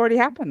them have already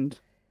happened.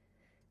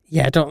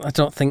 Yeah, I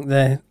don't think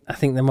I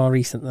think they're more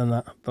recent than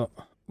that, but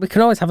we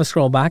can always have a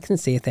scroll back and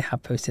see if they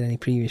have posted any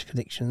previous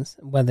predictions,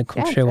 whether they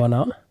come true or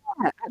not.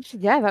 Yeah, actually,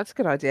 yeah, that's a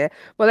good idea.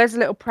 Well, there's a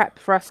little prep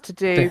for us to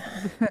do.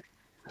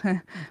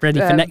 Ready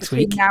for next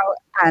between week. now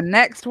and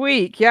next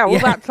week. Yeah, all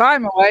that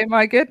time away.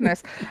 My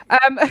goodness.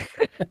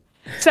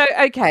 So,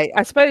 okay,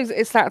 I suppose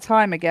it's that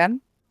time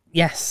again.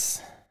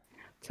 Yes.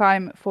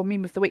 Time for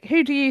meme of the week.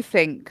 Who do you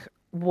think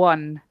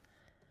won?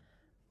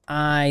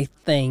 I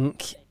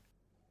think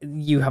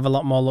you have a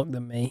lot more luck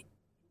than me.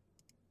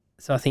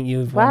 So I think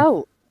you've won.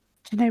 Well,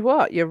 do you know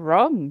what? You're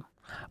wrong.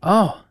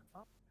 Oh.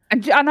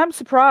 And I'm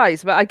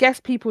surprised, but I guess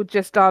people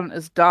just aren't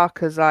as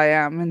dark as I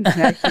am in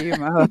their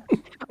humour.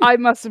 I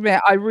must admit,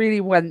 I really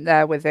went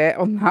there with it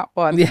on that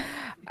one.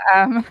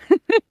 Yeah.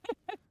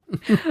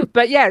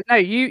 But yeah, no,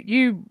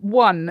 you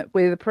won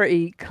with a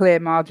pretty clear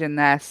margin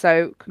there.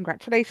 So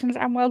congratulations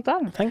and well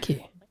done. Thank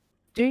you.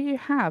 Do you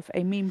have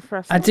a meme for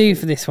us? I do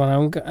for this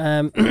one.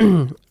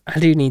 I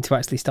do need to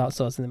actually start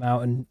sorting them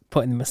out and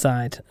putting them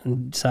aside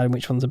and deciding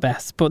which ones are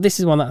best. But this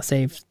is one that I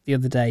saved the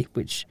other day,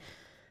 which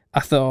I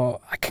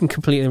thought I can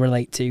completely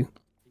relate to.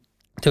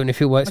 Don't know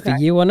if it works for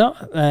you or not.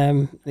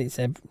 It's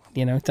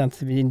down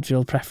to the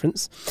individual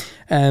preference.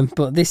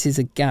 But this is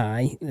a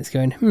guy that's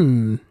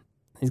going,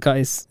 He's got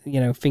his,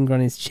 finger on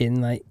his chin,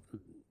 like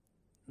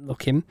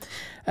looking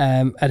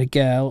at a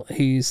girl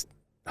who's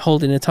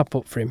holding a top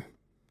up for him.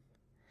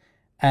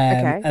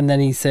 And then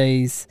he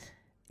says,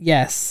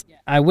 yes,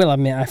 I will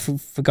admit I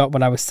forgot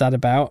what I was sad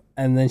about.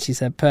 And then she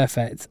said,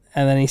 perfect.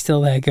 And then he's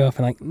still there go up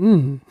and like,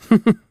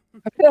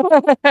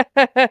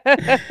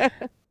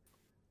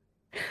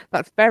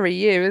 That's very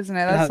you, isn't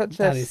it? That's such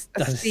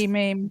a Ste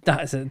meme.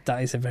 That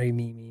is a very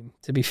me meme,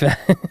 to be fair.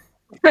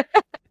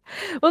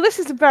 Well, this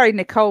is a very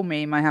Nicole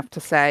meme, I have to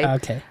say.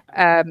 Okay.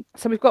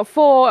 So we've got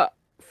four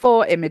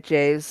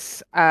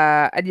images,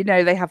 and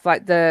they have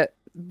like the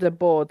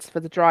boards for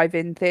the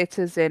drive-in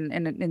theaters in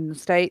the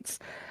States,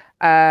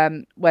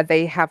 where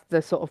they have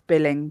the sort of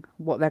billing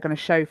what they're going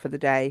to show for the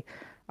day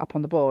up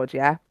on the board.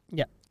 Yeah.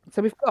 Yeah.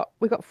 So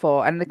we've got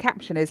four, and the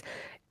caption is,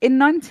 in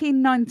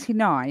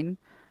 1999,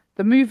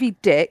 the movie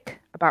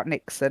Dick about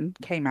Nixon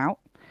came out.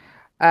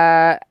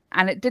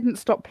 And it didn't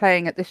stop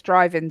playing at this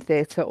drive-in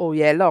theatre all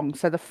year long.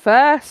 So the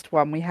first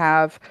one we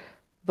have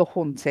The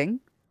Haunting,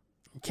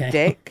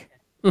 Dick,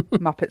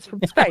 Muppets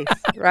from Space,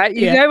 right?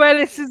 You know where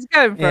this is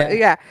going from.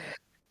 Yeah.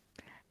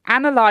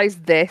 Analyze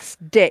this,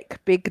 Dick,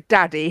 Big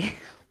Daddy,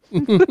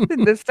 in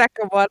the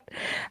second one.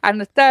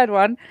 And the third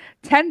one,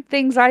 10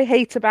 Things I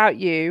Hate About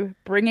You,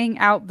 Bringing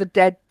Out the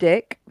Dead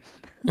Dick.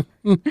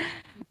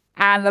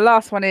 And the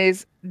last one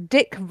is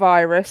Dick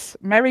Virus.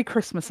 Merry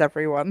Christmas,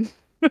 everyone.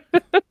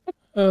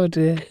 Oh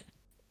dear.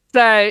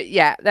 So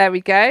yeah, there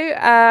we go.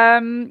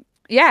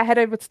 Yeah, head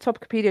over to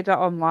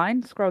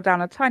topicopedia.online, scroll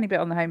down a tiny bit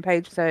on the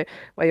homepage, so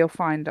where you'll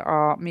find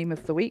our meme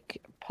of the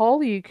week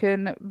poll. You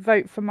can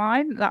vote for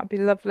mine. That'd be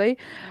lovely.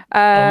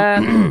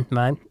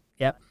 Mine.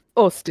 Yep.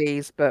 Or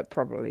Steve's, but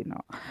probably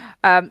not.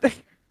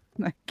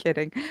 No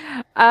kidding.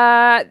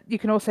 You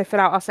can also fill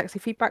out our sexy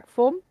feedback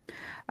form.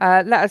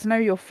 Let us know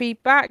your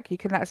feedback. You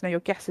can let us know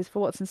your guesses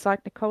for what's inside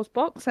Nicole's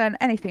box and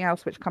anything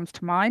else which comes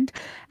to mind.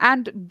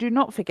 And do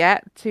not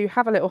forget to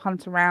have a little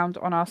hunt around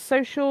on our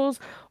socials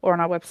or on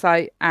our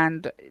website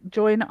and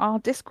join our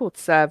Discord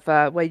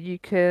server where you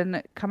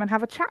can come and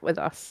have a chat with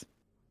us.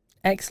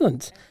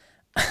 Excellent.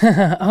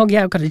 Oh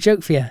yeah, I've got a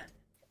joke for you.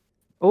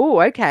 Oh,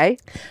 okay.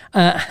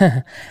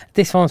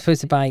 This one's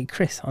posted by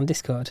Chris on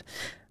Discord.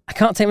 I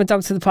can't take my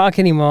dog to the park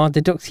anymore.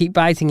 The ducks keep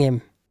biting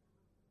him.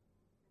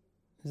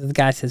 So the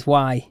guy says,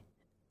 why?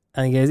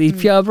 And he goes, he's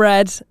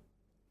purebred.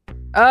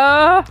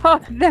 Oh,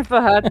 I've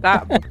never heard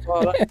that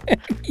before.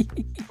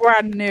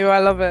 Brand new. I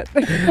love it.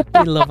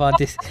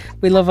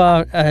 We love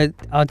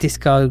our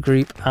Discord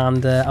group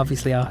and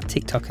obviously our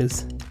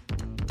TikTokers.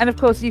 And of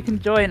course, you can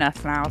join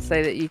us now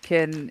so that you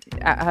can,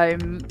 at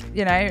home,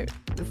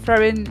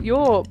 throw in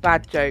your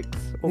bad jokes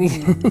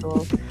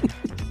or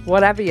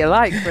whatever you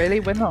like.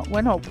 Really, we're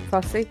not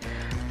fussy.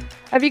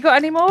 Have you got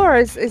any more, or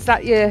is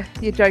that your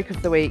joke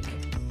of the week?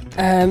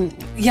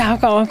 Yeah,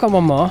 I've got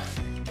one more.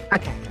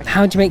 Okay.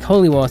 How do you make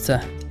holy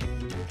water?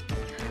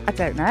 I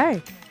don't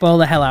know. Boil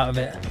the hell out of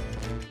it.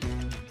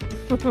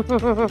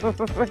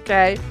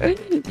 Okay.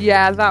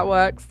 Yeah, that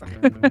works.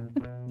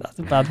 That's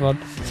a bad one.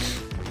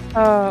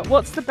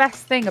 What's the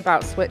best thing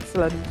about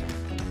Switzerland?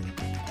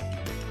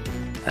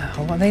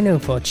 What are they known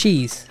for?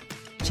 Cheese.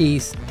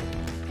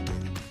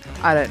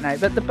 I don't know,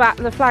 but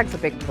the flag's a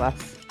big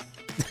plus.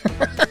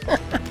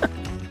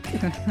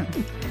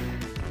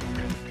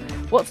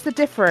 What's the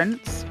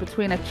difference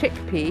between a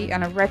chickpea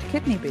and a red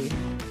kidney bean?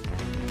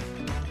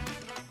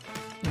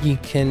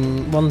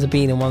 One's a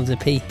bean and one's a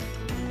pea.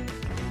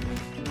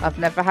 I've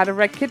never had a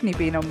red kidney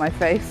bean on my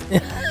face.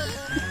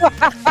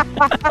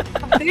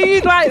 I knew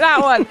you'd like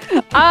that one.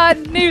 I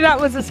knew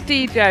that was a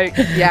Steve joke.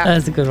 Yeah,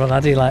 That's a good one.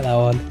 I do like that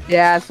one.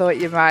 yeah, I thought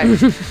you might.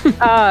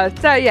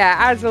 So yeah,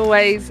 as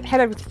always,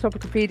 head over to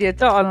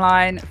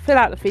topicopedia.online, fill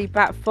out the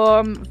feedback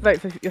form,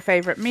 vote for your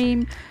favourite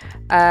meme.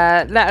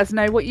 Let us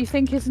know what you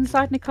think is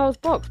inside Nicole's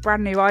box.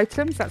 Brand new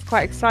items. That's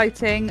quite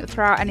exciting.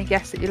 Throw out any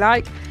guests that you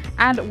like.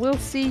 And we'll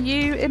see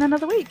you in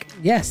another week.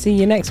 Yeah, see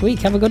you next week.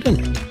 Have a good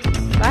one.